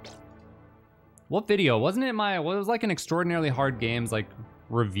 What video? Wasn't it my... Well, it was like an Extraordinarily Hard Games, like,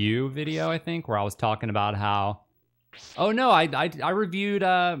 review video, I think, where I was talking about how... Oh, no, I reviewed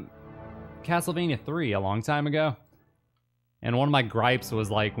Castlevania 3 a long time ago. And one of my gripes was,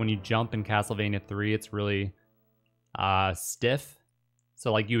 like, when you jump in Castlevania 3, it's really stiff.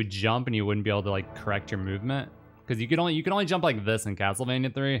 So like you would jump and you wouldn't be able to like correct your movement. Because you could only jump like this in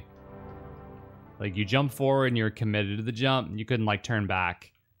Castlevania 3. Like you jump forward and you're committed to the jump. You couldn't like turn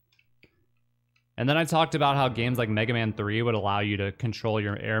back. And then I talked about how games like Mega Man 3 would allow you to control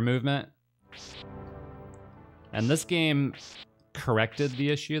your air movement. And this game corrected the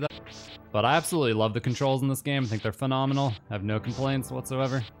issue. But I absolutely love the controls in this game. I think they're phenomenal. I have no complaints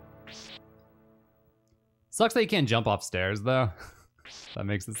whatsoever. Sucks that you can't jump off stairs though. That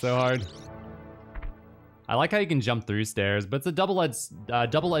makes it so hard. I like how you can jump through stairs, but it's a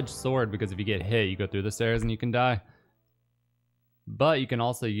double-edged sword because if you get hit, you go through the stairs and you can die. But you can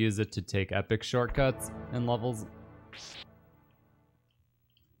also use it to take epic shortcuts in levels.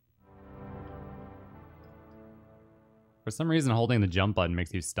 For some reason, holding the jump button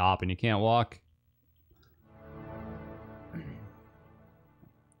makes you stop and you can't walk.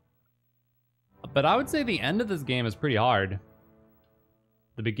 But I would say the end of this game is pretty hard.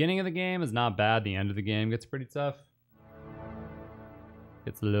 The beginning of the game is not bad. The end of the game gets pretty tough.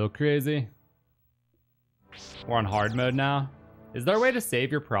 It's a little crazy. We're on hard mode now. Is there a way to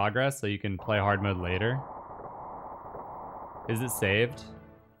save your progress so you can play hard mode later? Is it saved?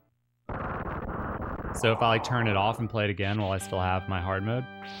 So if I like turn it off and play it again, will I still have my hard mode?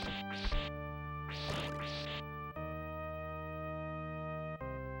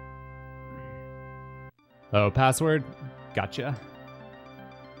 Oh, password? Gotcha.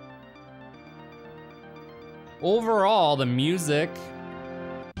 Overall, the music...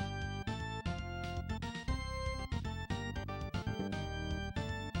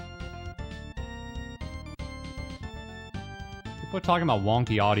 People are talking about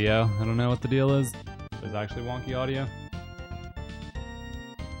wonky audio. I don't know what the deal is. There's actually wonky audio.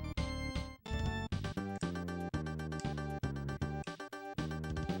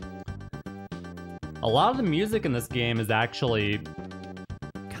 A lot of the music in this game is actually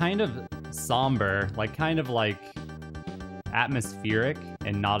kind of somber, like kind of like atmospheric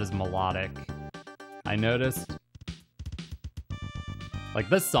and not as melodic. I noticed. Like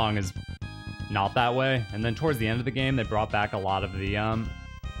this song is not that way, and then towards the end of the game they brought back a lot of the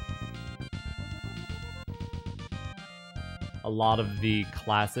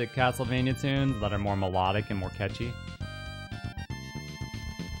classic Castlevania tunes that are more melodic and more catchy.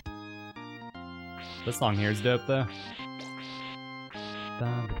 This song here is dope though.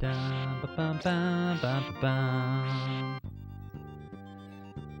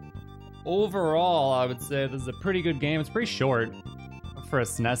 Overall, I would say this is a pretty good game. It's pretty short. For a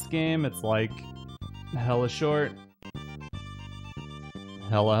SNES game, it's like hella short.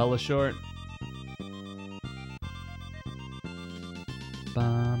 Hella short.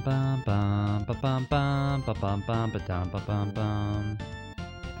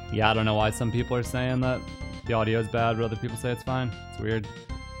 Yeah, I don't know why some people are saying that the audio is bad, but other people say it's fine. It's weird.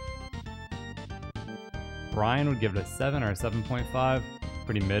 Brian would give it a 7 or a 7.5.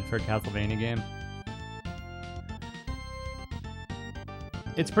 Pretty mid for a Castlevania game.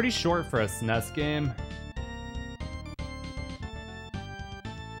 It's pretty short for a SNES game.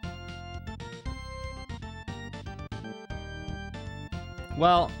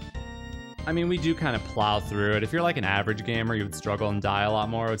 Well, I mean, we do kind of plow through it. If you're like an average gamer, you would struggle and die a lot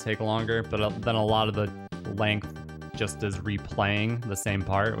more. It would take longer, but then a lot of the length just is replaying the same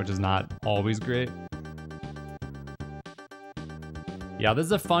part, which is not always great. Yeah, this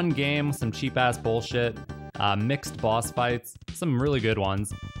is a fun game with some cheap-ass bullshit. Mixed boss fights, some really good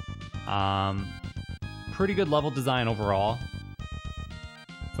ones. Pretty good level design overall,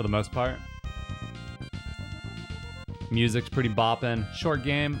 for the most part. Music's pretty boppin'. Short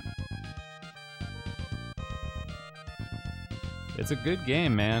game. It's a good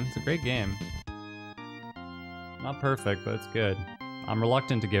game, man. It's a great game. Not perfect, but it's good. I'm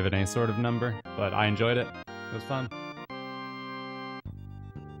reluctant to give it any sort of number, but I enjoyed it. It was fun.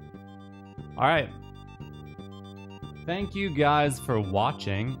 Alright. Thank you guys for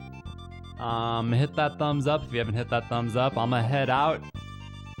watching. Hit that thumbs up if you haven't hit that thumbs up. I'm gonna head out.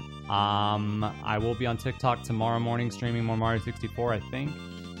 I will be on TikTok tomorrow morning streaming more Mario 64, I think.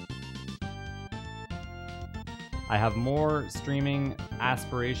 I have more streaming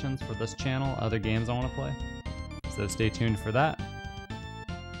aspirations for this channel, other games I want to play. So stay tuned for that.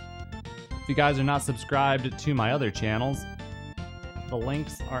 If you guys are not subscribed to my other channels, the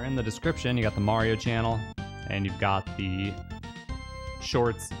links are in the description. You got the Mario channel, and you've got the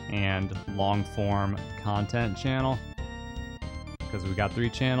shorts and long form content channel. Because we got 3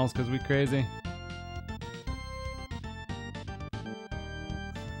 channels, because we crazy.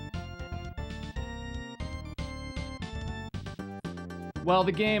 Well,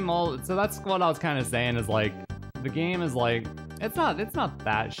 the game, so that's what I was kind of saying is like, The game is like, it's not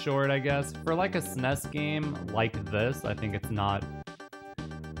that short, I guess. For like a SNES game like this, I think it's not.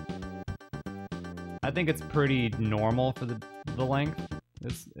 I think it's pretty normal for the length.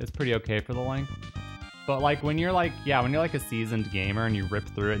 It's pretty okay for the length. But like when you're like, yeah, when you're like a seasoned gamer and you rip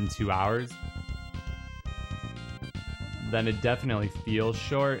through it in 2 hours, then it definitely feels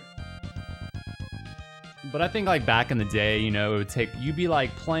short. But I think like back in the day, you know, it would take, you'd be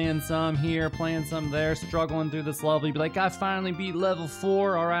like playing some here, playing some there, struggling through this level. You'd be like, I finally beat level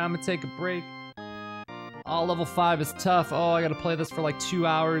 4. All right, I'm gonna take a break. Oh, level 5 is tough. Oh, I gotta play this for like 2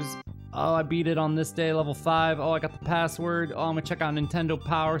 hours. Oh, I beat it on this day, level 5. Oh, I got the password. Oh, I'm gonna check out Nintendo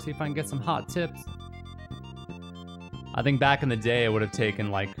Power, see if I can get some hot tips. I think back in the day, it would have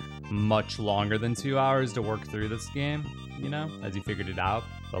taken like much longer than 2 hours to work through this game, you know, as you figured it out.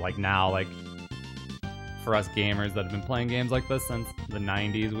 But like now, like, for us gamers that have been playing games like this since the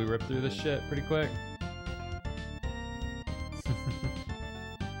 90s, we ripped through this shit pretty quick.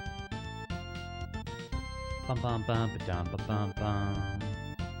 Bum bum bum ba-dum ba-bum bum.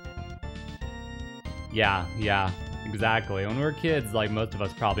 Yeah, exactly. When we were kids, like most of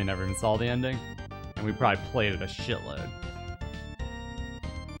us probably never even saw the ending, and we probably played it a shitload.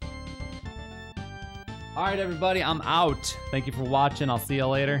 Alright everybody, I'm out. Thank you for watching, I'll see you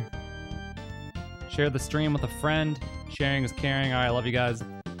later. Share the stream with a friend. Sharing is caring. Alright, love you guys.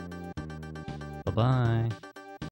 Bye-bye.